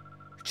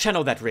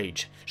 Channel that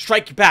rage.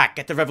 Strike back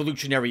at the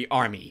Revolutionary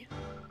Army.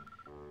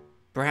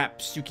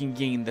 Perhaps you can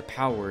gain the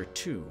power,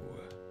 too.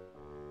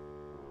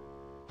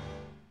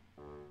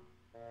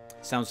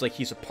 Sounds like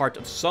he's a part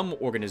of some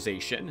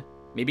organization.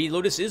 Maybe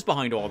Lotus is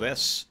behind all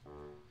this.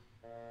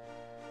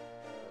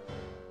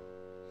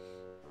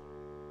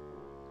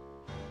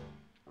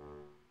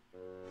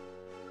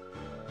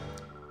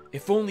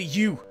 If only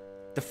you,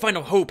 the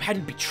final hope,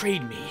 hadn't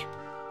betrayed me.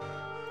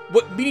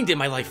 What meaning did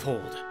my life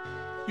hold?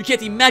 You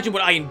can't imagine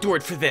what I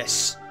endured for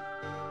this.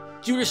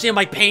 Do you understand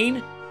my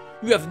pain?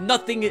 You have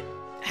nothing...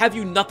 Have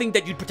you nothing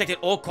that you'd protect at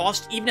all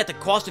costs, even at the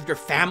cost of your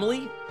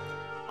family?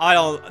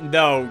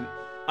 No,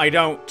 I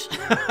don't.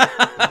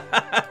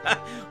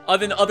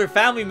 Other than other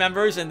family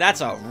members, and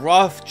that's a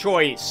rough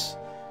choice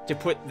to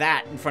put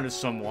that in front of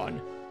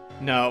someone.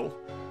 No.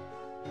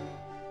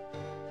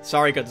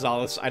 Sorry,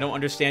 Gonzalez, I don't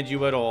understand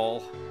you at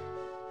all.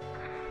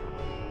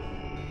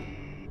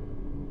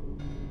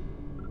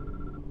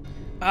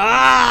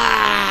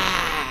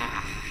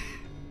 Ah!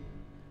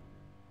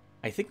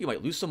 I think we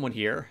might lose someone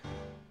here.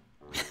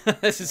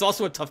 This is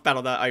also a tough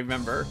battle that I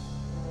remember.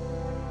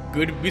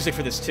 Good music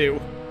for this,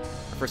 too.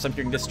 First time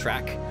hearing this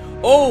track.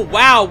 Oh,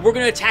 wow! We're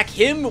gonna attack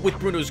him with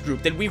Bruno's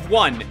group. Then we've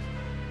won.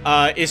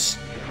 Oh!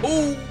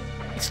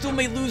 We still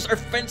may lose our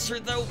fencer,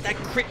 though. That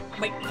crit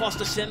might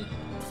cost us him.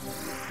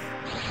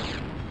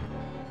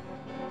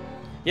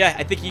 Yeah,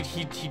 I think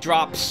he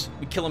drops.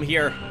 We kill him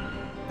here.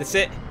 That's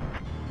it.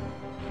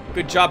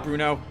 Good job,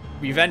 Bruno.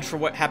 Revenge for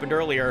what happened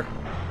earlier.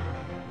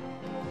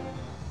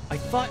 I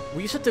thought...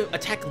 Were you set to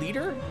attack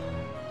leader?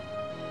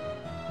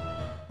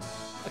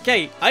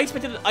 Okay, I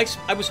expected...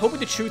 I was hoping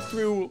to shoot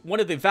through one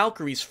of the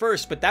Valkyries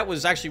first, but that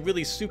was actually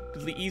really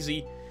stupidly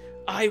easy.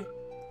 I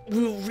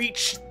will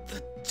reach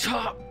the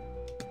top.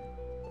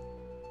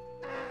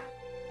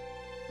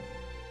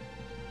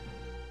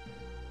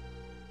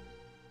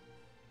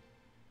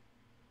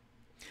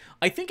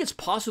 I think it's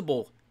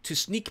possible to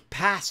sneak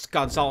past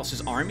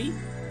Gonzalez's army,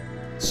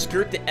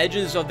 skirt the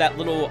edges of that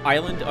little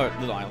island, or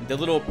the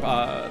little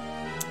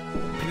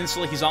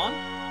peninsula he's on,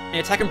 and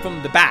attack him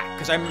from the back,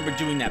 because I remember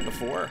doing that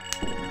before.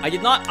 I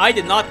did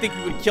not think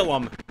we would kill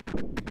him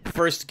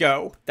first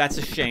go. That's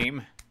a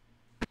shame.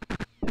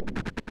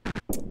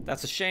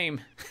 That's a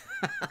shame.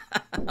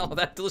 Oh,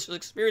 that delicious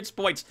experience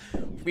points.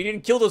 We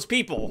didn't kill those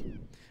people.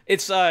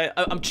 It's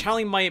I'm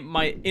channeling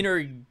my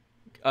inner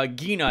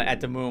Gina at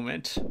the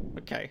moment.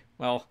 Okay,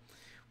 well,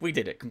 we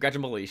did it.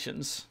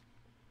 Congratulations.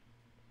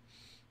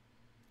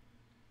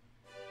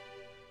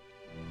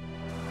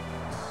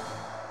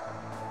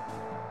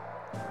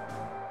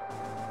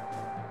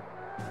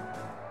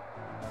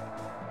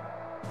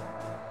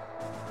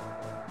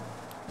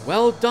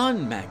 Well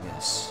done,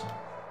 Magnus.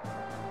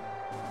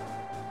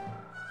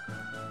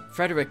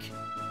 Frederick,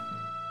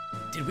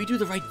 did we do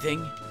the right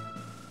thing?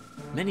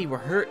 Many were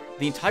hurt.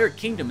 The entire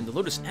kingdom and the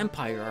Lotus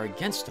Empire are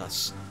against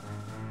us.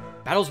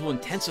 Battles will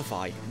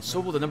intensify, and so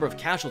will the number of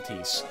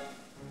casualties.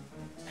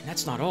 And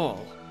that's not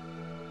all.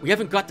 We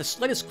haven't got the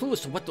slightest clue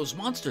as to what those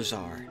monsters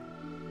are.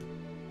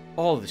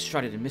 All of this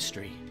shrouded in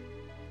mystery.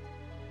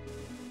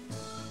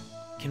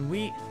 Can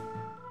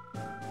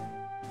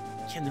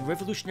the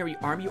Revolutionary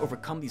Army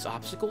overcome these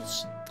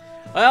obstacles?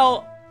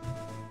 Well,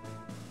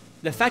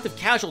 the fact of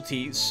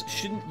casualties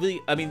shouldn't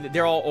really... I mean,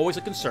 they're always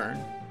a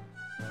concern.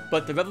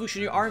 But the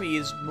Revolutionary Army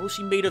is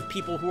mostly made of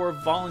people who are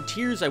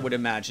volunteers, I would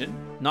imagine,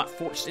 not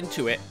forced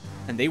into it.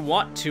 And they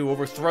want to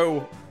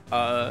overthrow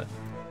the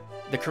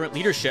current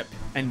leadership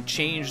and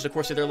change the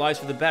course of their lives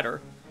for the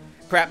better.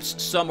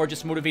 Perhaps some are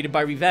just motivated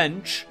by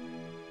revenge,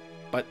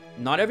 but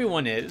not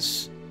everyone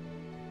is.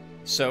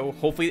 So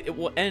hopefully it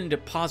will end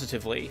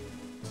positively.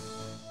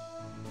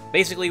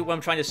 Basically, what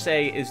I'm trying to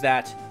say is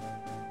that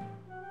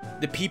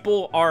the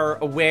people are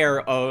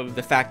aware of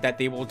the fact that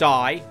they will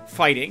die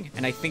fighting,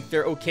 and I think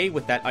they're okay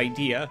with that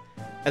idea,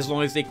 as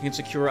long as they can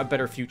secure a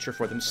better future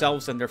for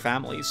themselves and their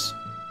families,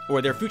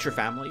 or their future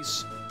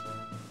families.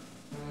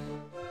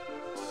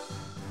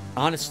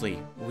 Honestly,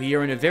 we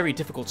are in a very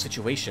difficult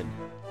situation.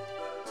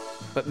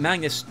 But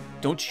Magnus,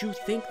 don't you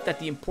think that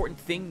the important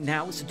thing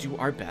now is to do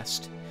our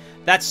best?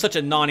 That's such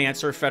a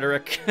non-answer,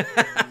 Frederick.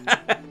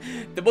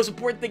 The most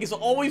important thing is to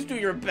always do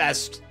your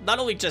best. Not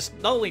only just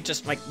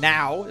like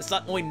now. It's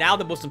not only now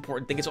the most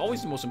important thing, it's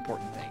always the most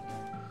important thing.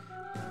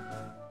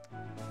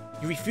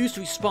 You refuse to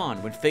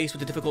respond when faced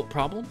with a difficult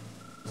problem?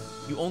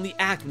 You only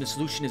act when the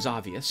solution is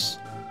obvious.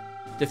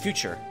 The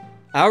future,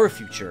 our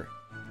future,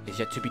 is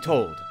yet to be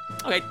told.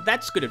 Okay,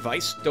 that's good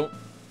advice.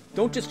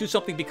 Don't just do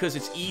something because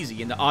it's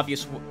easy and the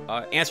obvious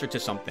answer to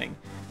something.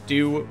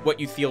 Do what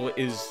you feel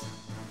is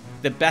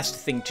the best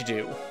thing to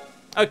do.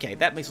 Okay,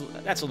 that's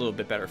a little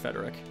bit better,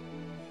 Frederick.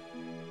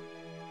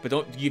 But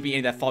don't give me any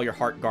of that follow your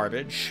heart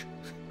garbage.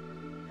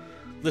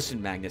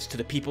 Listen, Magnus, to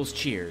the people's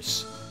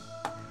cheers.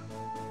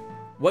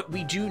 What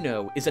we do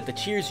know is that the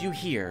cheers you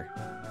hear,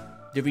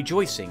 the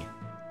rejoicing,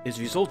 is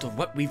a result of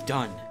what we've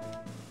done.